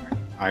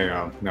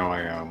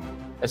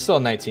 It's still a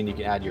 19. You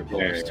can add your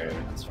bonus to it.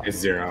 That's fine. It's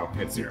 0.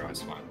 It's 0.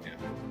 It's fine. Yeah.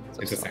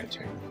 So It's the still same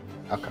 19. thing.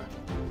 Okay.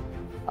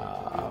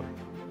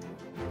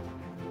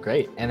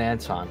 Great. And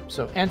Anton.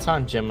 So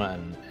Anton, Gemma,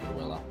 and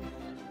Willa.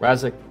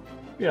 Razik,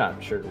 you're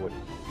not sure what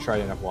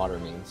trident of water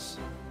means.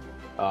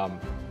 The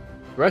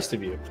rest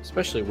of you,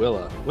 especially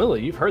Willa. Willa,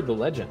 you've heard the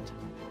legend.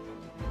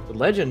 The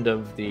legend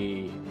of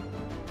the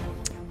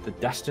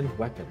destined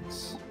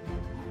weapons.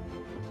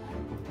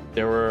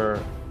 There were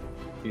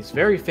these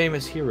very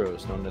famous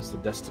heroes known as the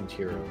destined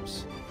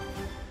heroes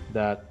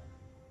that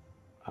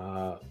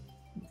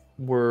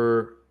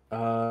were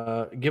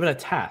given a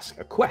task,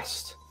 a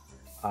quest,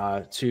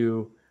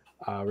 to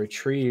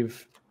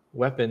retrieve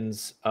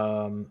weapons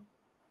of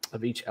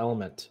each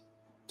element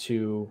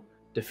to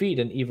defeat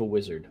an evil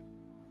wizard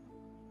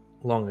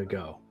long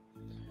ago.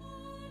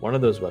 One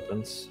of those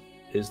weapons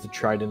is the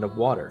Trident of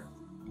Water.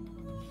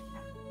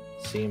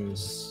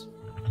 Seems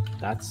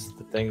that's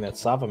the thing that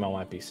Savamel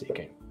might be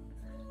seeking.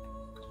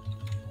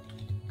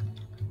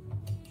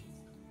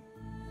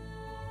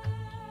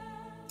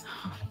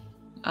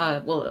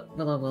 Willa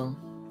will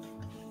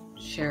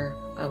share.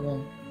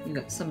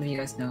 Some of you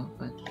guys know,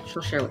 but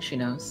she'll share what she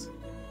knows.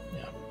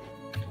 Yeah.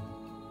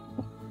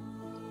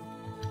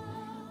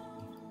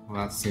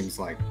 Well, that seems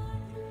like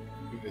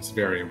it's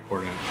very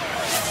important.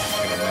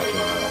 I can imagine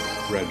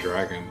a red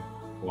dragon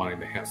wanting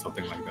to hand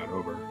something like that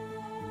over.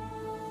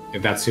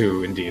 If that's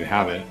who indeed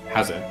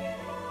has it.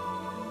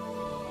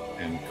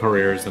 And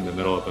Courier's in the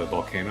middle of a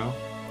volcano.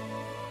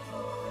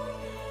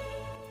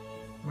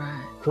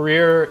 Right.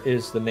 Courier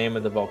is the name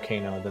of the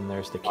volcano. Then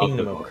there's the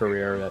Kingdom of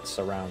Courier that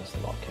surrounds the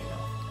volcano.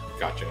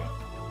 Gotcha.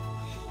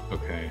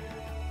 Okay.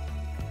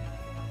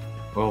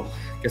 Well,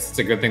 I guess it's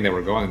a good thing that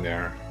we're going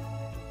there.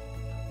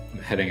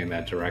 Heading in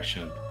that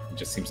direction. It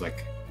just seems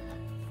like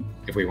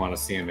if we want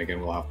to see him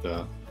again, we'll have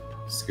to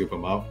scoop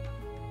him up.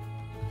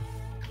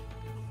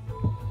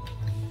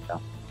 Yeah.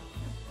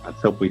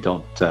 Let's hope we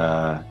don't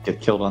get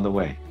killed on the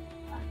way.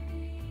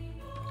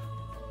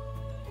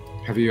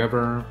 Have you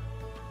ever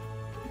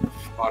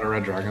fought a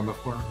red dragon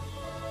before?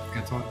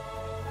 Antoine?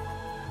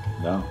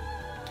 No.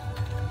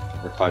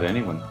 Never fought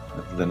anyone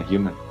other than a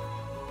human.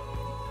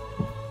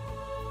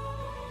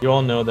 You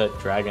all know that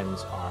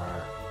dragons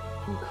are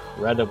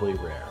incredibly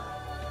rare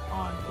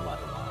on Bloodline.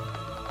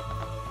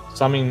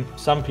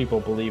 Some people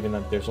believing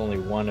that there's only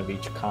one of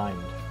each kind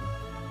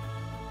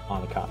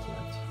on the continent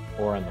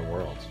or in the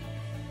world.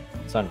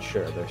 It's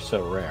unsure. They're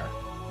so rare.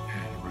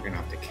 And we're gonna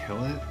have to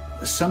kill it?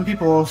 Some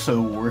people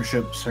also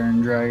worship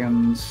certain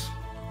dragons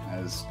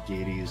as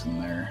deities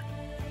in their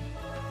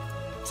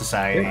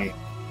society. Yeah.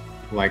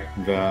 Like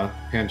the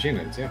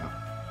Pangeans, yeah.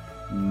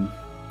 Mm.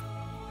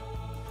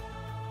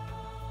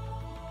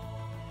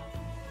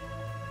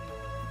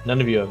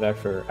 None of you have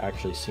ever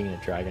actually seen a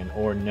dragon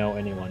or know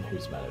anyone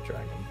who's met a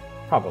dragon.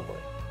 Probably.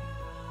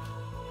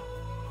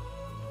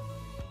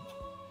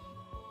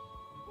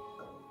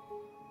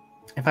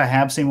 If I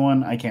have seen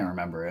one, I can't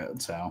remember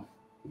it. So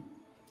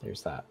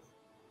There's that.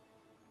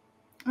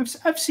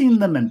 I've seen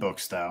them in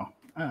books though.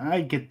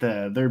 I get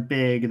they're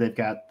big. They've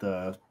got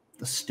the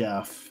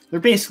stuff. They're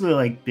basically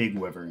like big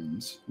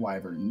wyverns.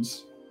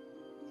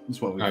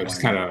 That's what we. I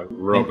just kind of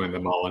roping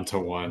them all into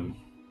one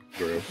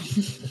group.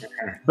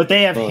 But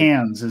they have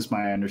hands, is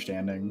my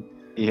understanding.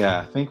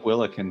 Yeah, I think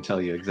Willa can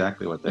tell you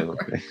exactly what they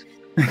look like.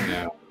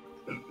 Yeah.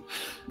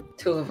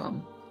 2 of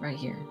them right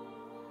here.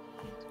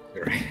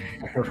 Right.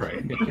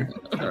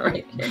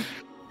 Right here.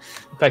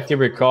 In fact, you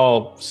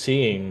recall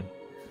seeing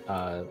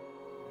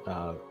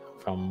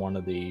from one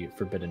of the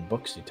forbidden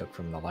books you took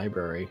from the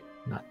library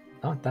not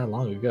that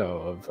long ago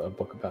of a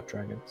book about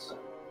dragons.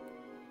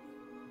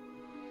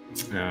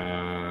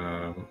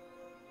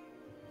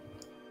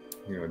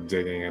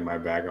 Digging in my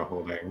bag of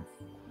holding.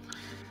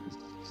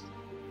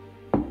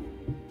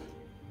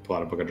 Pull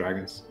out a book of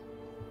dragons.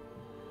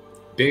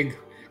 The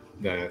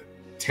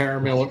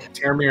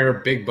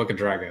Terramir Big Book of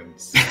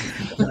Dragons.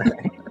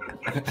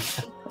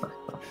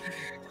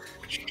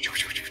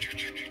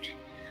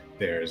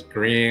 There's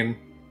green.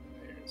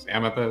 There's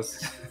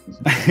amethyst.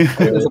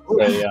 There's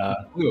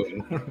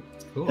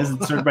Cool. Is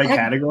it sorted by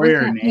category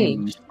or What's that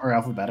name page? or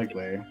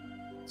alphabetically?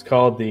 It's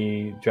called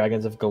the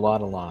Dragons of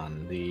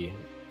Galadalon, the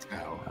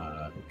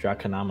Oh,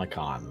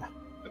 Draconomicon.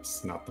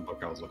 that's not the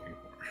book I was looking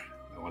for.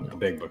 I want the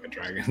Big Book of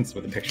Dragons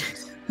with the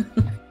pictures.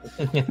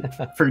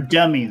 For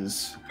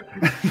dummies.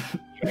 Want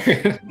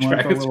the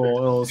Dragons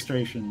little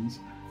illustrations.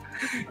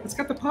 It's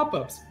got the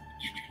pop-ups.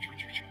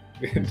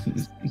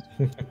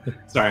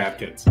 Sorry, I have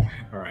kids.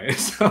 All right,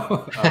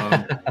 so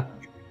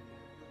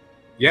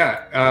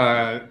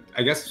yeah,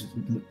 I guess,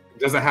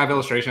 does it have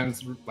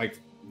illustrations like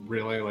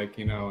really, like,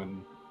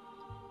 and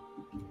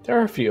There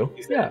are a few.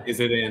 Yeah.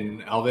 is it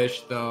in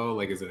Elvish though?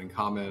 Like, is it in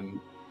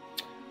Common?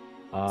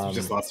 So we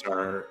just lost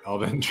our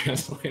Elven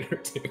translator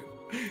too.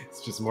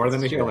 It's just more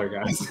than a healer,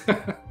 guys.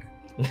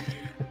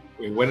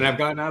 We wouldn't have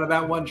gotten out of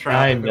that one trap.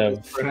 Kind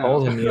of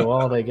holding you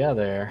all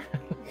together.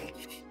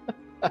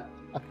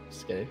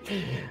 Just kidding.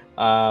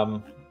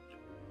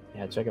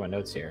 Yeah, checking my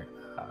notes here.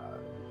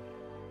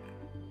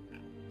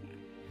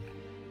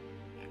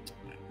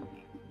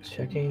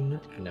 Checking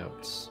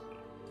notes.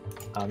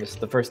 This is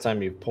the first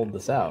time you pulled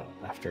this out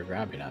after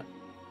grabbing it.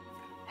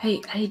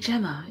 Hey,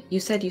 Gemma, you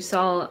said you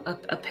saw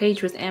a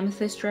page with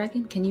amethyst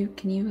dragon. Can you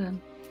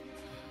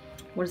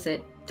what is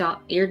it? Dog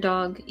ear,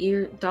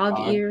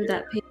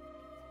 that page?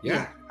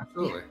 Yeah,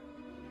 absolutely.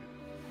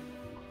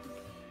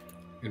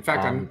 In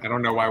fact, I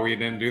don't know why we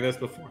didn't do this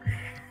before.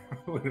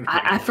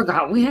 I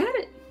forgot we had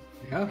it.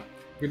 Yeah,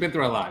 we've been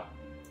through a lot.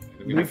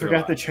 We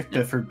forgot to check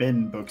the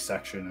forbidden book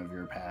section of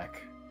your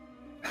pack.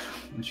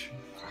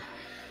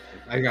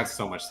 I got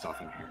so much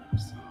stuff in here.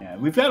 So. Yeah,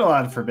 we've got a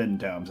lot of forbidden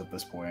tomes at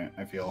this point,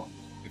 I feel.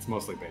 It's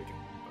mostly bacon.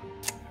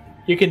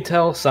 You can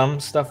tell some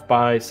stuff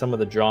by some of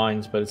the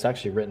drawings, but it's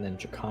actually written in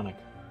Draconic.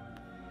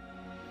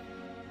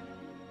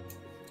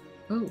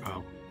 Oh,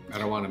 Oh, I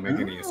don't want to make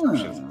any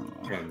assumptions.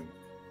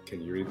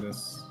 Can you read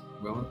this,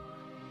 Willa?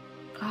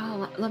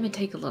 let me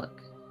take a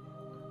look.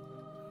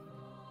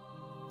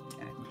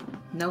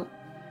 Nope.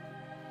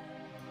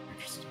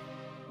 Interesting.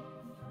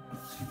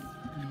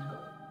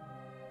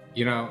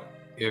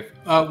 If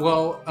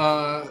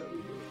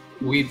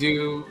we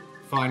do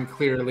find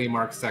clearly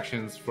marked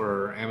sections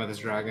for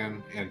Amethyst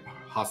Dragon and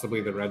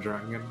possibly the Red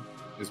Dragon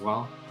as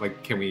well.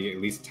 Like, can we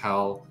at least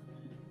tell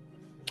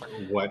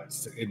what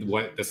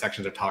the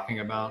sections are talking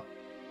about?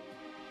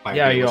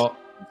 Yeah, y'all.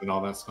 And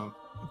all that stuff.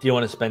 Do you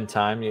want to spend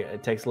time?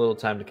 It takes a little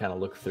time to kind of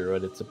look through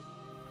it. It's a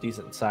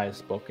decent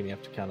sized book, and you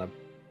have to kind of.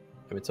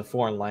 It's a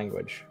foreign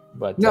language,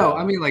 but No,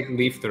 I mean, like,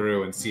 leaf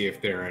through and see if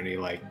there are any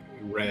like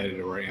red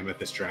or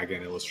amethyst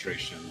dragon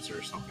illustrations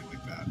or something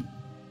like that.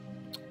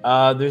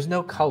 There's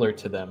no color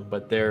to them,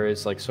 but there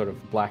is like sort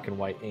of black and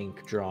white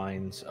ink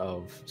drawings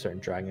of certain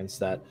dragons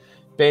that,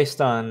 based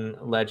on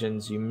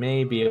legends, you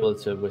may be able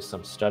to, with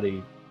some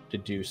study,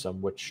 deduce on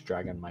which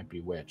dragon might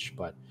be which.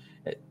 But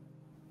it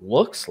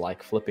looks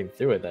like flipping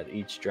through it that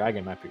each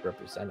dragon might be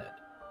represented.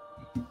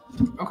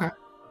 Okay.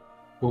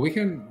 Well, we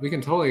can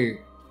totally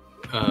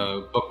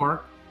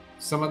bookmark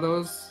some of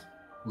those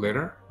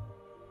later.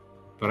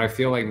 But I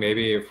feel like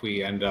maybe if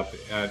we end up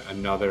at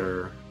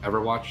another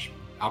Everwatch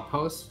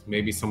outpost.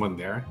 Maybe someone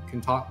there can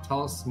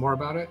tell us more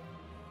about it.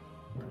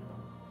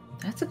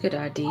 That's a good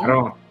idea.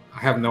 I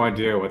have no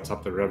idea what's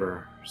up the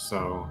river,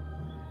 so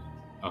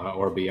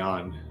or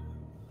beyond.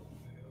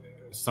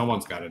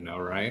 Someone's got to know,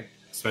 right?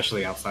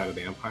 Especially outside of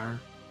the Empire.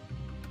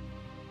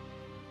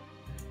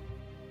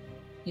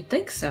 You'd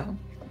think so.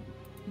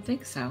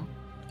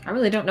 I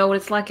really don't know what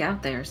it's like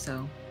out there,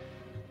 so.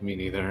 Me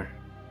neither.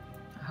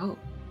 I hope.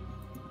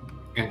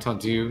 Anton,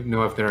 do you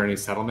know if there are any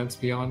settlements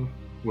beyond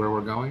where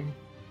we're going?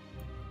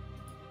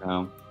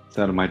 No, it's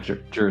out of my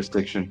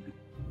jurisdiction.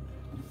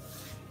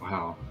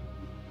 Wow.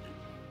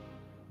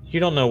 You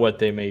don't know what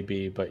they may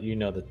be, but you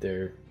know that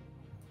there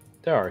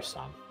are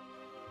some.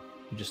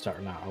 You just are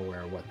not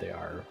aware of what they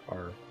are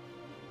or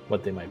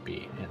what they might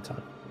be,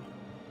 Anton.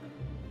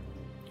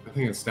 I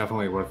think it's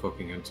definitely worth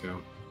looking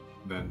into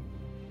then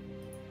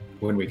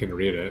when we can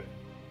read it.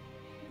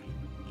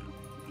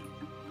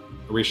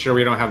 Are we sure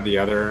we don't have the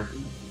other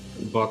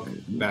book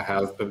that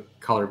has the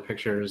colored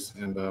pictures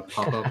and the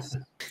pop-ups?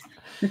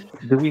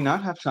 Do we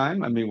not have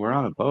time? I mean, we're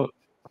on a boat.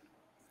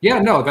 Yeah,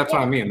 no, that's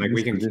what I mean. Like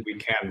we can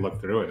look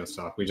through it and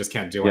stuff. We just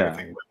can't do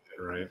anything with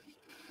it, right?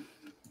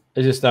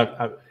 It's just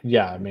not.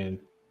 Yeah, I mean,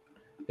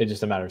 it's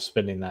just a matter of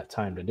spending that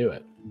time to do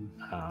it.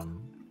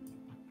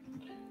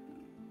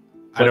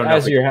 I don't know.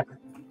 As you're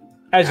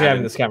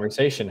having this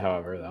conversation,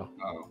 however,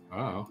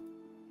 though,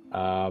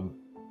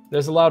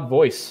 there's a loud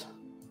voice.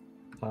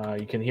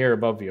 You can hear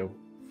above you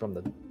from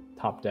the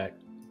top deck,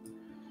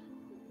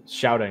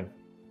 shouting.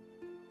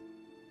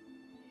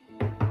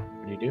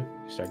 What do? You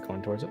start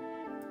going towards it.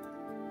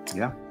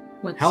 Yeah.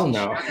 Hell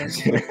no.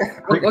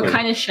 What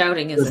kind of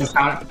shouting is it?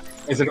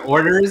 Is it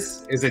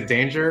orders? Is it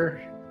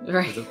danger?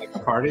 Right. Is it like a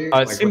party?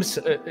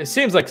 It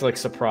seems like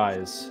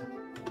surprise.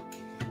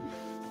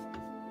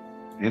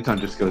 Anton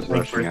just goes Like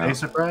rushing birthday out.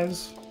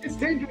 surprise? It's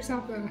dangerous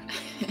out there.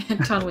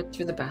 Anton went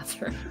through the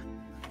bathroom.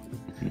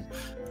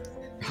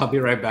 I'll be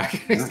right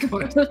back.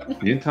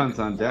 Anton's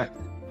on deck.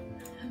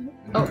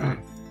 Oh,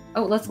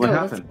 let's What go.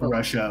 happened? Let's go.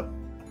 Rush up.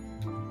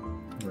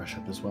 Rush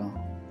up as well.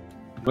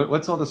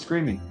 What's all the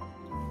screaming?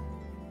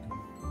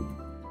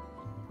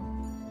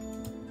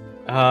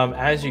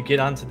 As you get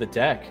onto the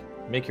deck,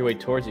 make your way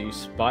towards it, you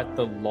spot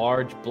the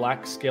large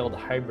black-scaled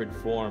hybrid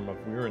form of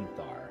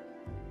Rurenthar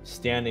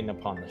standing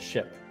upon the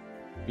ship,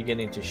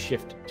 beginning to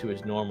shift to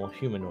his normal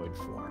humanoid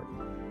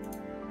form.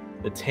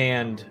 The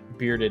tanned,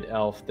 bearded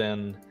elf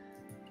then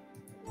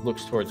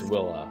looks towards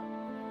Willa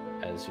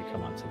as you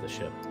come onto the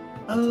ship.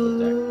 Onto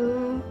the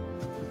deck.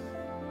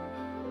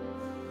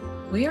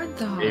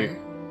 Rurenthar.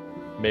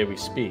 May we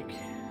speak?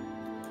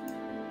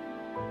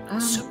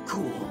 So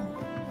cool.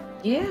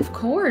 Yeah, of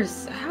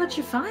course. How'd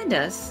you find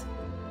us?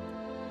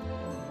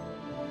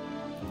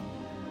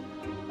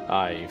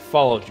 I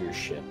followed your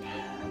ship.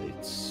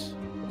 It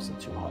wasn't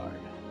too hard.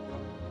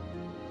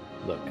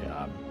 Look,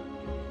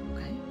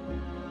 Okay.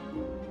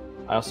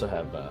 I also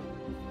have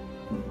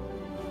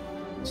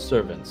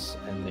servants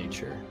and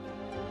nature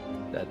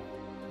that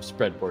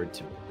spread word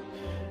to me.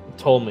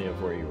 Told me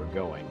of where you were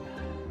going.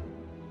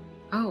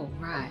 Oh,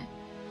 right.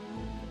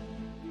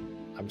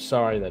 I'm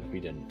sorry that we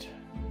didn't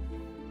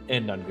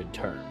end on good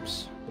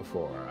terms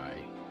before I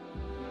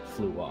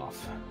flew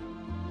off.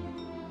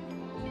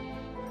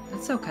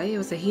 That's okay. It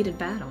was a heated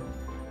battle.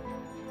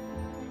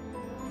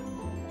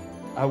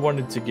 I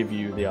wanted to give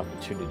you the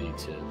opportunity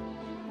to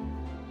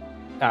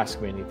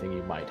ask me anything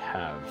you might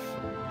have,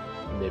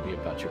 maybe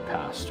about your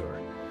past, or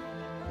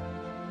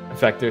in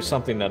fact, there's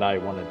something that I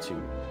wanted to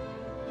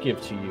give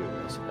to you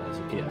as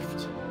a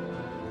gift.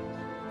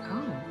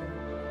 Oh.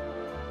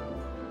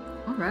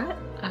 All right.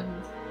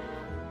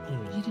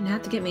 You didn't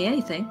have to get me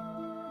anything.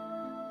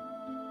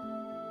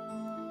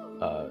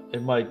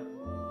 It might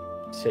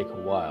take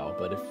a while,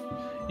 but if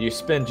you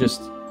spend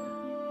just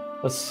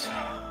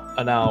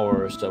an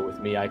hour or so with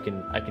me, I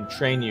can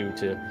train you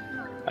to.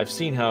 I've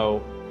seen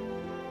how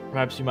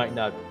perhaps you might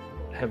not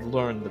have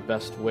learned the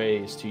best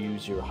ways to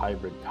use your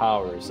hybrid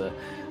powers.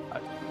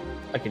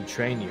 I can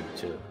train you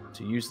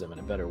to use them in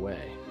a better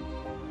way,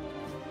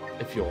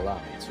 if you'll allow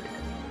me to.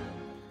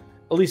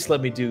 At least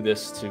let me do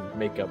this to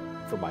make up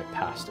for my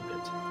past a bit.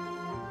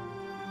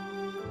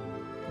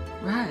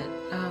 Right.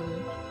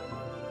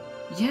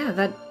 Yeah,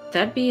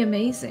 that'd be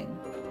amazing.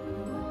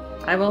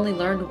 I've only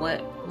learned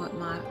what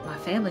my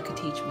family could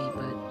teach me,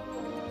 but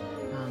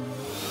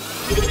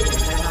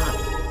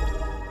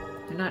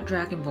they're not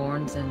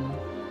dragonborns, and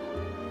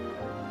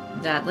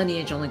that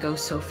lineage only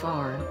goes so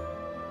far.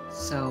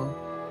 So,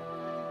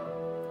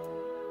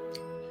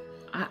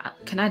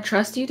 can I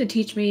trust you to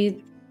teach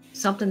me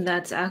something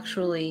that's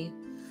actually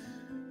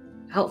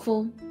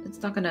helpful?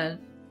 It's not gonna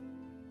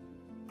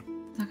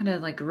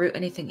like root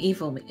anything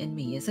evil in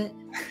me, is it?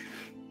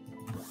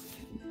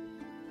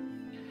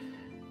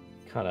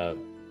 Kind of,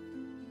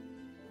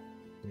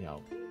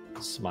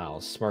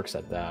 smiles, smirks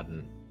at that,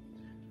 and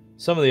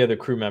some of the other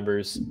crew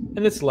members, and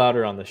it's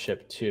louder on the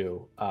ship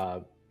too.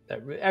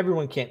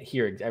 Everyone can't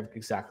hear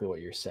exactly what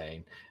you're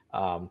saying.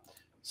 Some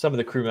of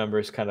the crew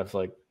members kind of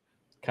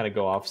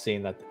go off,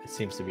 seeing that it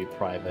seems to be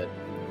private.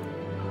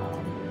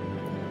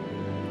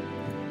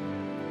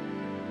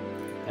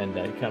 And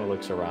he kind of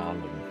looks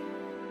around and,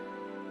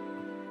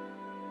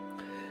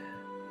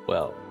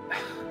 well,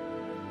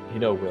 you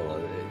know,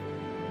 Willa,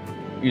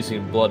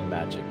 using blood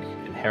magic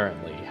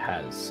inherently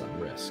has some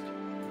risk.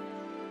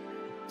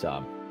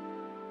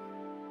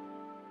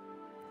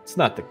 It's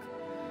not the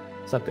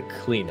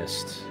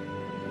cleanest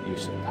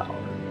use of power,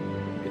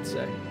 you could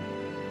say.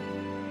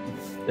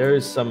 There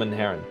is some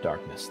inherent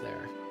darkness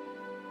there,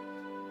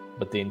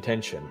 but the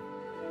intention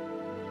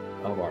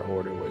of our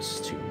order was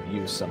to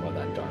use some of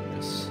that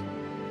darkness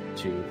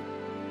to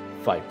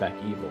fight back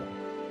evil.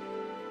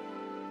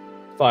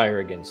 Fire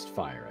against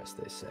fire, as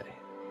they say.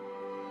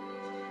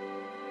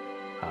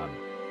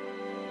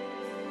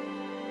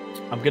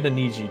 I'm gonna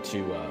need you to,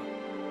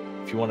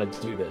 if you want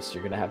to do this,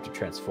 you're gonna have to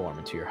transform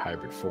into your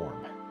hybrid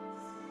form.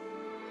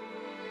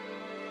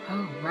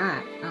 Oh,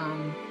 right.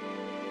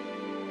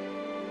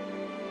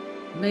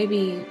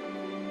 Maybe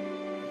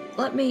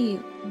let me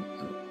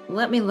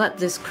let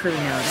this crew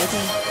know.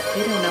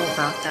 They don't know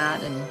about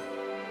that, and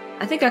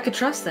I think I could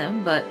trust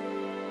them, but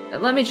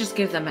let me just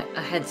give them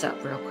a heads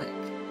up real quick.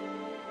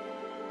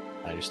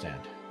 I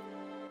understand.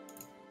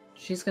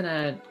 She's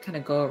gonna kind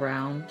of go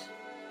around.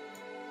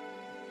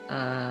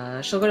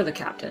 She'll go to the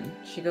captain.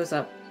 She goes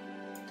up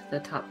to the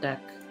top deck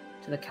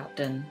to the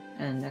captain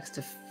and next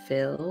to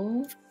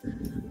Phil.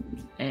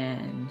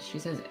 And she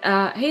says,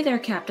 "Hey there,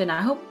 Captain.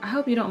 I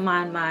hope you don't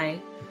mind my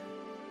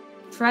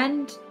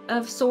friend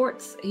of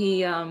sorts.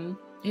 He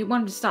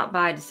wanted to stop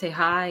by to say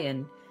hi,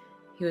 and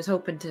he was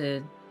hoping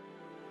to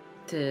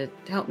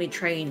help me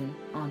train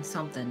on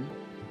something."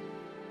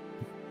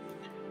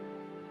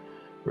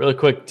 Really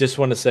quick, just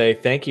want to say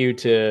thank you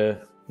to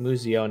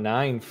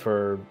Muzio9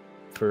 for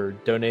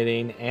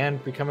donating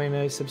and becoming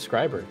a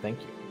subscriber. Thank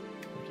you.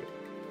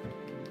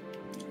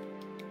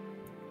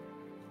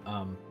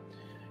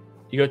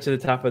 You go to the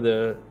top of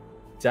the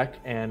deck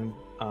and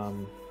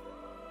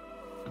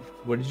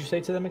what did you say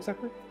to them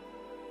exactly?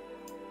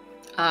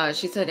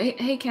 She said,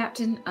 hey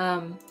Captain,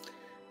 I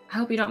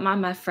hope you don't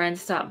mind my friend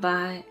stop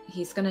by.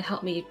 He's gonna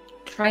help me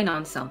train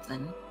on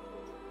something.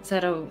 Is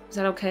that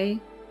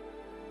okay?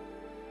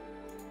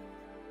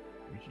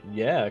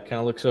 Yeah, kind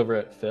of looks over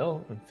at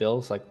Phil, and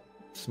Phil's like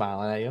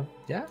smiling at you.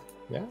 Yeah.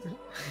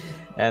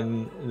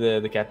 And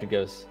the captain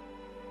goes,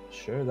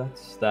 "Sure,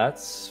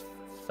 that's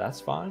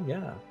fine.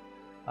 Yeah,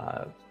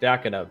 they're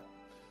not gonna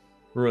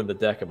ruin the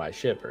deck of my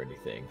ship or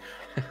anything."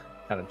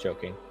 Kind of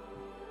joking.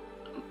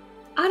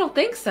 I don't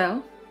think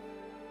so.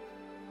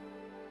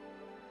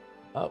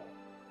 Oh,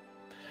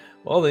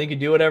 well, then you can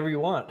do whatever you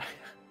want.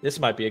 This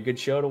might be a good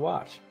show to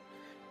watch.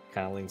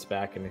 Kind of leans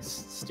back and is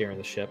steering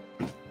the ship.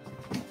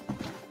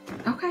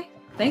 Okay,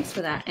 thanks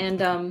for that.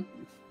 And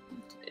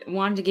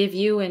wanted to give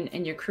you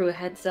and your crew a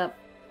heads up.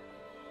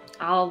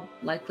 I'll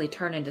likely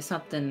turn into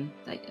something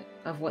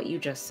of what you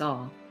just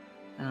saw.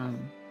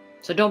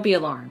 So don't be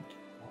alarmed.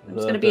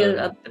 It's going to be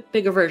a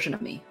bigger version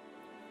of me.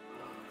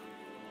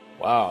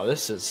 Wow, you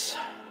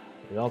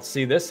don't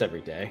see this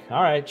every day.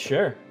 All right,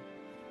 sure.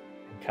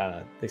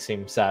 They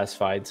seem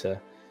satisfied to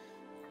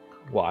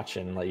watch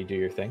and let you do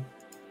your thing.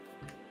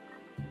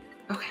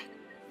 Okay,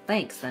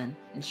 thanks then.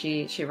 And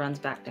she runs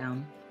back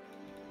down.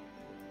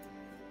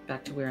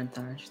 Back to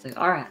Werenthar. She's like,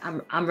 "All right,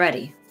 I'm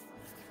ready."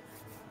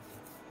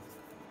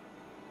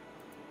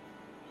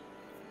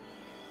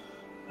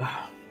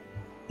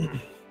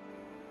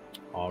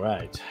 All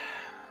right.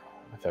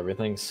 If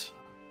everything's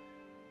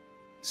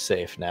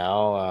safe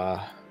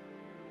now,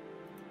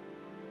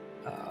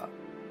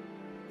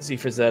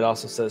 Z4Z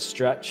also says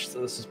stretch, so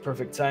this is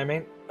perfect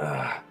timing.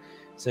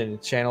 Sending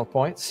channel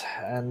points,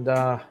 and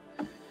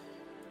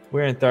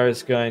Werenthar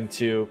is going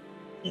to.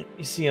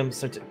 You see him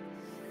start to.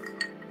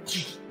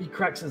 He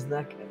cracks his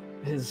neck,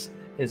 his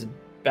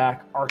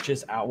back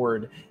arches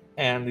outward,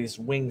 and these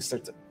wings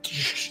start to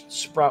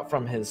sprout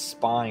from his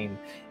spine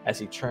as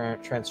he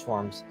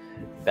transforms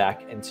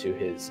back into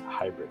his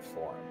hybrid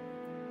form.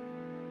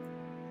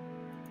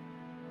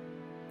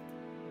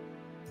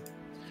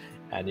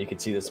 And you can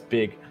see this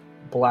big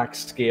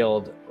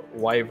black-scaled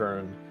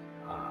wyvern,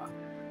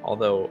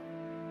 although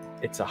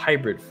it's a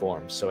hybrid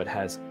form, so it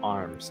has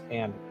arms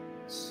and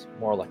it's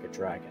more like a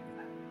dragon.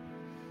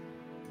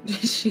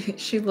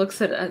 She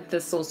looks at the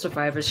soul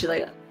survivor. She's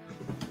like,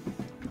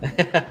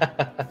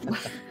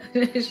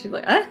 she's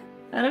like, I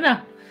don't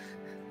know.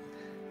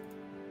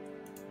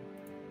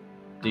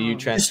 Do you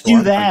transform? Just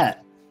do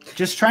that.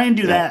 Just try and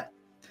do that.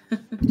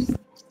 Just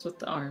with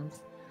the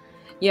arms.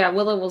 Yeah,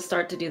 Willow will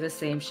start to do the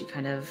same. She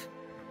kind of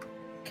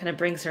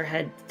brings her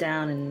head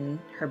down and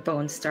her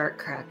bones start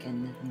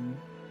cracking and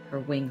her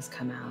wings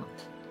come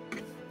out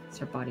as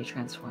her body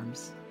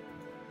transforms.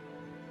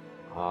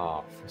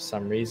 For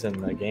some reason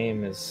the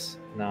game is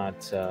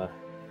not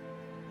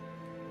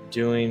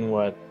doing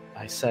what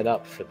I set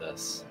up for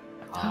this.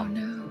 Oh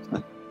no.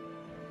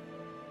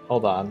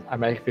 Hold on, I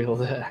might be able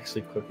to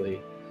actually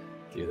quickly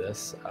do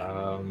this.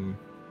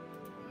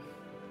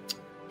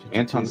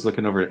 Anton's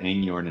looking over at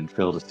Angyorn and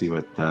Phil to see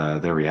what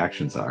their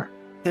reactions are.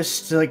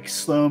 this like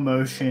slow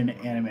motion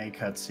anime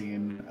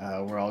cutscene.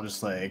 We're all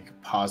just like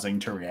pausing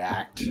to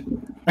react.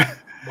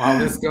 While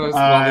this goes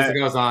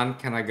on,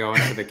 can I go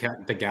into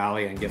the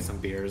galley and get some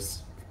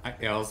beers,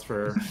 ales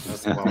for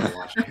us while we're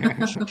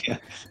watching?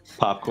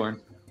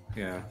 Popcorn.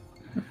 Yeah.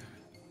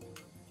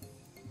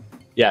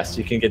 Yes,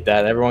 you can get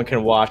that. Everyone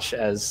can watch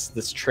as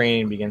this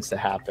training begins to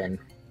happen.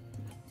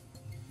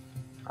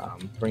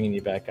 Bringing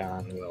you back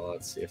on. Well,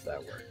 let's see if that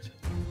worked.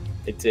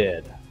 It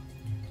did.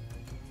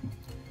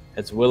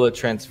 As Willa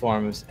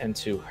transforms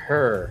into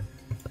her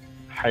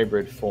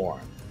hybrid form.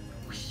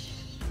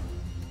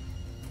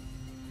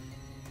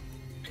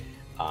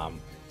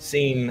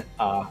 Seeing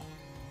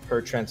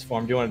her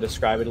transform, do you want to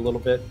describe it a little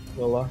bit,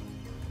 Willa?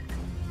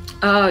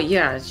 Oh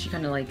yeah, she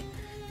kind of like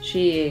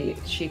she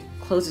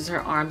closes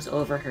her arms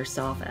over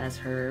herself as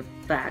her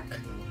back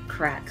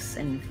cracks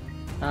and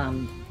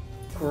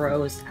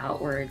grows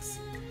outwards,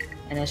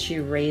 and as she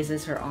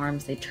raises her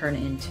arms, they turn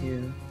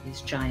into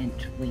these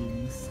giant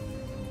wings.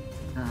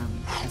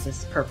 As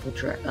this purple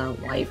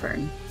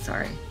wyvern.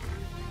 Sorry.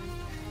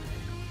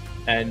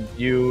 And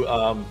you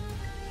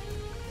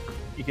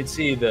can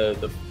see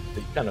the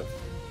kind of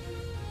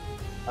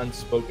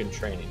unspoken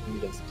training he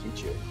begins to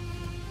teach you.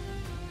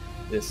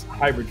 This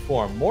hybrid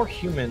form, more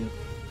humanoid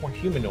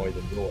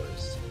than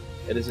yours.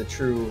 It is a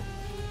true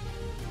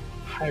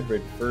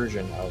hybrid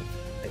version of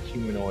a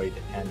humanoid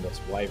and this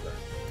wyvern.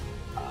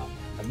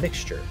 A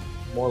mixture,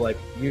 more like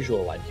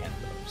usual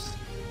lycanthropes.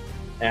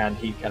 And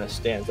he kind of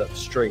stands up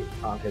straight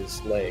on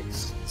his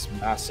legs, this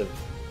massive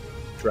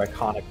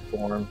draconic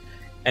form,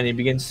 and he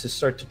begins to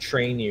start to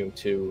train you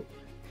to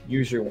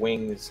use your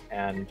wings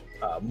and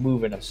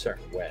move in a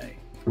certain way.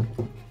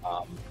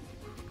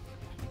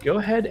 Go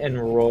ahead and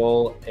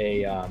roll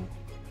a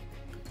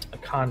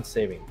con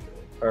saving,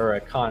 or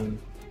a con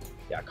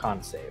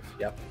save.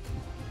 Yep.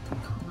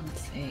 Con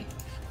save.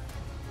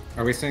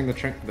 Are we seeing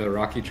the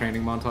Rocky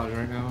training montage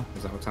right now?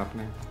 Is that what's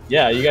happening?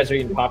 Yeah, you guys are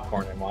eating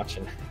popcorn and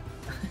watching.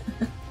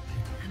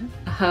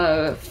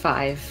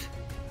 5.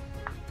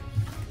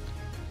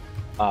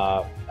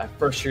 At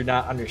first, you're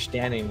not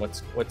understanding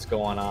what's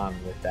going on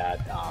with that,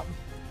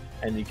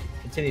 and he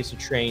continues to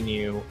train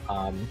you.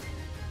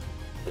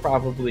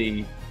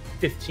 Probably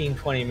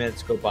 15-20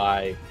 minutes go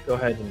by. Go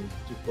ahead and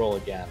just roll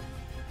again.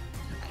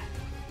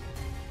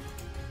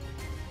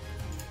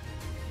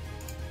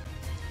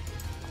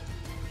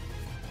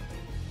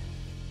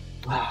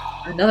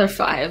 Another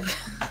 5.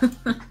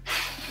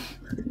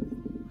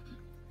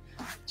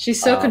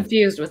 She's so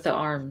confused with the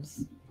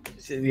arms.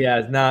 Yeah,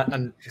 it's not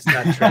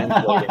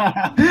translating.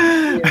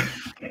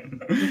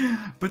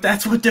 But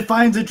that's what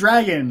defines a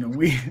dragon.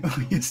 We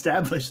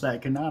established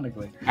that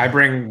canonically. I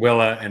bring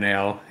Willa an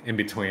ale in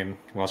between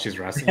while she's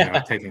resting,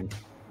 taking.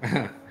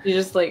 You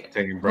just like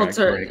taking holds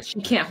her. breaks.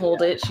 She can't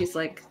hold it. She's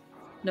like,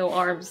 no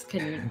arms.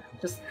 Can you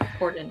just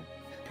pour it in?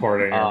 Pour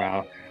it in your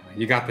mouth.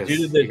 You got this. Due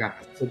to the, you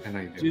got this. I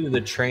know you do. Due to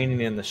the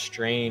training and the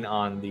strain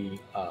on the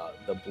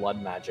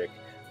blood magic,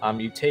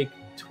 you take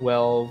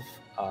 12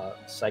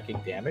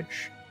 psychic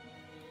damage.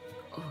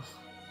 Oh,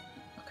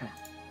 okay.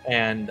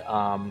 And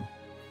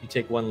you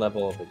take 1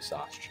 level of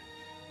exhaustion.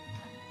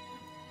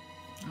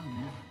 Oh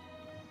man.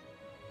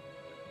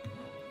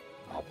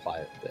 I'll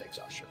apply the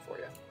exhaustion for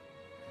you.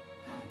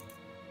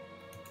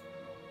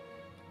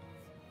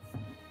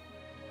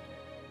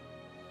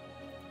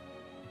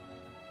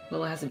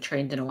 Willa hasn't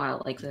trained in a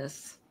while like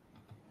this.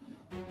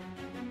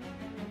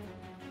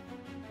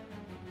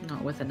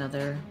 Not with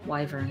another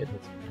wyvern.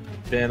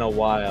 It's been a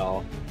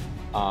while.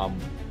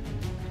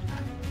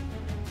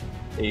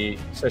 He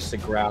starts to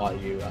growl at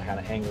you, kind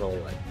of angrily,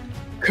 like,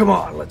 "Come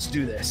on, let's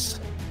do this!"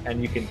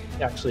 And you can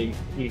actually,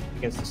 he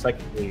begins to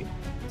psychically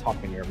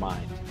talk in your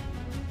mind.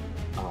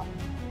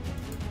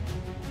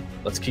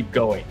 Let's keep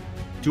going.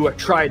 Do it.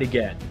 Try it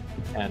again.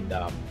 And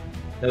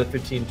another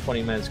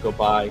 15-20 minutes go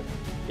by.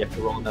 You have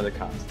to roll another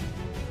con.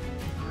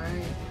 All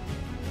right.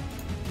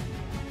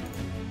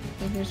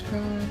 Fingers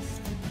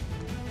crossed.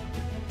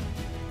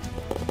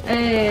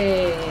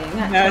 Hey,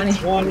 That's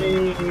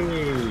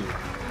 20.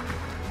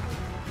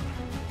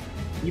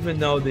 Even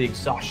though the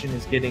exhaustion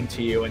is getting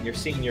to you and you're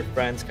seeing your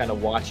friends kind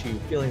of watch you,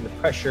 feeling the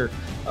pressure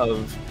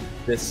of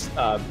this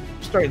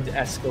starting to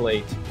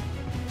escalate,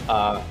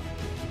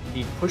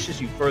 he pushes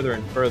you further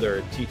and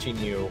further, teaching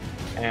you,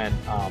 and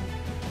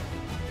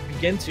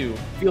begin to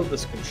feel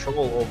this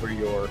control over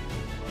your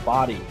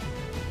body,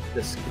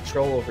 this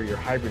control over your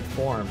hybrid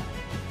form,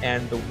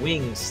 and the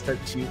wings start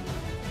to,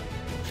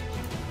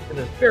 in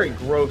a very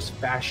gross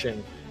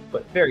fashion,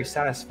 but very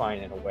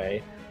satisfying in a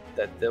way,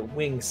 that the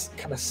wings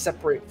kind of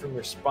separate from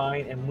your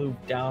spine and move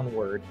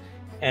downward,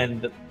 and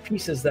the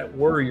pieces that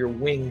were your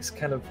wings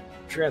kind of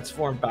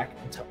transform back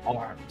into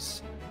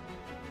arms.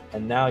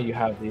 And now you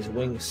have these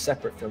wings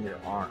separate from your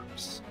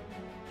arms.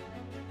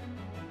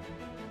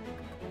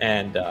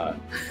 And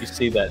you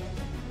see that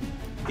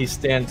he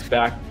stands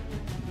back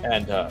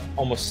and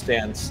almost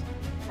stands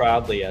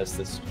proudly as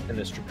this in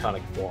this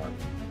draconic form.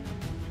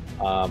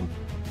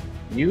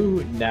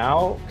 You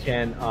now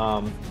can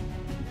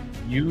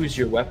use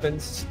your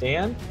weapons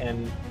stand,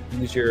 and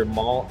Use your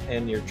maul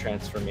and your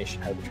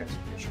transformation, hybrid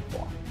transformation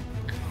claw.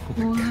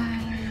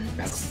 What?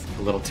 That's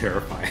a little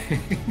terrifying.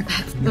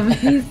 That's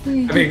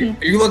amazing. I mean,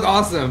 you look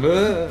awesome.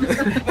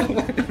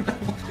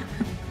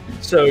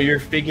 So your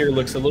figure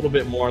looks a little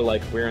bit more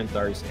like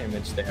Wirenthar's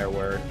image there,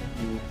 where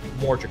you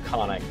more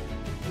draconic,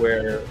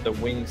 where the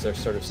wings are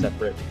sort of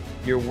separate.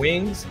 Your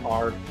wings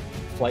are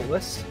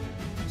flightless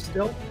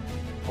still,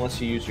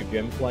 unless you use your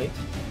gem flight.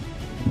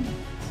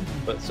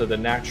 But so they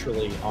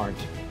naturally aren't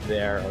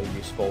there or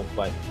useful,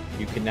 but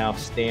you can now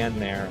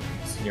stand there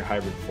in your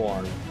hybrid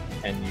form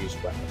and use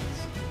weapons.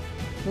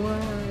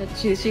 What?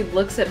 She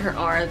looks at her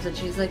arms and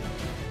she's like,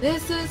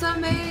 "This is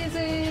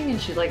amazing!" And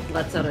she like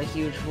lets out a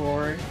huge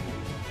roar.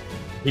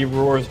 He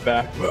roars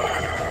back,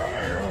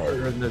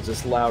 and there's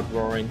this loud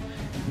roaring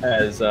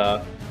as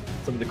some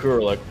of the crew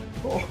are like,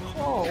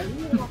 oh,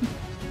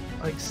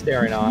 like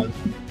staring on.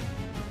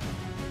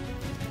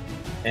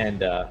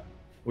 And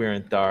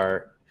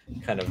Wirenthar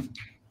kind of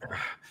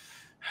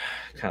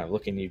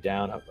looking you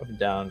down, up and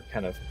down,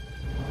 kind of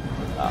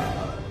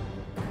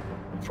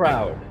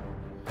proud.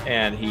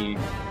 And he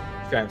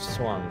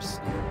transforms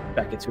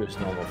back into his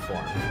normal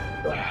form.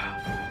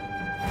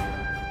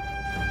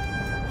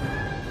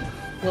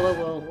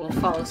 Willow will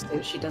follow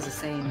suit. She does the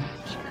same.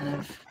 She kind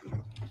of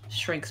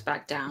shrinks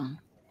back down.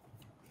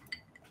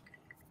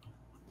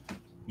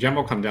 Jem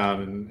will come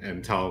down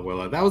and tell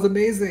Willow, "That was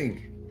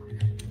amazing.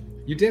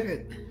 You did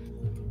it."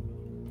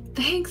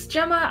 Thanks,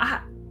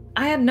 Gemma.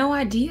 I had no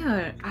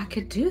idea I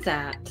could do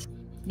that.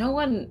 No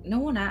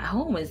one at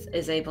home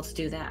is able to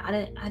do that.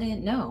 I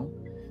didn't know.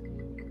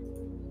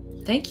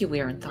 Thank you,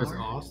 Wirenthar. That's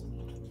awesome.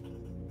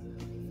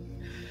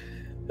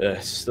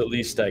 It's the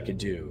least I could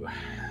do.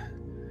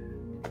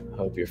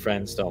 Hope your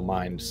friends don't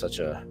mind such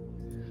a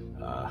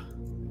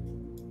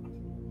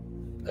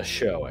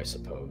show, I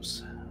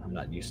suppose. I'm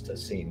not used to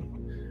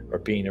seeing or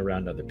being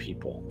around other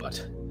people,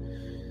 but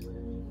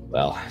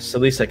well, it's the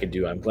least I could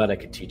do. I'm glad I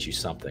could teach you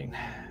something.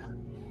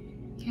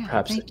 Yeah,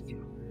 Perhaps thank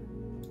you.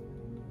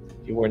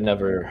 You were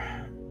never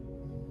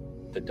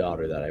the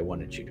daughter that I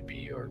wanted you to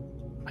be, or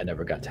I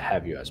never got to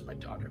have you as my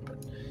daughter,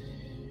 but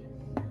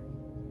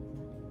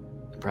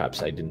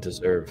perhaps I didn't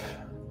deserve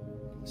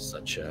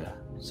such a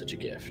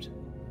gift.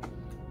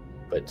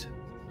 But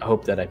I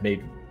hope that I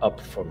made up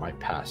for my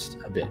past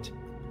a bit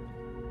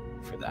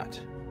for that.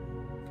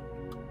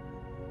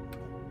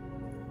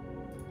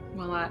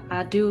 Well,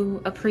 I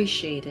do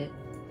appreciate it.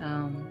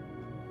 I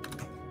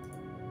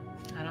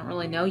don't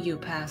really know you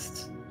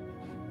past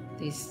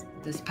this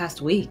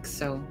past week,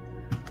 so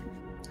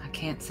I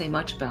can't say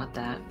much about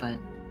that, but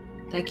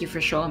thank you for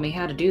showing me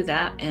how to do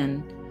that,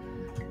 and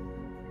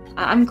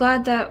I'm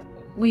glad that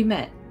we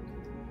met.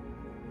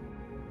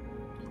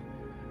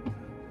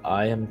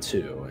 I am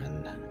too,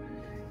 and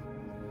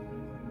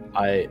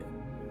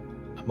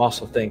I'm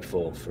also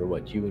thankful for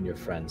what you and your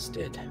friends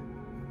did.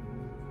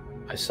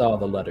 I saw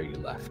the letter you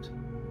left,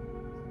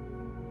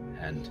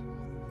 and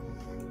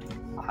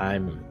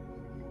I'm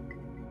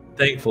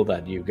thankful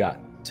that you got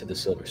to the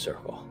Silver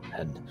Circle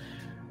and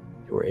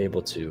you were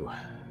able to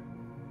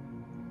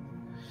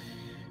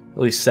at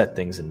least set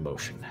things in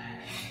motion.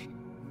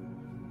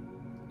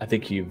 I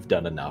think you've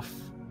done enough.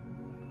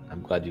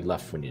 I'm glad you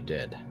left when you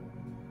did.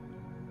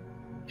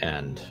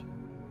 And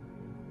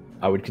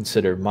I would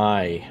consider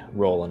my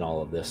role in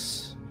all of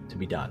this to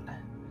be done.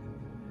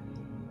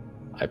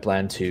 I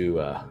plan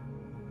to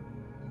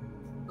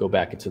go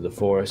back into the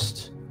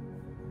forest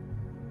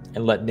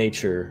and let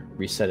nature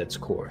reset its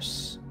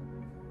course.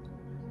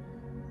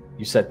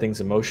 You set things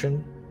in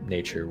motion,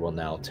 nature will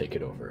now take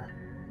it over.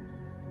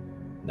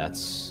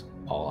 That's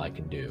all I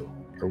can do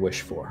or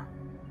wish for.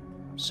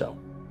 So,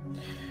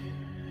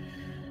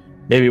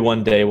 maybe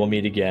one day we'll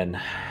meet again,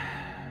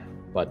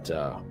 but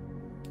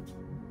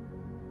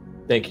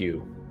thank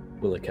you,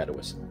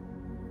 Williketawis,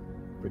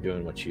 for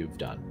doing what you've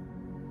done.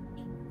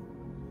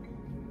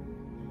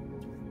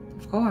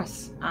 Of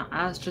course.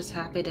 I was just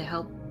happy to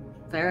help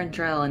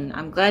Varendrell, and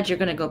I'm glad you're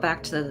going to go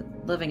back to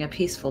living a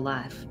peaceful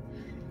life.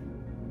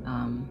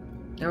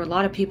 There were a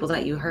lot of people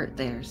that you hurt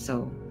there,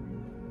 so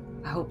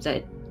I hope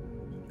that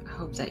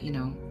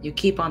you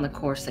keep on the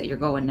course that you're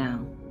going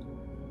now.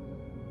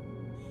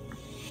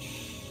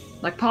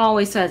 Like Paul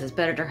always says, it's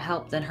better to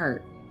help than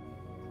hurt.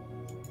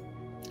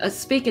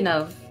 Speaking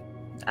of,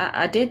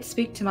 I did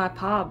speak to my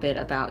pa a bit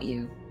about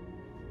you,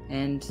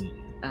 and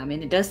I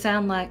mean, it does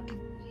sound like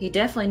he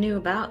definitely knew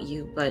about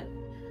you, but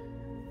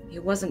he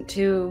wasn't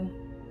too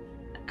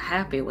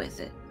happy with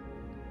it.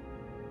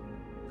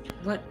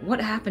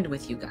 What happened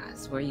with you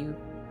guys? Were you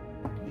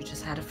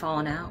just had a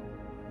falling out?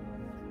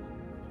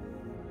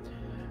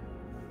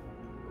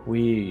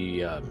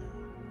 We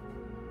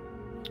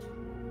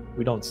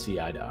don't see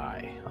eye to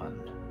eye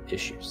on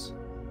issues.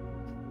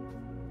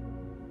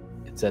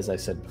 It's as I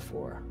said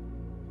before.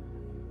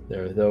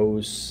 There are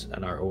those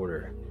in our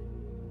order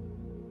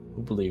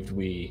who believed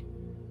we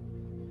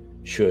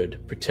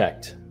should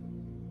protect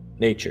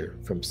nature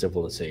from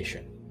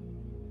civilization.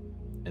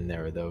 And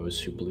there are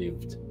those who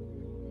believed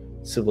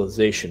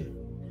civilization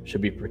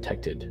should be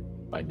protected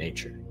by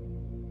nature.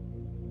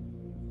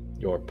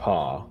 your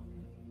pa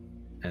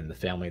and the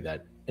family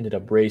that ended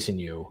up raising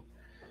you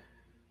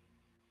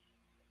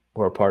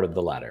were a part of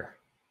the latter,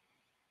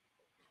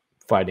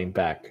 fighting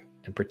back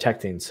and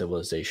protecting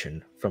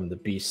civilization from the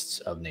beasts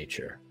of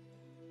nature,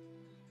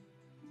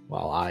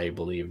 while I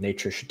believe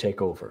nature should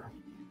take over.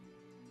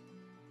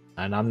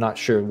 And I'm not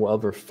sure we'll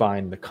ever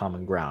find the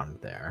common ground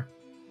there,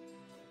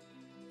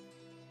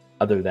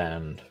 other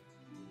than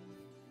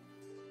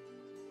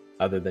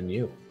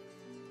you.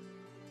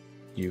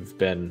 You've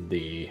been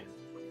the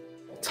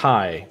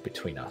tie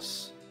between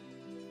us.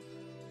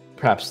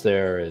 Perhaps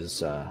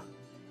there's a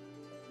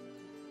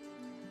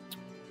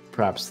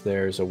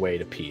way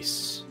to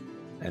peace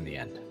in the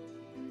end.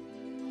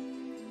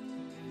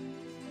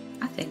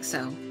 I think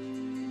so.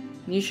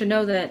 You should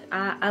know that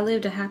I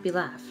lived a happy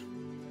life.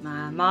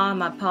 My mom,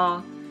 my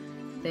pa,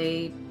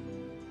 they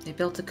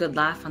built a good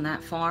life on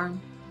that farm,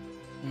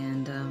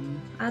 and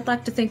I'd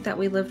like to think that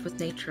we lived with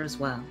nature as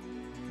well.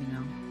 You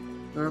know,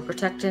 we were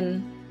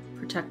protecting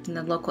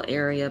the local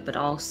area, but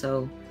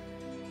also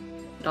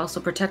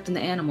protecting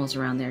the animals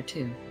around there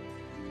too.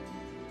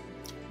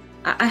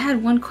 I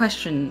had one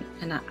question,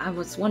 and I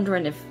was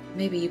wondering if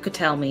maybe you could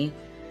tell me.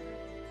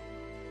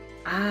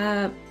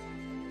 I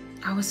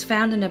was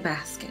found in a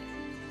basket.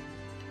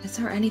 Is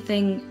there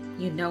anything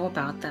you know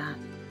about that?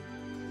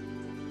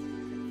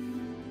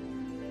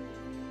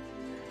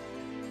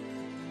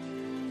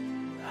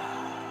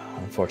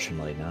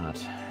 Unfortunately not.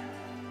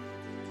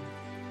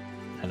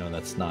 I know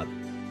that's not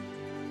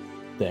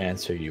the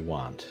answer you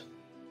want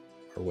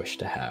or wish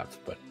to have,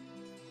 but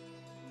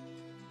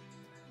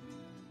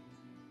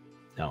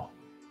no.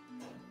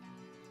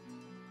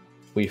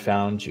 We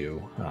found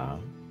you,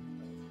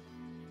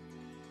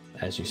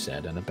 as you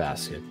said, in a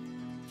basket,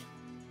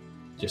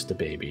 just a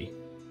baby,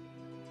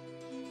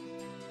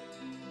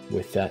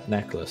 with that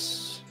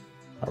necklace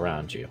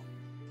around you.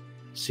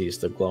 Sees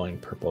the glowing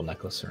purple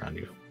necklace around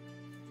you.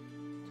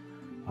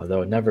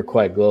 Although it never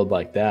quite glowed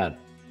like that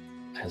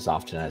as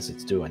often as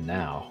it's doing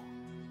now.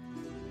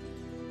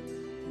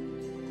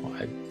 Well,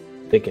 I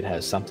think it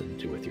has something to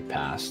do with your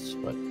past,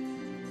 but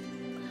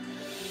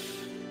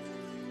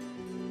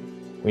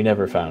we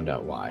never found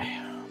out why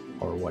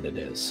or what it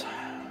is.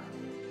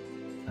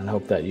 And I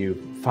hope that you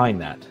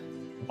find that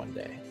one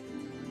day.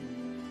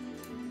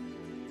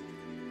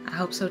 I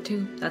hope so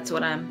too. That's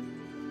what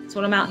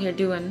I'm out here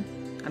doing.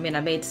 I mean, I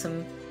made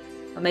some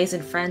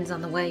amazing friends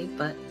on the way,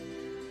 but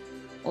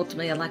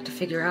ultimately I'd like to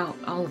figure out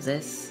all of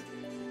this.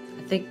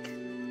 I think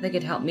they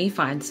could help me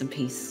find some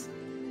peace.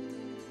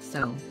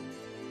 So,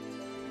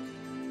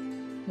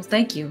 well,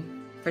 thank you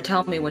for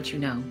telling me what you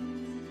know.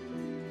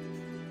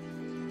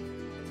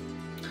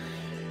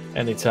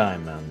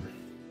 Anytime,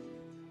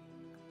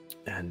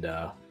 and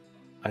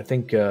I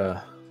think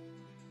if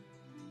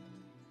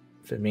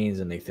it means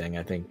anything,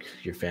 I think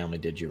your family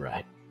did you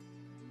right,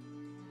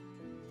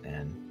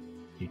 and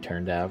you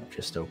turned out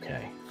just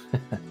okay.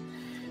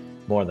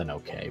 More than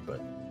okay, but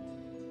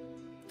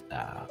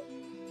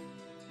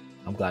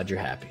I'm glad you're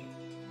happy,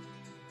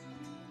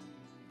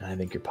 and I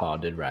think your pa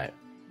did right.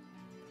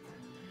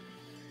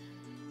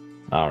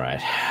 All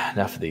right,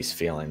 enough of these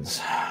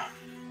feelings.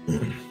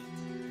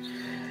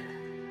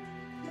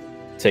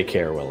 Take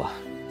care, Willa.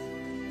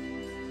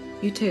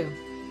 You too.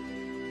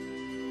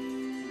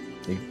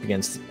 He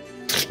begins to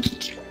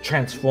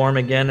transform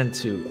again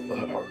into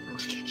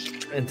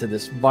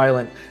this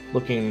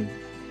violent-looking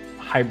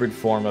hybrid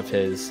form of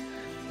his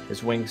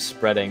wings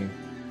spreading,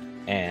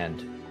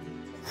 and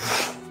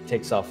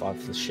takes off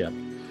the ship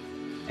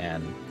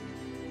and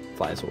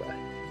flies away.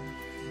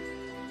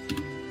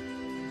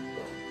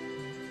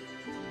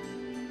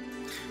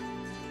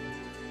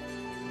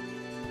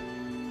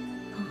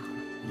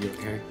 You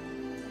okay,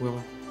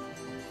 Willa?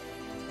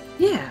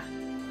 Yeah,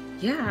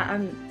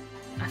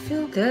 I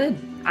feel good.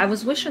 I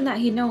was wishing that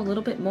he'd know a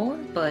little bit more,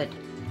 but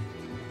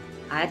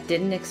I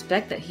didn't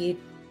expect that he'd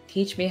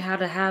teach me how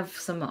to have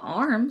some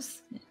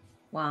arms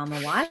while I'm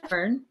a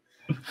wyvern.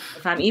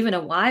 If I'm even a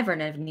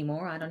wyvern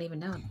anymore, I don't even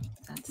know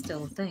if that's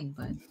still a thing,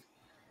 but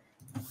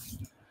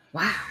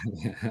wow.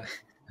 Yeah,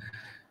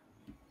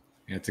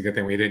 it's a good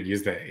thing we didn't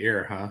use that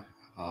ear, huh?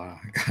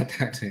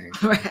 Contacting.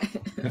 Right.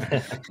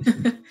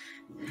 It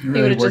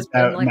really worked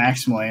out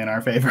maximally in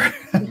our favor.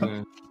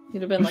 Yeah.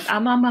 He'd have been like,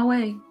 I'm on my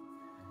way.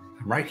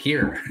 I'm right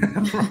here.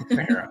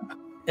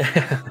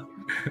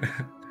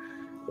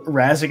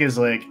 Razik is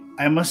like,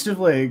 I must have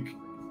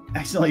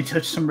accidentally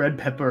touched some red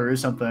pepper or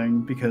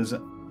something because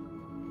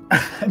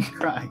I'm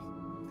crying.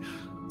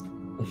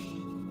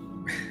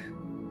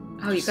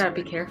 Oh, you gotta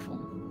be careful.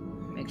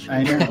 Make sure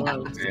I you're know.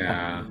 close.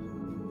 Yeah.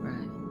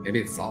 Right.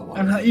 Maybe it's salt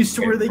water. I'm not used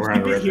to where they We're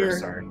keep on a it river, here.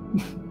 Sorry.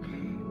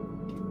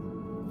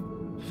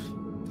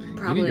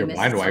 Probably you need your missed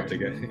mind wiped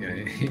something. again.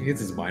 Yeah, he needs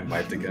his mind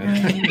wiped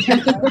again.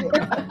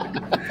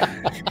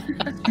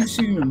 Too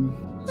soon.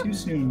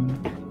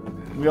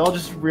 We all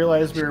just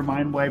realized we were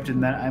mind wiped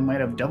and that I might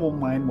have double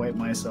mind wiped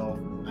myself.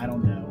 I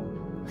don't know.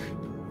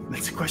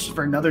 That's a question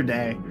for another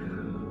day.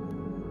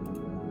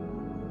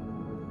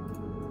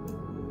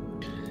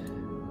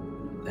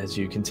 As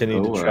you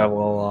continue to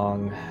travel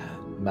along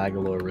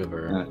Maggolor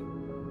River,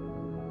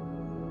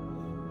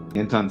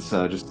 Anton's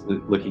just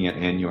looking at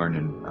Anyorn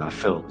and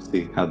Phil to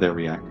see how they're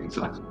reacting.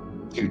 So,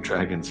 two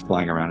dragons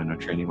flying around in a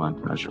training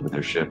montage over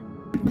their ship.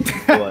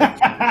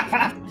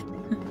 I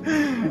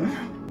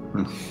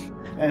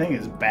think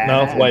it's bad.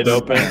 Mouth wide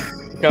open.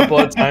 A couple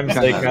of times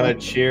they kind of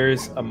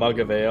cheers a mug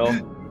of ale.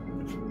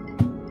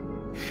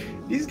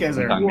 These guys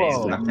are Anton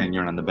amazing. slapped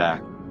Anyorn on the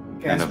back.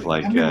 Guys, Kind of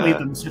like, I'm gonna leave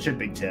them such a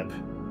big tip.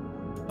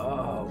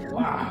 Oh,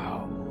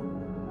 wow.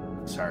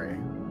 Sorry,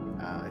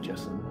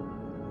 Justin.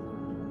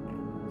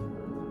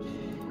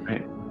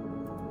 Right.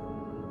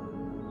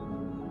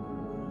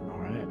 All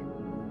right.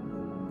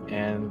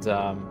 And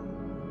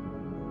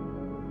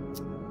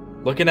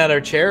looking at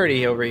our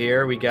charity over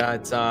here, we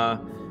got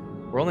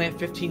we're only at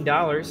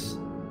 $15.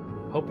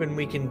 Hoping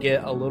we can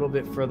get a little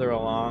bit further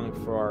along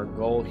for our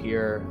goal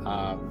here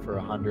for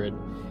 100.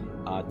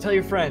 Tell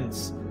your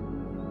friends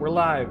we're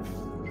live.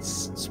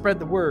 Spread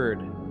the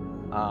word.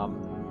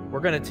 We're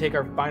gonna take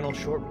our final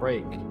short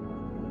break.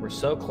 We're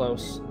so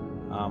close.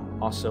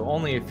 Also,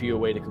 only a few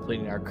away to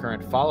completing our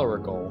current follower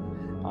goal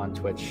on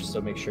Twitch. So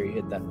make sure you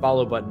hit that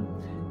follow button.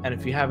 And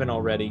if you haven't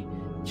already,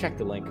 check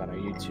the link on our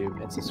YouTube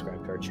and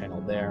subscribe to our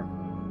channel there.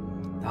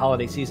 The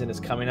holiday season is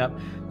coming up,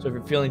 so if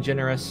you're feeling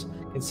generous,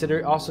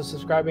 consider also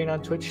subscribing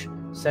on Twitch,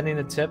 sending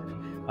a tip.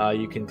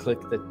 You can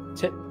click the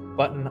tip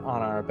button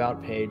on our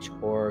About page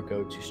or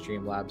go to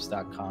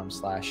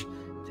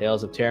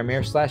streamlabs.com/Tales of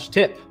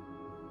Terramir/tip.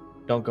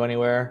 Don't go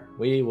anywhere.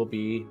 We will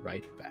be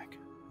right back.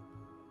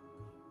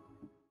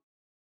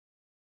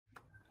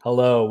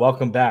 Hello,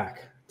 welcome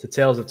back to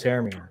Tales of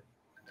Terramir.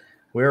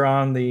 We're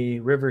on the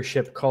river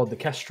ship called the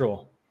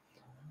Kestrel,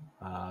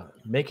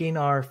 making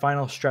our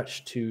final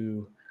stretch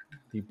to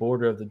the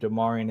border of the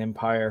Domaarian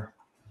Empire.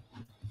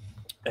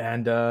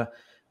 And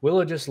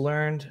Willow just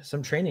learned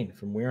some training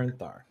from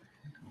Werenthar.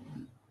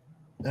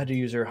 How to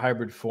use her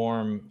hybrid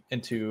form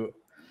into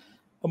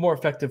a more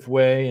effective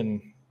way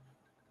and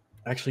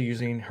actually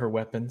using her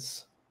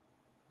weapons.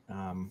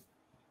 And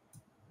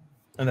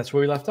that's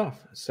where we left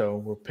off. So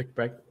we'll pick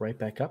right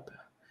back up.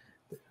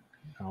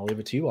 I'll leave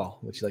it to you all.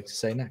 What would you like to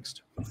say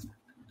next?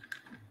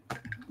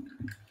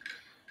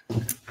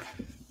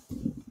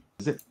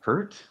 Does it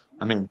hurt?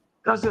 I mean,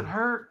 does it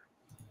hurt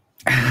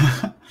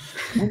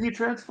when you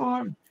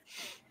transform?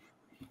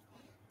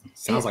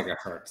 Sounds like it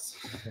hurts.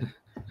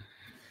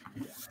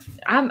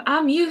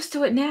 I'm used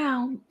to it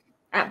now.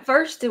 At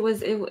first,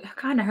 it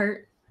kind of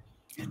hurt.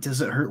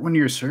 Does it hurt when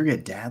your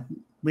surrogate dad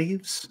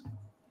leaves?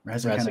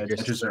 Razak kind of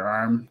touches her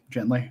arm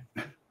gently.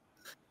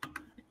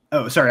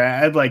 Oh, sorry.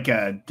 I'd like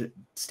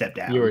step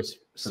down. You were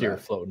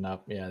floating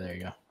up. Yeah, there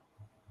you go.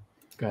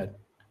 Go ahead.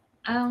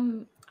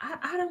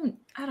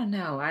 I don't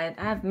know. I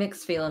have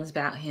mixed feelings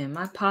about him.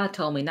 My pa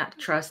told me not to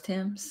trust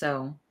him,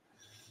 so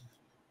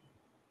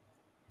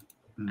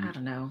I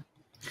don't know.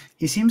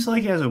 He seems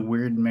like he has a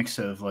weird mix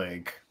of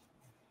like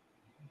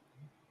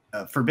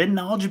forbidden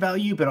knowledge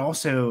about you, but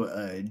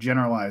also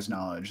generalized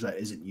knowledge that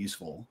isn't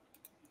useful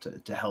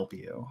to help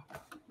you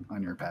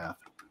on your path.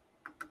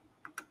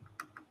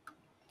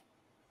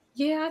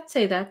 Yeah, I'd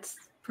say that's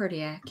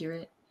pretty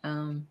accurate.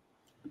 I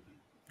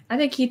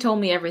think he told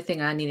me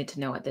everything I needed to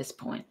know at this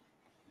point.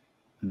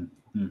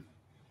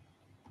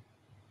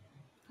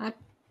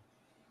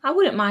 I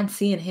wouldn't mind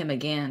seeing him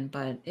again,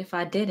 but if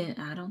I didn't,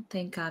 I don't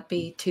think I'd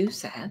be too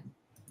sad.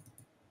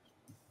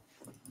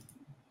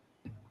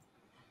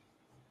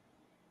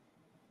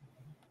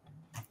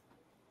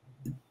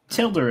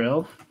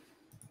 Tildaril,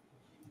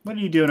 what are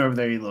you doing over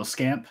there, you little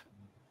scamp?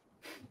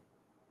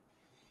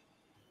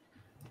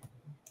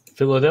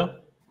 Philadel?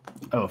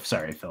 Oh,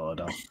 sorry,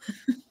 Philadel.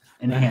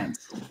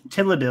 Enhance.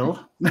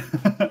 Tilladil.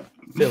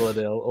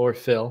 Philadel or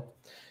Phil.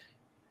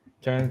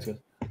 Turns to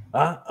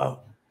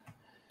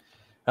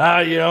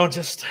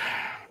just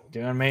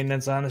doing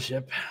maintenance on the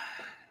ship.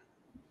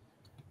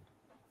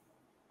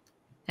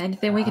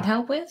 Anything we can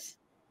help with?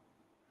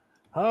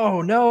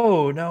 Oh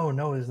no,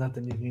 there's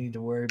nothing you need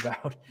to worry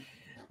about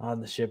on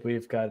the ship.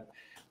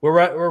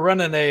 We're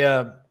running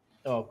a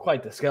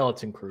quite the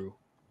skeleton crew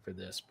for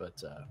this,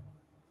 but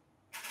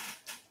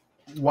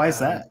why is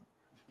that?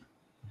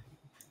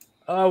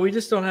 We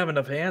just don't have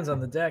enough hands on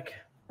the deck.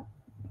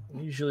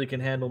 We usually can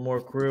handle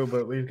more crew,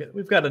 but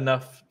we've got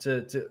enough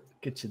to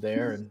get you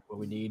there and what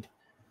we need.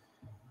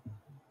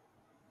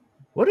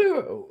 What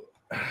do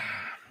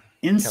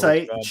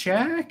insight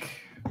check?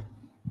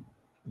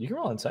 You can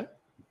roll insight.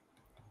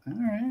 All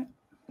right.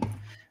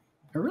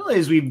 I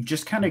realize we've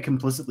just kind of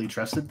complicitly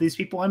trusted these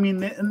people. I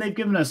mean, and they've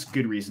given us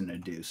good reason to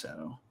do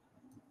so.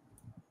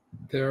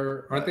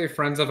 Aren't they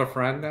friends of a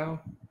friend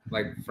now?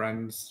 Like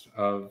friends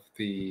of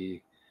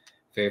the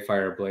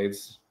Fire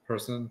Blades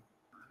person?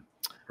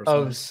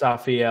 Of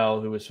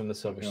Safiel, who was from the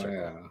Silver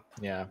Circle.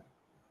 Yeah.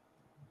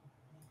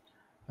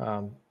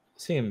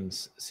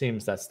 Seems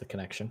that's the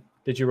connection.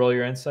 Did you roll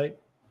your insight,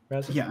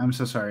 Raz? Yeah, I'm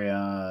so sorry.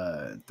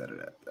 Boop.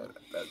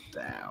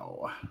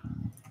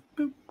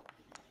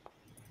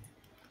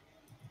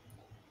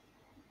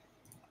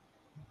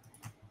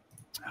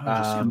 Oh, it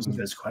just comes with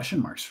those question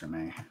marks for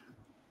me.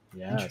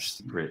 Yeah.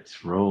 Great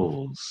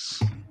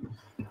rolls.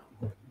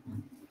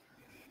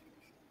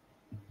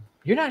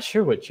 You're not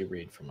sure what you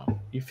read from them.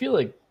 You feel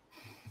like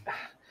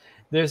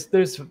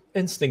there's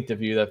instinct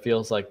of you that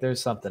feels like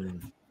there's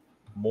something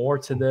more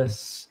to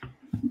this,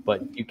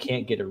 but you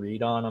can't get a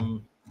read on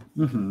them.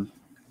 Mm-hmm.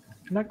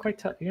 You're not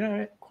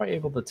quite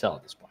able to tell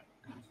at this point.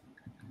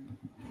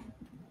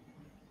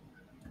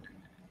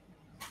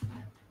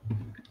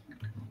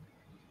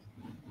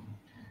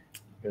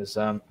 Because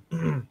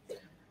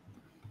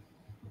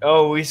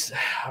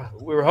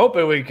we were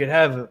hoping we could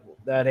have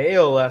that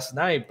ale last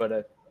night,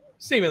 but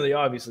seemingly,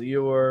 obviously,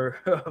 you were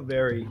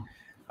very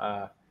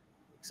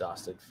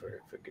exhausted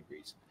for good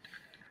reason.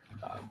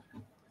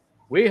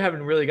 We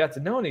haven't really got to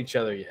know each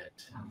other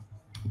yet.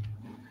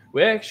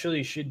 We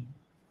actually should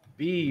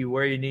be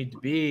where you need to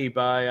be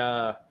by,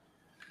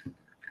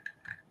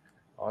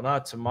 well,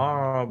 not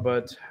tomorrow,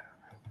 but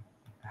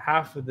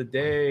half of the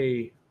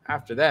day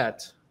after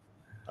that.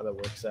 How that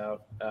works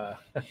out.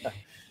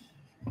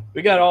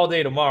 We got all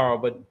day tomorrow,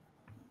 but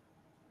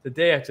the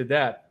day after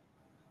that,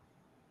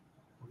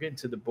 we're getting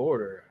to the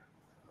border.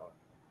 Do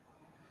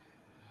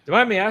you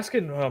mind me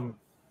asking?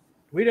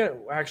 We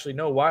don't actually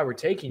know why we're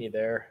taking you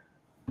there.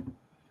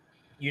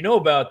 You know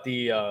about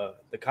the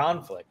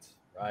conflict,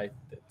 right?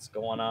 That's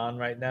going on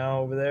right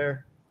now over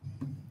there.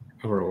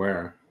 Over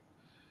where?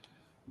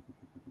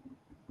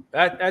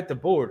 At the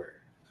border.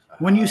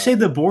 When you say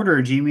the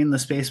border, do you mean the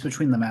space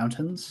between the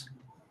mountains?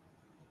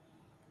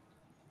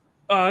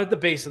 At the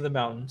base of the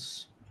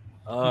mountains.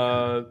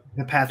 The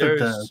path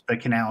that the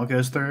canal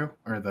goes through,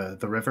 or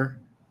the river?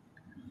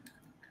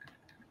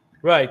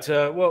 Right.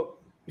 Well,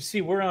 you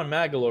see, we're on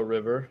Maggolor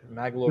River.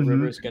 Maggolor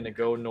River is going to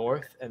go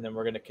north, and then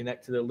we're going to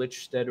connect to the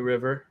Lichstead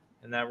River,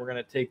 and then we're going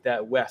to take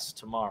that west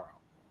tomorrow.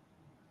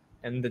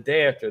 And the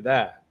day after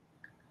that,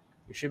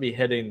 we should be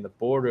hitting the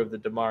border of the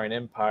Domaarian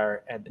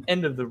Empire at the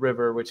end of the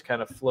river, which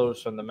kind of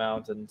flows from the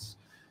mountains.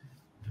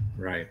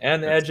 Right.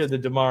 And the edge of the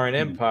Domaarian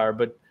Empire,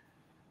 but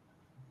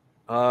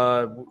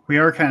we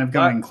are kind of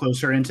going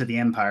closer into the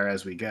Empire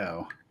as we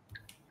go.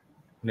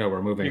 No,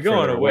 we're moving. You're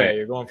going away.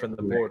 You're going from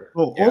the border.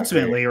 Well,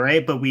 ultimately,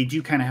 right? But we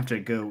do kind of have to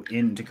go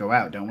in to go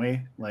out, don't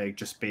we? Like,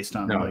 just based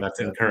on. No,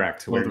 that's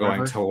incorrect. We're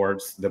going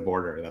towards the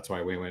border. That's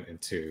why we went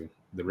into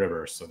the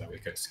river so that we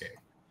could escape.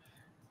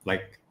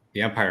 Like,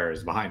 the Empire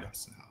is behind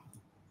us now.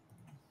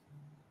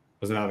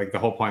 Wasn't that like the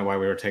whole point why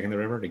we were taking the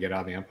river, to get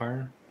out of the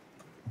Empire?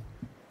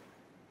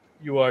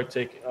 You are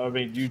taking. I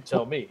mean, you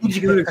tell me.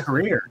 You go to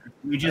career.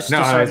 We just no,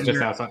 I was decided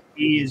just outside.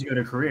 Is go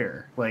to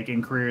career. Like,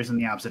 in careers in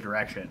the opposite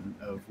direction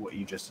of what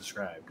you just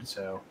described.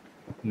 So.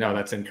 No,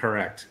 that's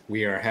incorrect.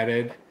 We are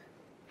headed.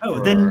 Oh,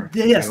 then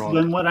yes.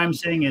 Then what I'm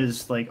saying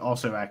is like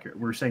also accurate.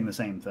 We're saying the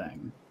same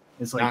thing.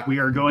 It's like we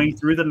are going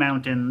through the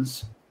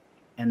mountains,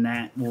 and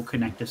that will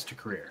connect us to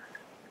career.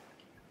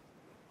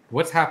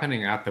 What's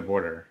happening at the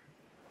border?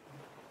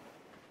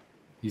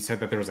 You said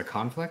that there was a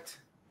conflict?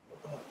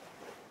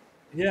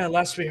 Yeah,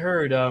 last we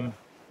heard,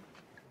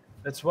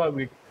 that's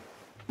why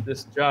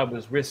this job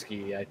was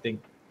risky. I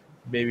think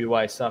maybe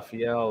why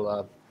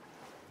Safiel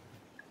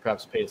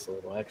perhaps paid us a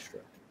little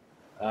extra.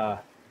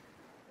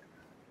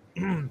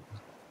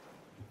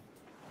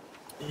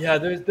 Yeah,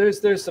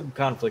 there's some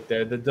conflict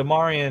there. The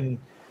Domaarian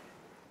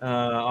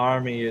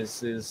army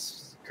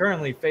is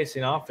currently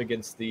facing off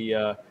against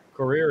the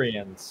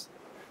Corerians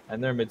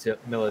and their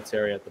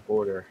military at the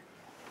border.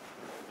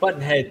 Button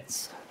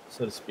heads,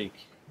 so to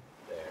speak.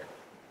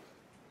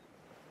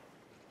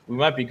 We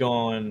might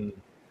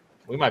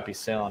be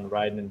sailing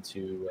right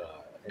into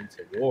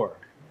war.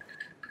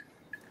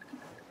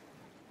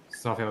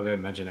 Safiel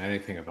didn't mention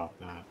anything about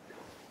that.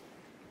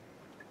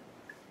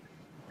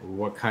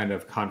 What kind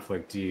of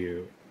conflict do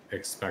you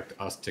expect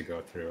us to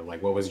go through?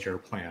 Like, what was your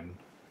plan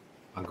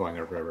on going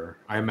upriver?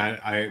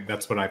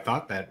 That's what I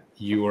thought, that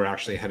you were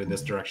actually headed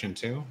this direction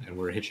too, and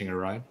we're hitching a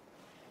ride.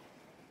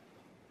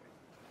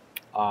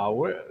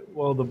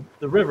 Well,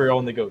 the river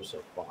only goes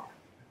so far.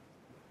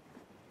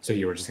 So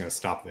you were just going to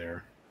stop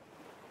there?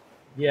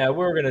 Yeah, we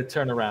were going to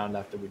turn around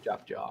after we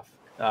dropped you off.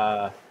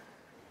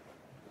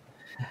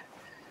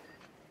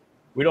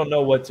 We don't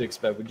know what to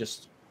expect.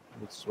 This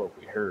is what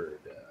we heard.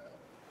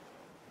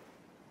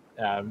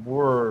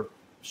 We're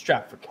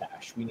strapped for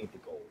cash. We need the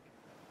gold.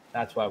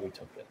 That's why we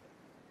took it.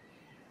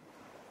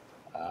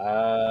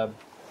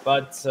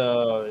 But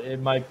it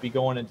might be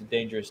going into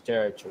dangerous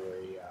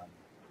territory.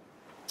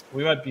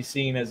 We might be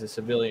seen as a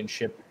civilian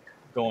ship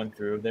going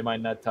through. They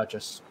might not touch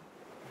us.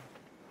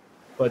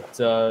 But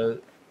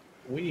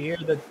we hear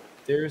that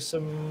there's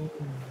some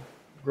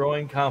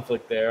growing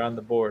conflict there on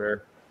the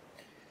border.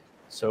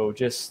 So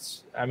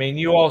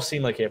you all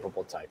seem like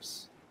capable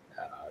types.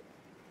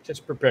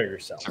 Just prepare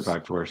yourselves.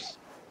 Survive worse.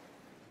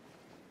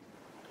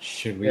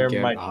 There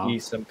might be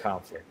some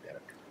conflict there.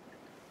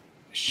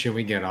 Should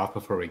we get off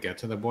before we get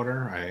to the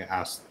border? I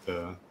asked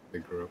the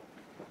group.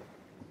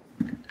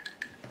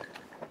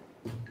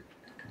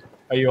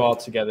 Are you all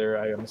together?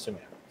 I'm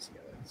assuming everyone's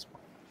together at this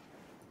point.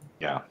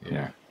 Yeah.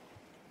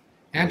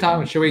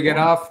 Anton, should we get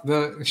off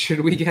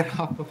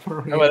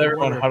before we let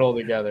everyone huddle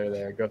together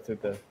there, go through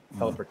the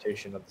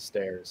teleportation of the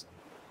stairs.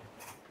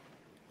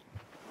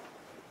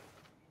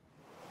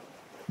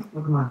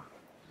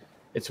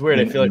 It's weird.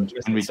 I feel like And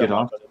we're we missing get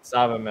someone, off? but it's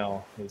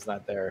Savamil who's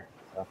not there.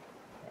 So.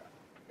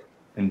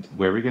 And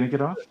where are we going to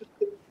get off?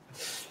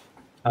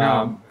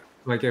 No,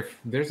 like if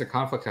there's a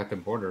conflict at the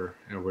border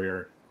and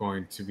we're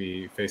going to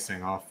be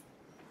facing off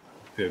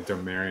the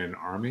Domaarian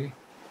army,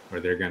 or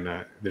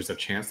there's a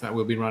chance that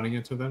we'll be running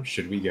into them,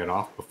 should we get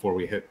off before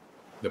we hit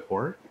the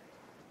port?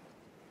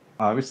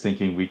 I was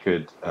thinking we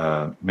could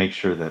make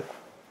sure that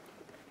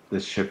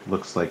this ship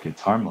looks like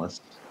it's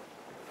harmless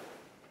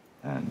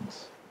and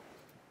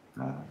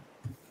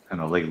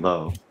kind of lay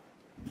low.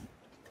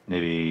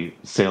 Maybe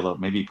sail up,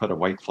 maybe put a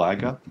white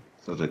flag up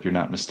so that you're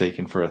not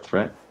mistaken for a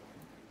threat.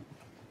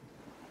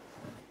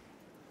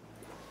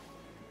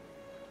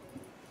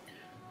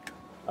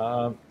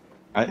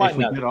 If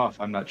we get off,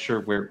 I'm not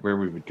sure where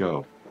we would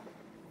go.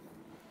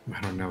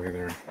 I don't know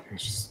either.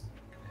 It's just,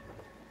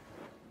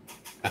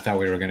 I thought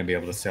we were going to be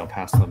able to sail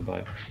past them,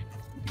 but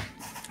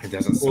it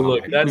doesn't sound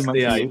Look, like that's might the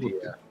be able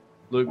idea.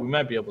 Look, we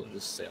might be able to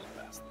just sail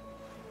past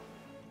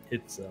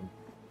them.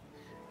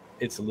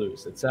 It's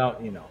loose. It's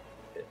out, you know.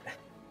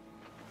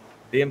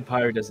 The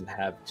Empire doesn't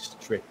have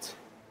strict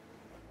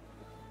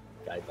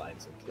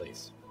guidelines in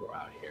place. We're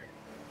out here.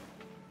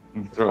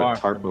 You can throw a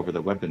tarp over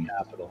the weapon.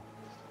 Capital.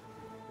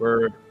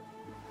 We're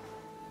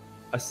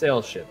a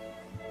sail ship,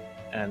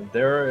 and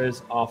there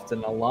is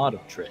often a lot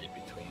of trade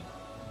between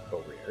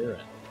Korea and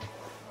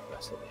the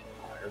rest of the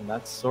Empire, and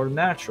that's sort of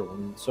natural.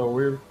 And so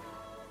we're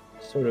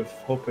sort of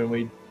hoping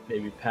we'd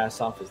maybe pass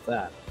off as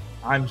that.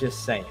 I'm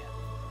just saying.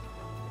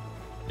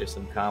 There's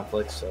some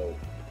conflict, so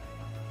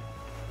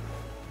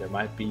there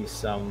might be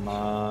some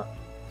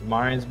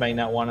Domaarians may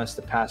not want us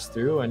to pass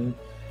through, and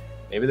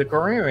maybe the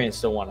Koreans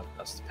don't want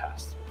us to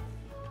pass through.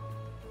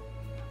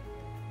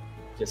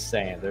 Just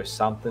saying, there's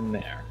something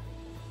there,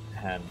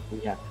 and we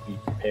have to be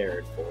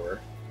prepared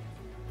for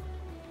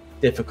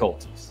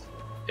difficulties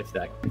if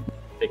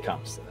it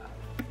comes to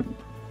that.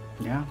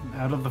 Yeah,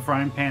 out of the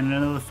frying pan and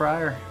into the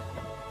fryer.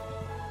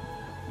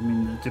 I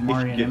mean, the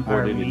Domaarian get Empire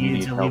boarded and you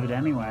needs need to leave help. it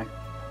anyway.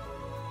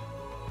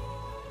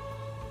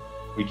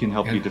 We can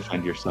help you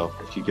defend yourself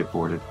if you get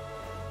boarded.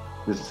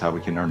 This is how we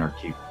can earn our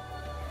keep.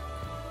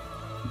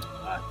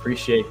 I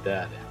appreciate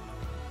that.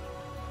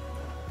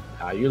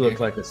 You look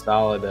like a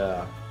solid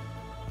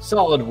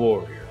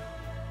warrior.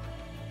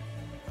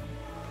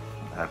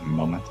 I have a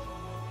moment.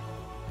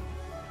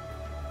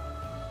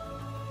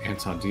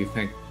 Anton, do you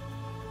think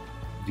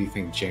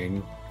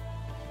Jane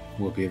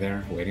will be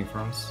there waiting for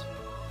us?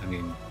 I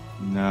mean,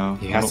 No.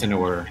 he I has don't to know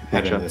we're think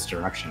headed so. in this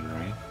direction,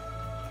 right?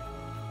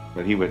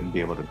 But he wouldn't be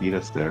able to beat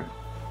us there.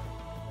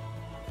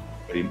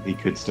 But he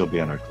could still be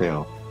on our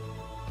tail.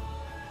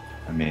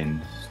 I mean,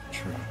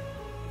 True.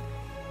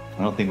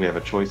 I don't think we have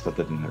a choice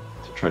other than to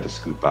try to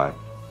scoot by.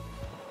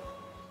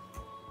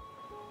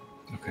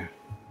 Okay.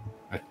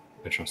 I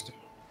trust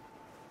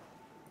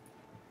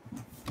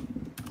you.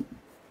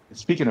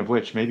 Speaking of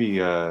which, maybe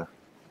is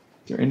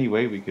there any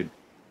way we could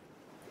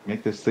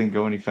make this thing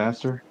go any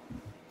faster?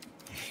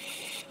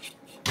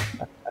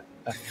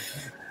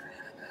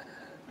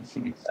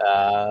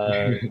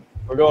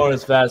 We're going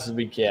as fast as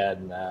we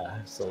can,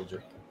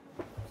 soldier.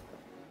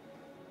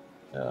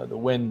 The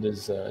wind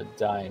is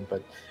dying,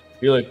 but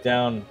if you look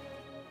down,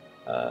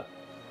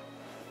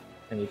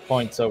 and he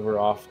points over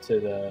off to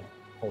the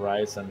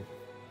horizon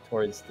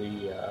towards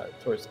the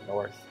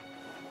north.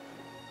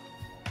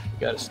 We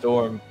got a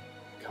storm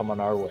coming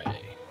our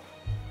way.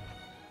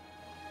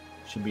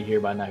 Should be here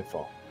by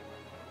nightfall.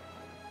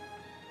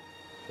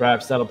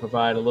 Perhaps that'll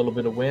provide a little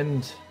bit of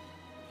wind.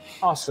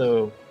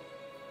 Also,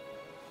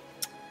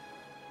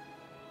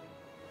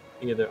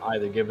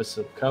 either give us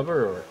some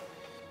cover or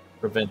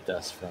prevent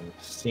us from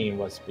seeing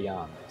what's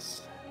beyond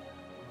us.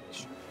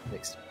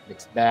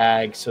 Mixed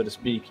bag, so to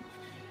speak.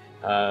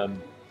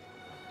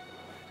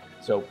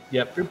 So,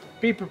 yeah,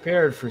 be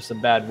prepared for some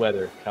bad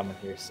weather coming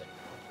here soon.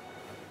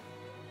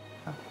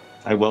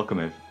 I welcome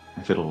it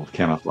if it'll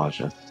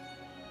camouflage us.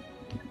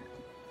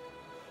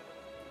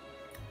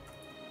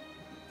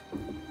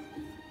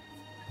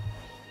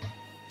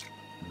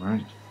 All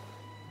right.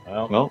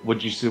 Well, what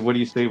do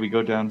you say we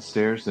go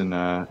downstairs and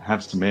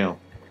have some ale?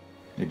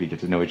 Maybe get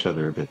to know each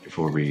other a bit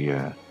before we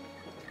either.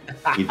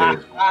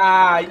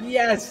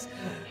 Yes,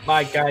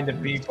 my kind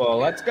of people.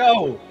 Let's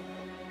go.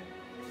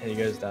 And he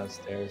goes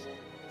downstairs,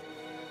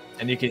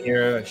 and you can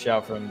hear a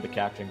shout from the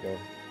captain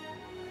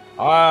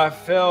go,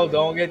 Phil,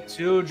 don't get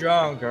too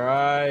drunk, all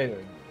right?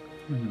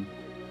 Mhm.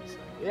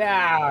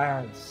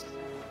 Yeah.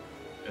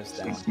 Goes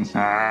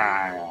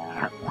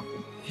down.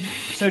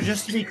 So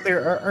just to be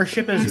clear, our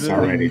ship is He's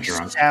already moving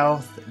drunk.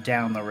 south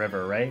down the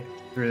river, right?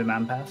 Through the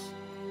mountain pass?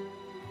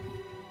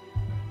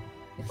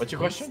 What's your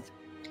question?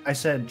 I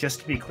said,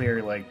 just to be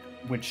clear, like,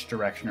 which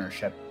direction our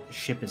ship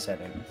is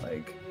heading.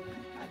 Like,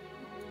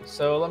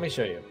 So let me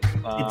show you.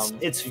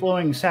 it's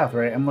flowing south,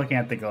 right? I'm looking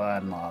at the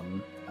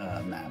Gladmon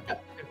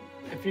map.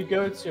 If you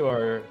go to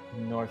our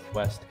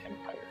Northwest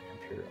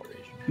Imperial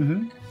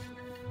region,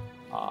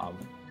 Mm-hmm.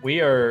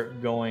 we are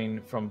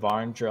going from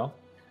Varndrel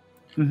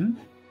Mm-hmm.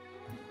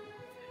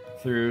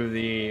 through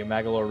the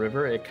Maggolor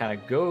River. It kind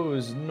of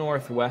goes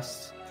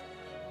northwest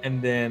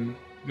and then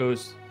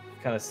goes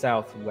kind of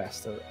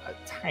southwest a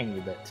tiny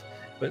bit,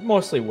 but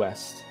mostly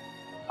west.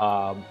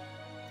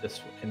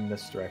 In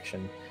this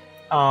direction,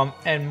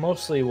 and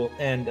mostly will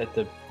end at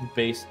the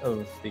base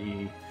of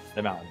the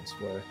mountains,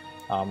 where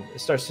it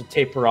starts to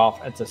taper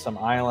off into some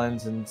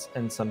islands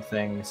and some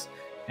things,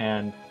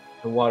 and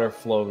the water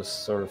flows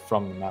sort of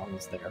from the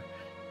mountains there.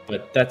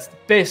 But that's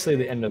basically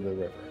the end of the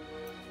river.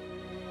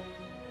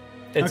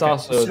 It's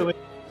also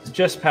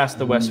just past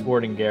the Wes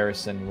Ford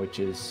garrison, which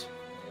is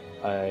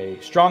a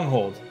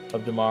stronghold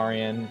of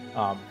Domaarian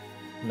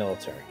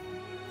military.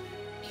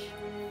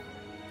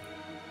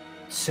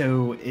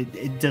 So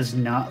it does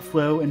not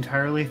flow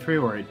entirely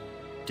through, or it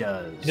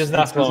does? It does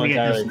not flow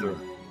entirely through.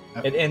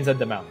 Okay. It ends at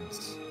the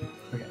mountains.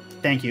 Okay,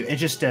 thank you. It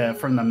just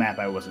from the map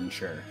I wasn't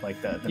sure,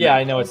 like the yeah, map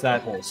I know it's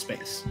not the whole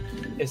space.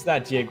 It's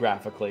not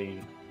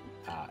geographically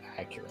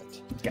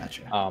accurate.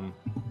 Gotcha.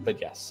 But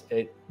yes,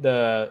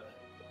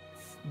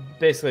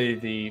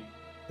 basically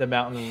the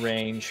mountain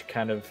range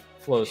kind of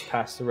flows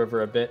past the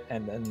river a bit,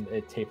 and then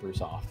it tapers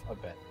off a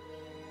bit.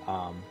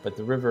 But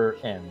the river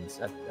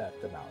ends at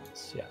the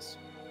mountains. Yes.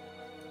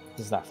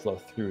 Does not flow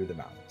through the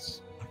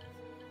mountains.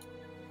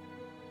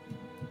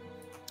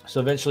 So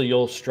eventually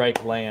you'll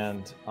strike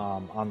land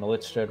on the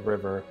Lichstead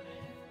River,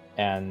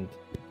 and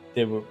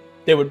they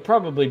would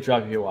probably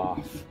drop you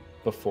off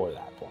before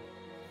that point.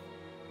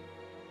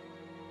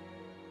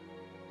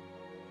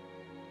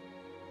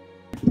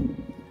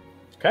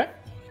 Okay?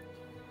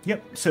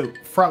 Yep. So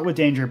fraught with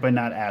danger, but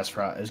not as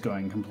fraught as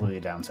going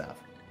completely down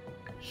south.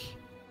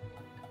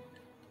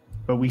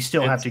 But we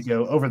still have to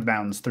go over the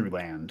mountains through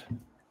land.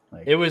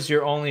 It was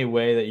your only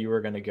way that you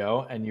were going to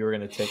go, and you were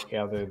going to take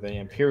either the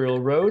Imperial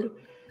Road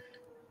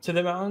to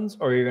the mountains,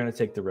 or you're going to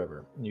take the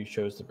river. And you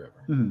chose the river.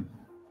 Mm-hmm.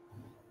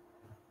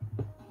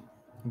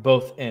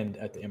 Both end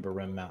at the Ember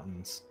Rim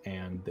Mountains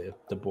and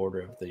the border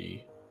of the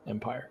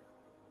Empire.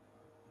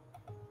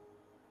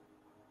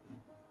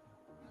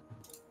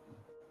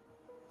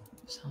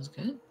 Sounds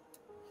good.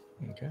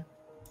 Okay.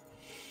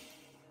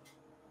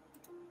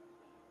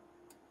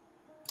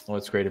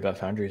 What's great about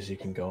Foundry is you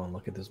can go and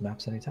look at those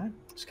maps anytime.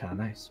 It's kind of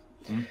nice.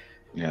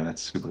 Yeah,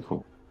 that's super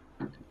cool.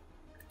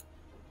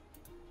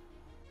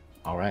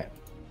 All right.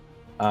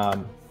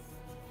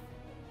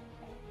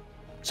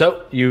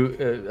 So you,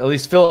 at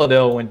least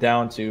Philadelphia went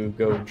down to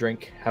go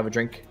have a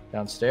drink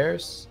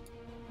downstairs.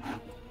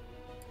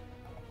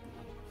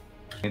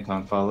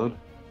 Anton followed,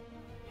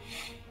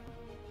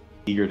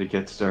 eager to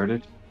get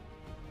started.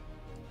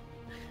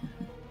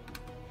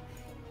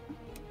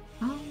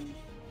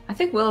 I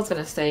think Will's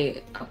gonna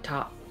stay up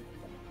top.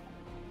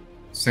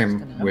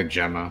 Same with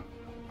Gemma.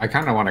 I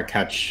kind of want to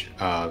catch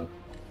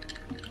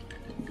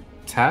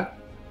Tet.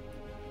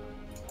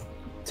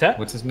 Tet?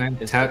 What's his name?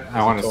 Tet.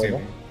 I want to see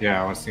him.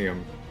 Yeah, I want to see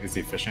him. Is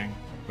he fishing?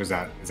 Is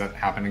that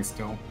happening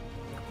still?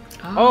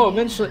 Oh,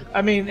 eventually.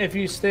 I mean, if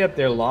you stay up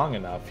there long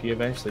enough, he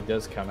eventually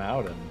does come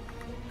out and.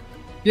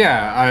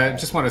 Yeah, I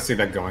just want to see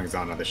the goings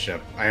on of the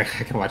ship. I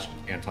can watch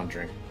Anton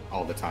drink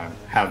all the time.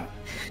 Have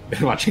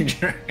been watching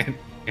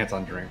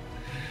Anton drink.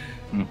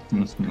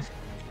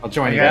 I'll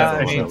join you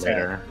guys a little bit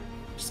later.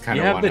 Just kind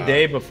you of have the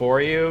day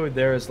before you.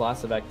 There's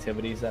lots of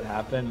activities that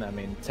happen. I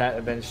mean, Tet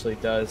eventually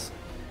does.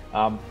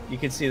 You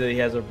can see that he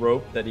has a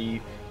rope that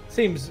he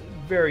seems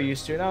very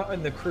used to,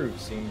 and the crew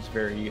seems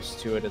very used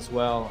to it as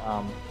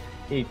well.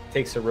 He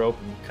takes a rope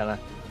and kind of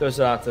throws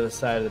it out to the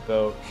side of the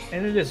boat,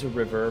 and it is a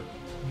river.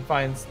 He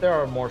finds there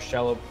are more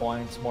shallow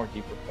points, more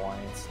deeper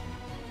points.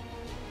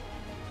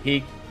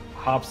 He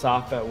hops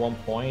off at one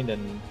point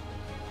and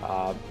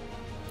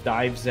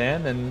dives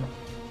in and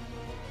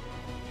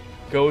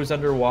goes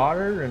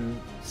underwater and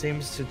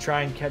seems to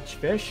try and catch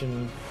fish,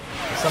 and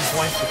at some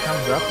point he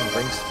comes up and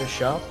brings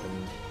fish up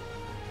and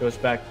goes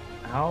back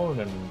out,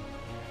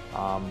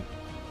 and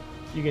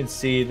you can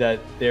see that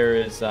there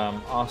is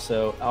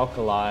also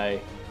Alkali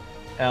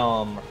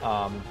Elm,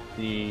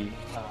 the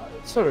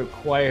sort of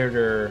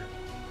quieter,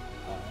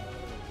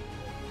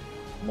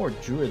 more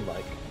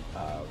druid-like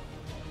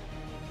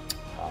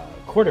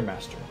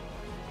quartermaster.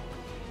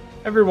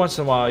 Every once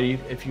in a while,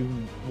 if you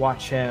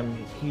watch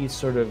him, he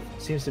sort of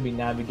seems to be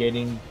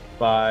navigating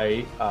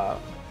by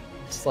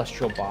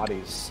celestial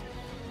bodies,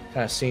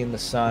 kind of seeing the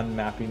sun,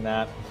 mapping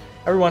that.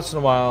 Every once in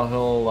a while,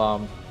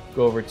 he'll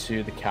go over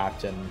to the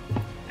captain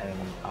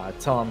and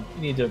tell him,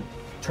 you need to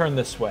turn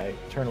this way,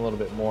 turn a little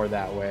bit more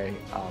that way.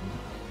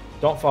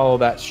 Don't follow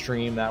that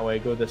stream that way,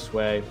 go this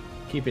way,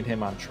 keeping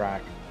him on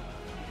track.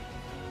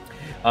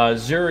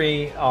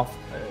 Zuri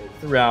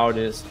throughout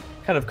is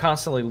kind of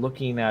constantly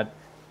looking at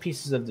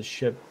pieces of the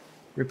ship,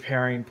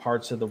 repairing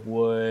parts of the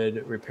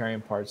wood, repairing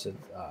parts of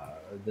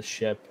the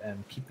ship,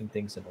 and keeping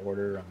things in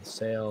order on the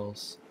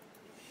sails.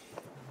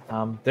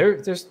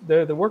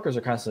 The workers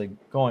are constantly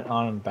going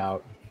on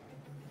about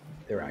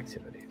their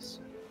activities.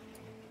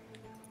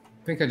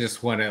 I think I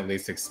just want to at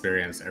least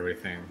experience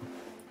everything.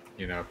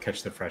 You know,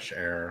 catch the fresh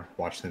air,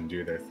 watch them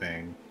do their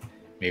thing.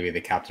 Maybe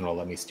the captain will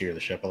let me steer the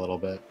ship a little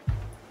bit.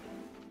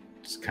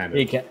 Just kind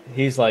of.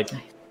 He's like,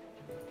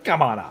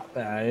 come on up.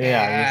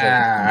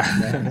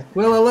 Yeah.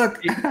 Willa, look.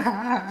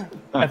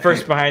 At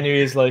first, behind you,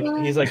 he's like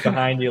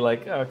behind you,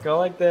 like, oh, go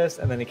like this,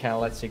 and then he kind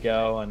of lets you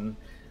go and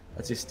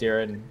lets you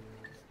steer it. And,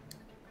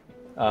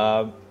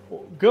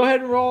 go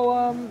ahead and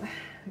roll.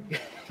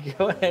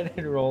 Go ahead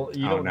and roll.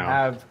 You don't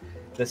have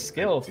the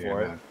skill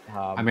for it.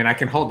 I mean, I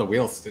can hold the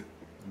wheels,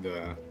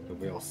 the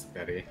wheel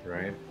steady,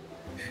 right?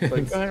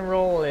 But go ahead and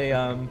roll a.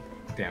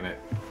 Damn it!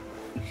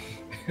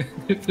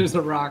 There's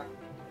a rock.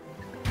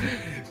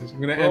 I'm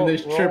gonna end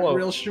this trip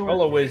real short.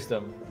 Roll a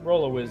wisdom.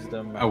 Roll a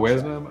wisdom. A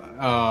wisdom?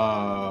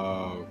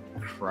 Oh,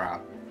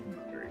 crap.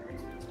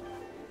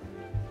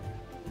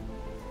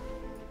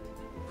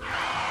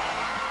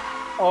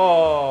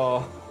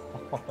 Oh,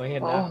 he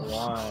had that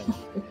one.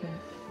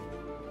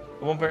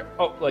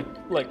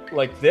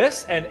 Like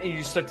this, and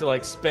you start to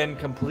like spin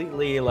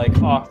completely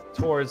like off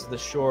towards the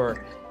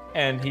shore,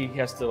 and he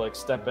has to like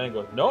step in and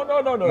go, no.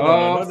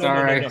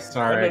 Sorry, I got excited.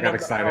 Sorry, I got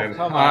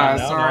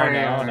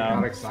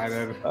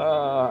excited.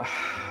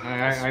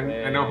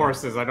 I know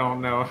horses. I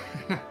don't know.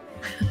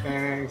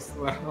 Thanks.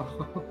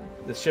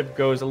 The ship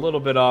goes a little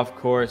bit off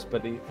course,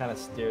 but he kind of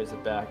steers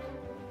it back.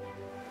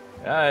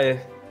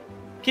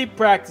 Keep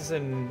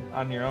practicing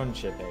on your own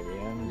ship, baby.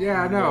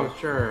 Yeah, no,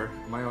 sure.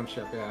 My own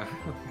ship, yeah.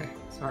 Okay,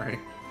 sorry.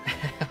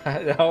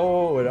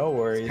 No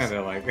worries. It's kind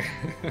of like...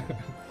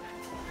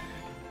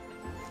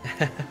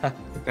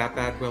 that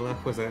bad, Willa?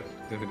 Was it?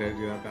 Did I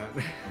do that bad?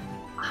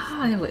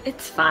 Oh,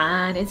 it's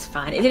fine. It's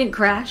fine. It didn't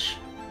crash.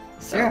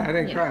 So, yeah, it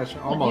didn't crash.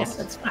 Almost.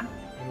 Yeah, that's fine.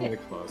 Really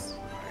close.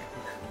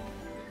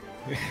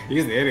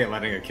 He's the idiot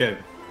letting a kid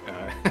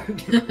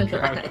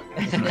drive.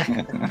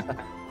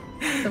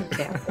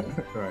 Okay.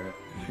 Right.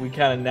 We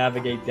kind of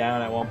navigate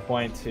down at one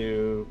point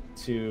to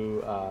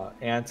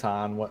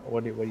Anton.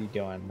 What are you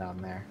doing down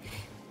there?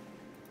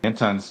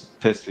 Anton's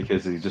pissed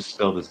because he just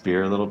spilled his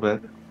beer a little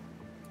bit.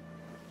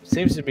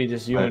 Seems to be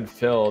just you and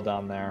Phil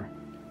down there.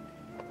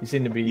 You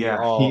seem to be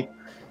the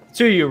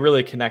two of you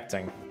really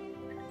connecting.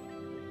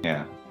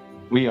 Yeah,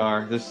 we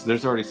are.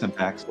 There's already some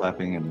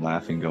backslapping and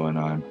laughing going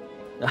on.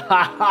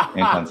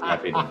 Anton's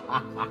happy to...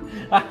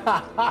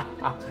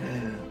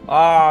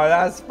 Oh,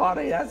 that's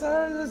funny. That's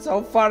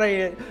so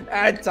funny.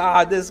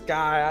 Anton, this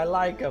guy, I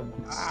like him.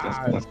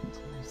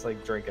 He's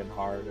like drinking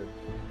hard.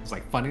 It's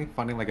like funny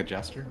like a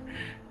jester.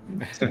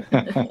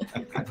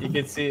 You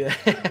can see. Am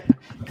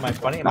I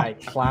funny? Am I a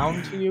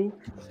clown to you?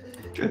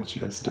 Good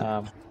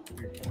jester.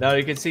 No,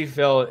 you can see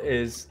Phil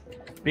is,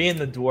 being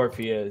the dwarf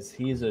he is,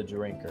 he's a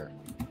drinker,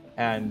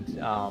 and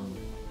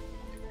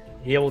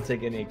he will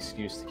take any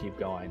excuse to keep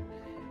going.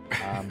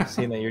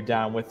 Seeing that you're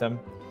down with him,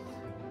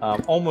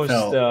 almost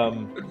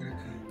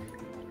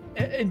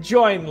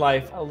enjoying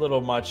life a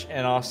little much,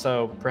 and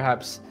also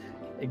perhaps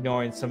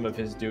ignoring some of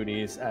his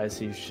duties as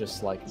he's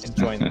just like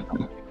enjoying the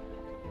company.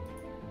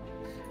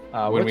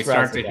 When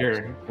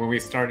we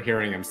start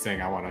hearing him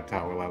sing, I want to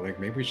tell Willa, like,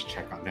 maybe we should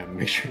check on him,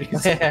 make sure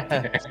he's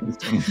okay.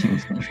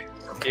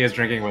 He is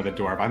drinking with a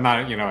dwarf. I'm not,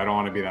 I don't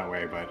want to be that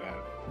way, but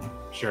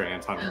sure,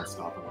 Anton won't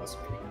stop unless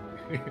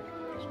we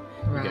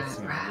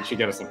should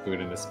get us some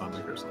food in this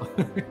stomach or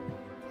something.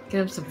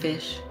 Get him some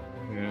fish.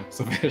 Yeah,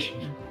 some fish.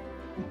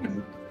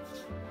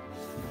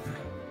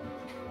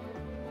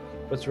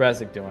 What's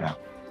Razik doing? Yeah.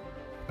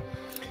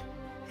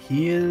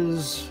 He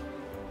is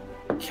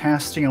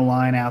casting a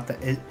line out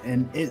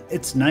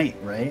it's night,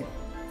 right?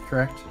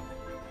 Correct?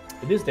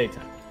 It is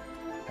daytime,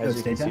 as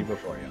you can see daytime?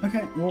 before you.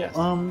 Okay, well, Yes.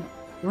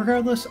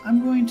 Regardless,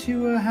 I'm going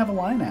to have a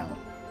line out.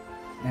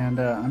 And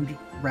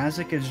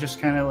Razik is just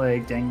kind of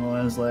like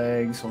dangling his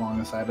legs along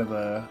the side of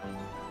the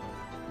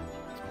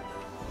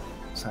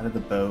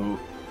boat,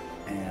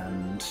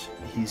 and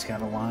he's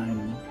got a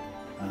line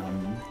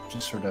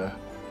just sort of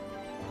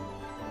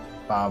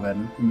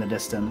bobbing in the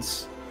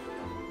distance.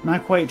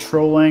 Not quite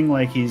trolling,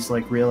 like he's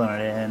like reeling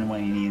it in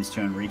when he needs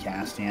to and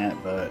recasting it,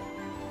 but...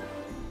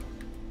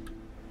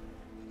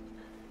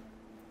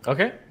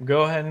 Okay,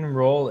 go ahead and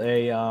roll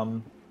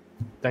a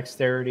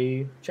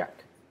dexterity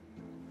check.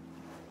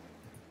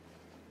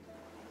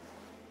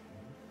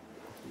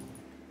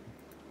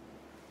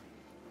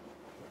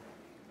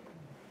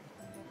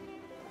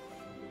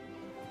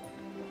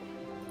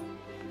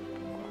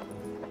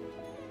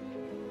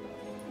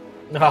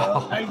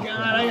 Oh my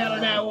god, I got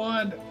a nat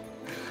one!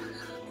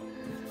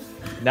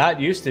 Not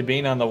used to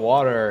being on the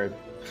water.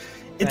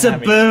 It's a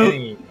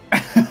boot!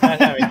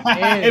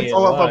 I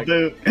pull up a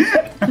boot.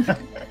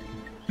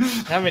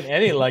 Having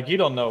any luck, you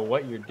don't know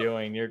what you're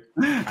doing. You're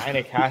kind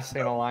of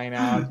casting a line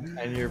out,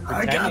 and you're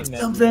pretending I got that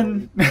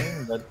something,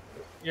 but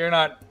you're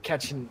not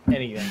catching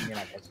anything. You're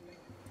not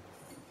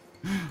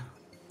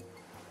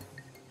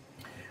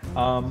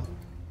catching.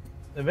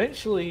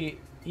 Eventually,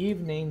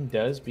 evening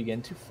does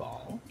begin to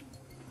fall.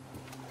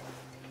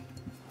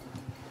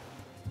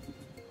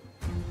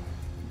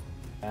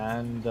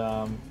 And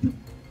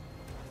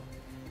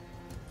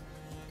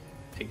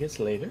it gets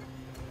later.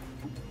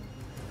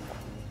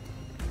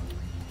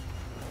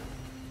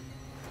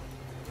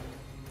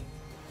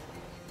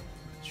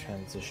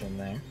 Transition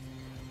there.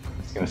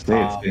 I was gonna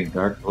say it's getting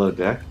dark below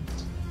deck.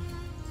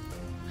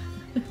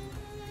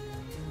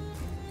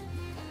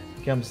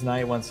 becomes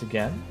night once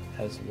again,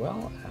 as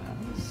well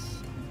as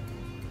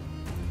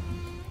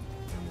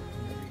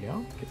there we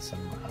go. Get some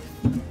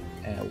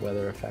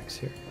weather effects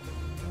here.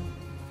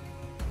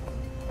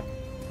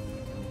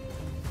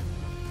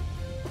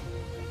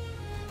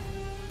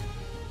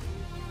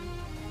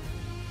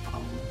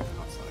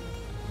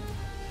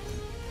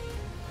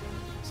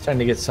 Starting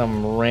to get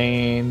some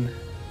rain.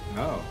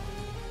 Oh.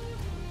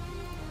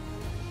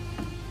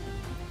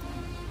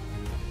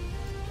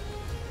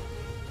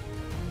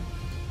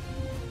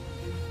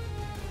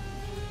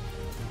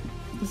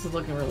 This is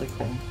looking really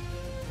cool.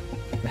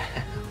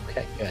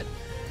 Okay, good.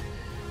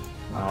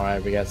 All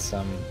right, we got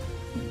some.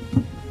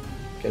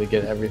 Got to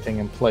get everything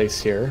in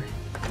place here.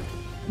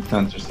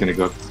 Anton's just gonna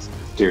go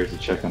upstairs to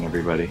check on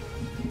everybody.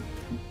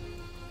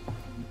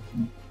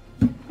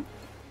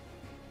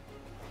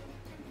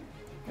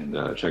 And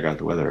check out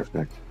the weather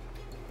effect.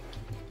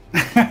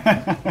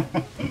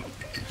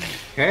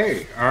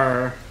 Hey,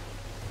 are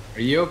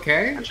you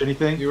okay? Catch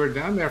anything? You were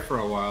down there for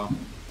a while.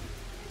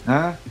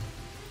 Huh?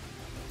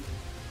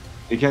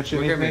 You catch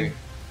Look anything?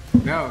 at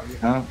me. No.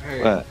 Huh?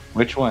 Hey. What?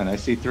 Which one? I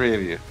see 3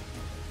 of you.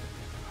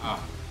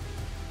 Oh.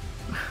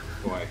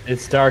 Boy.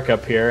 It's dark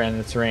up here and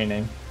it's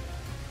raining.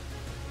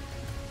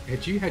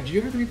 Had you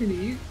have anything to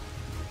eat,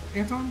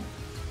 Anton?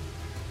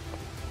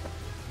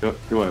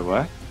 Do I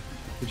what?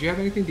 Did you have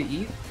anything to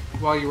eat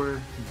while you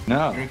were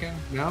No. drinking?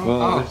 No.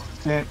 Well,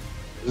 there's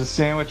a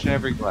sandwich in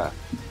every glass.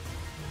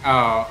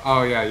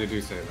 Oh, yeah, you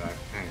do say that.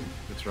 Dang,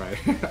 that's right.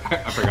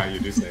 I forgot you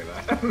do say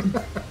that.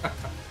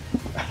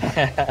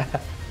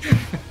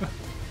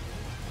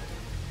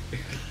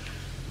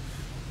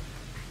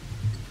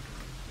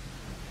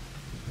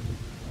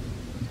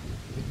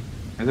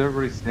 And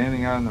everybody's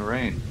standing out in the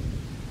rain.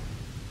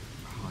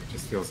 Oh, it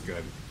just feels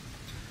good.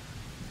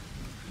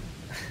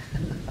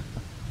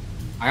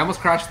 I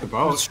almost crashed the I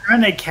boat. was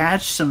trying to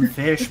catch some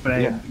fish,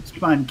 but Yeah. I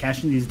keep on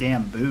catching these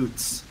damn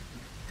boots.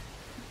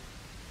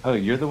 Oh,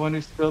 you're the one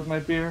who spilled my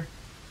beer?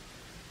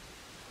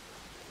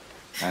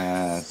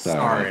 Sorry.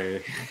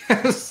 Sorry.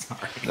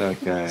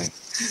 Okay.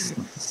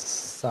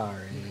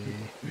 Sorry.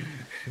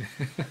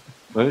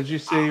 What did you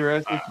say you were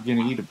asking? You're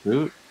gonna eat a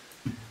boot?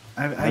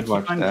 I I'd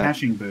watch keep on that.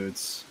 catching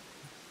boots.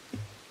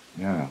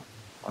 Yeah.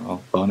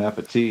 Well, bon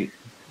appetit.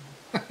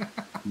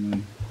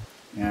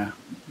 Yeah.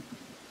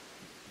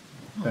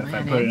 Oh, But if I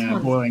man, put it in a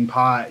Anton's- boiling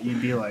pot,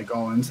 you'd be like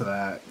all into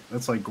that.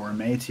 That's like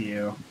gourmet to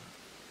you.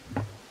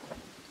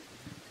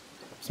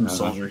 Some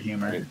soldier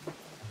humor.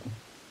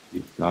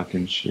 You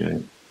talking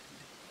shit.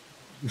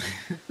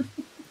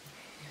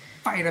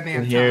 Fight him, You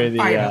Anton. hear the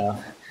Fight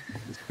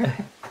him.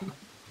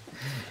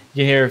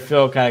 you hear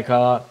Phil kind of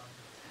call out,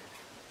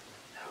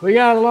 "We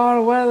got a lot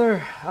of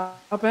weather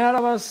up ahead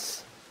of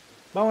us.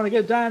 I want to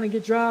get down and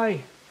get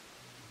dry.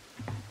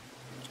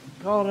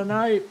 Call it a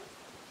night."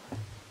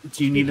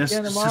 Do you need us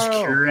Again to tomorrow.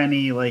 secure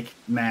any like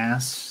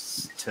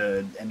masts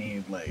to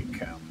any like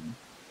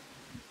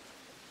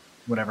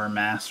whatever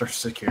masts are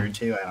secured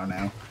to? I don't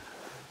know.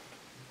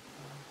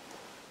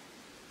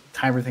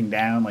 Tie everything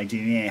down. Like, do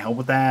you need any help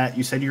with that?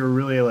 You said you were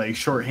really like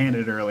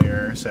short-handed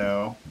earlier,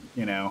 so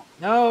you know.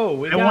 No,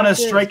 we I want to got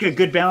this. strike a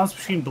good balance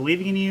between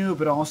believing in you,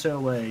 but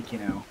also like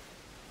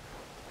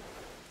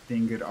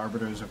being good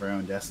arbiters of our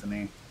own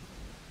destiny.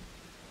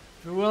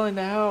 If you're willing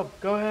to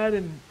help, go ahead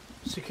and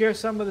secure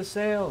some of the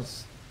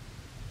sails.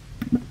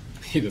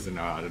 He doesn't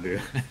know how to do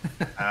it.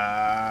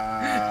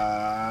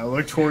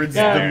 Look towards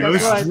Yeah, the that's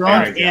most what I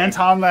drunk thought.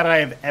 Anton that I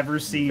have ever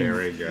seen.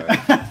 Very good.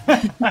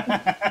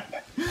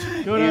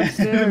 Go And the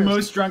downstairs.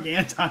 most drunk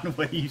Anton,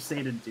 what do you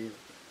say to do?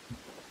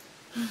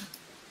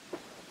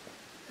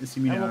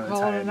 Assuming And you know we'll that's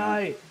call how it a I know.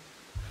 night.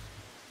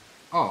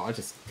 Oh, I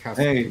just cast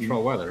Hey.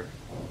 control weather.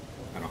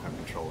 I don't have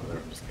control weather.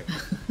 I'm just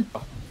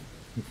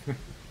kidding.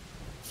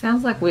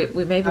 Sounds like we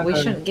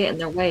shouldn't get in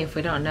their way if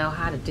we don't know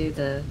how to do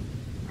the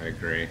I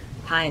agree.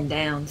 tying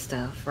down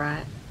stuff,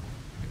 right?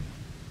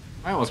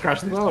 I almost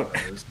crashed the boat.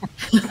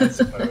 I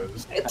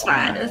suppose. It's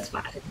fine. It's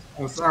fine.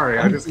 I'm sorry.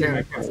 I can't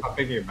stop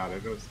thinking about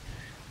it. It was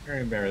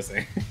very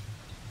embarrassing.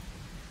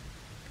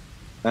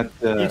 That,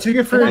 You took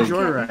it for But a I can't-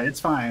 joyride. It's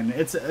fine.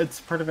 It's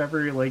part of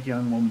every like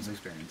young woman's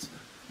experience.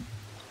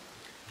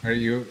 Are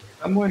you,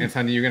 someone,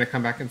 Anton? Are you gonna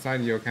come back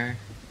inside? You okay?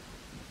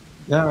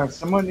 no,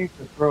 someone needs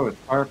to throw a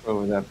tarp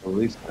over that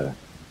ballista.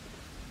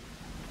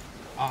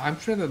 I'm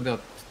sure that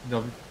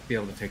they'll be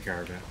able to take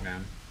care of it,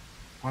 man.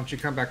 Why don't you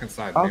come back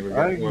inside? I'll-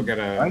 Maybe we'll get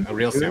I a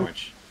real can do it.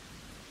 sandwich.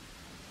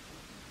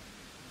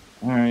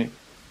 All right.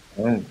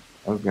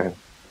 Okay.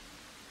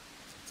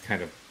 It's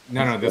kind of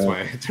no, this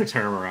way.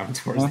 Turn around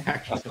towards the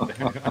action.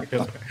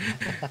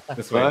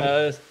 This way.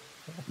 Uh,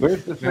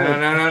 Where's the fish? No.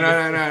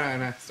 Sorry,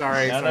 No,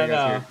 sorry, no,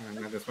 guys.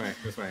 Here. No, this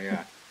way.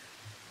 Yeah.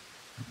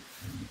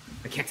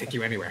 I can't take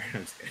you anywhere.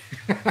 I'm just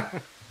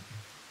kidding.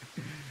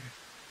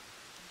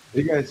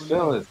 You guys,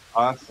 Phil is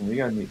awesome. You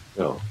gotta meet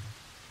Phil.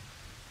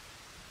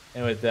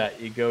 and with that,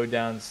 you go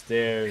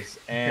downstairs,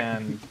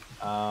 and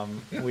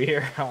we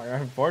are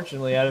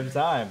unfortunately out of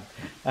time.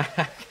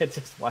 I could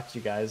just watch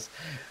you guys,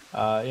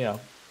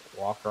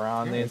 walk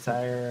around the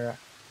entire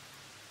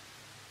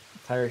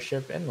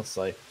ship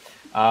endlessly.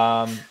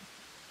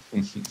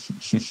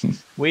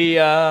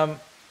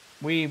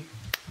 We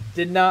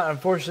did not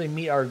unfortunately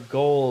meet our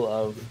goal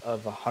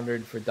of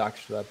 100 for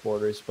Doctors Without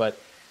Borders, but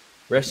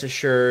rest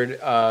assured,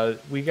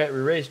 we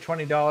raised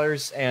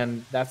 $20,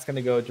 and that's going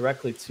to go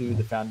directly to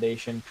the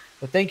foundation.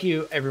 But thank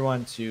you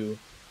everyone who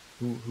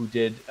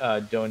did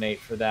donate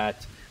for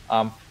that.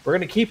 We're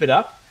going to keep it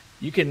up.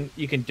 You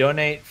can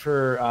donate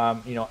for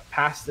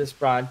past this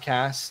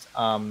broadcast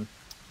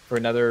for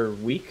another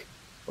week.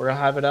 We're gonna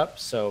have it up.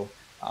 So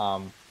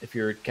if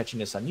you're catching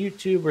this on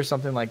YouTube or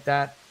something like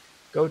that,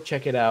 go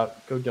check it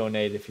out. Go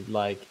donate if you'd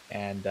like,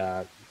 and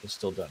you can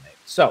still donate.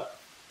 So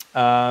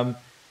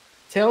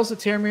Tales of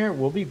Terramir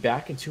will be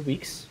back in 2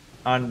 weeks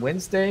on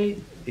Wednesday,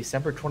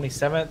 December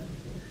 27th,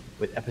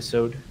 with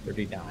episode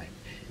 39.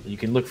 And you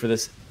can look for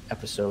this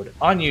episode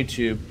on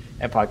YouTube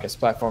and podcast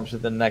platforms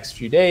within the next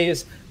few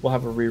days. We'll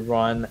have a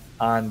rerun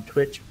on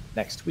Twitch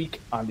next week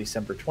on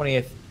December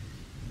 20th.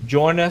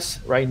 Join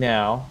us right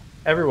now,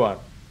 everyone,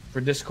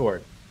 for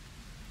Discord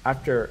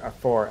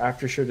for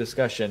after show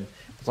discussion.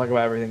 We'll talk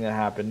about everything that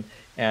happened.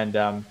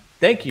 And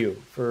thank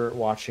you for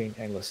watching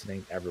and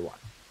listening, everyone.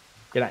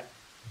 Good night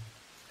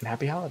and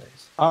happy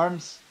holidays.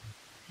 Arms.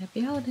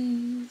 Happy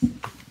holidays.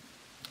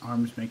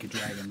 Arms make a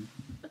dragon.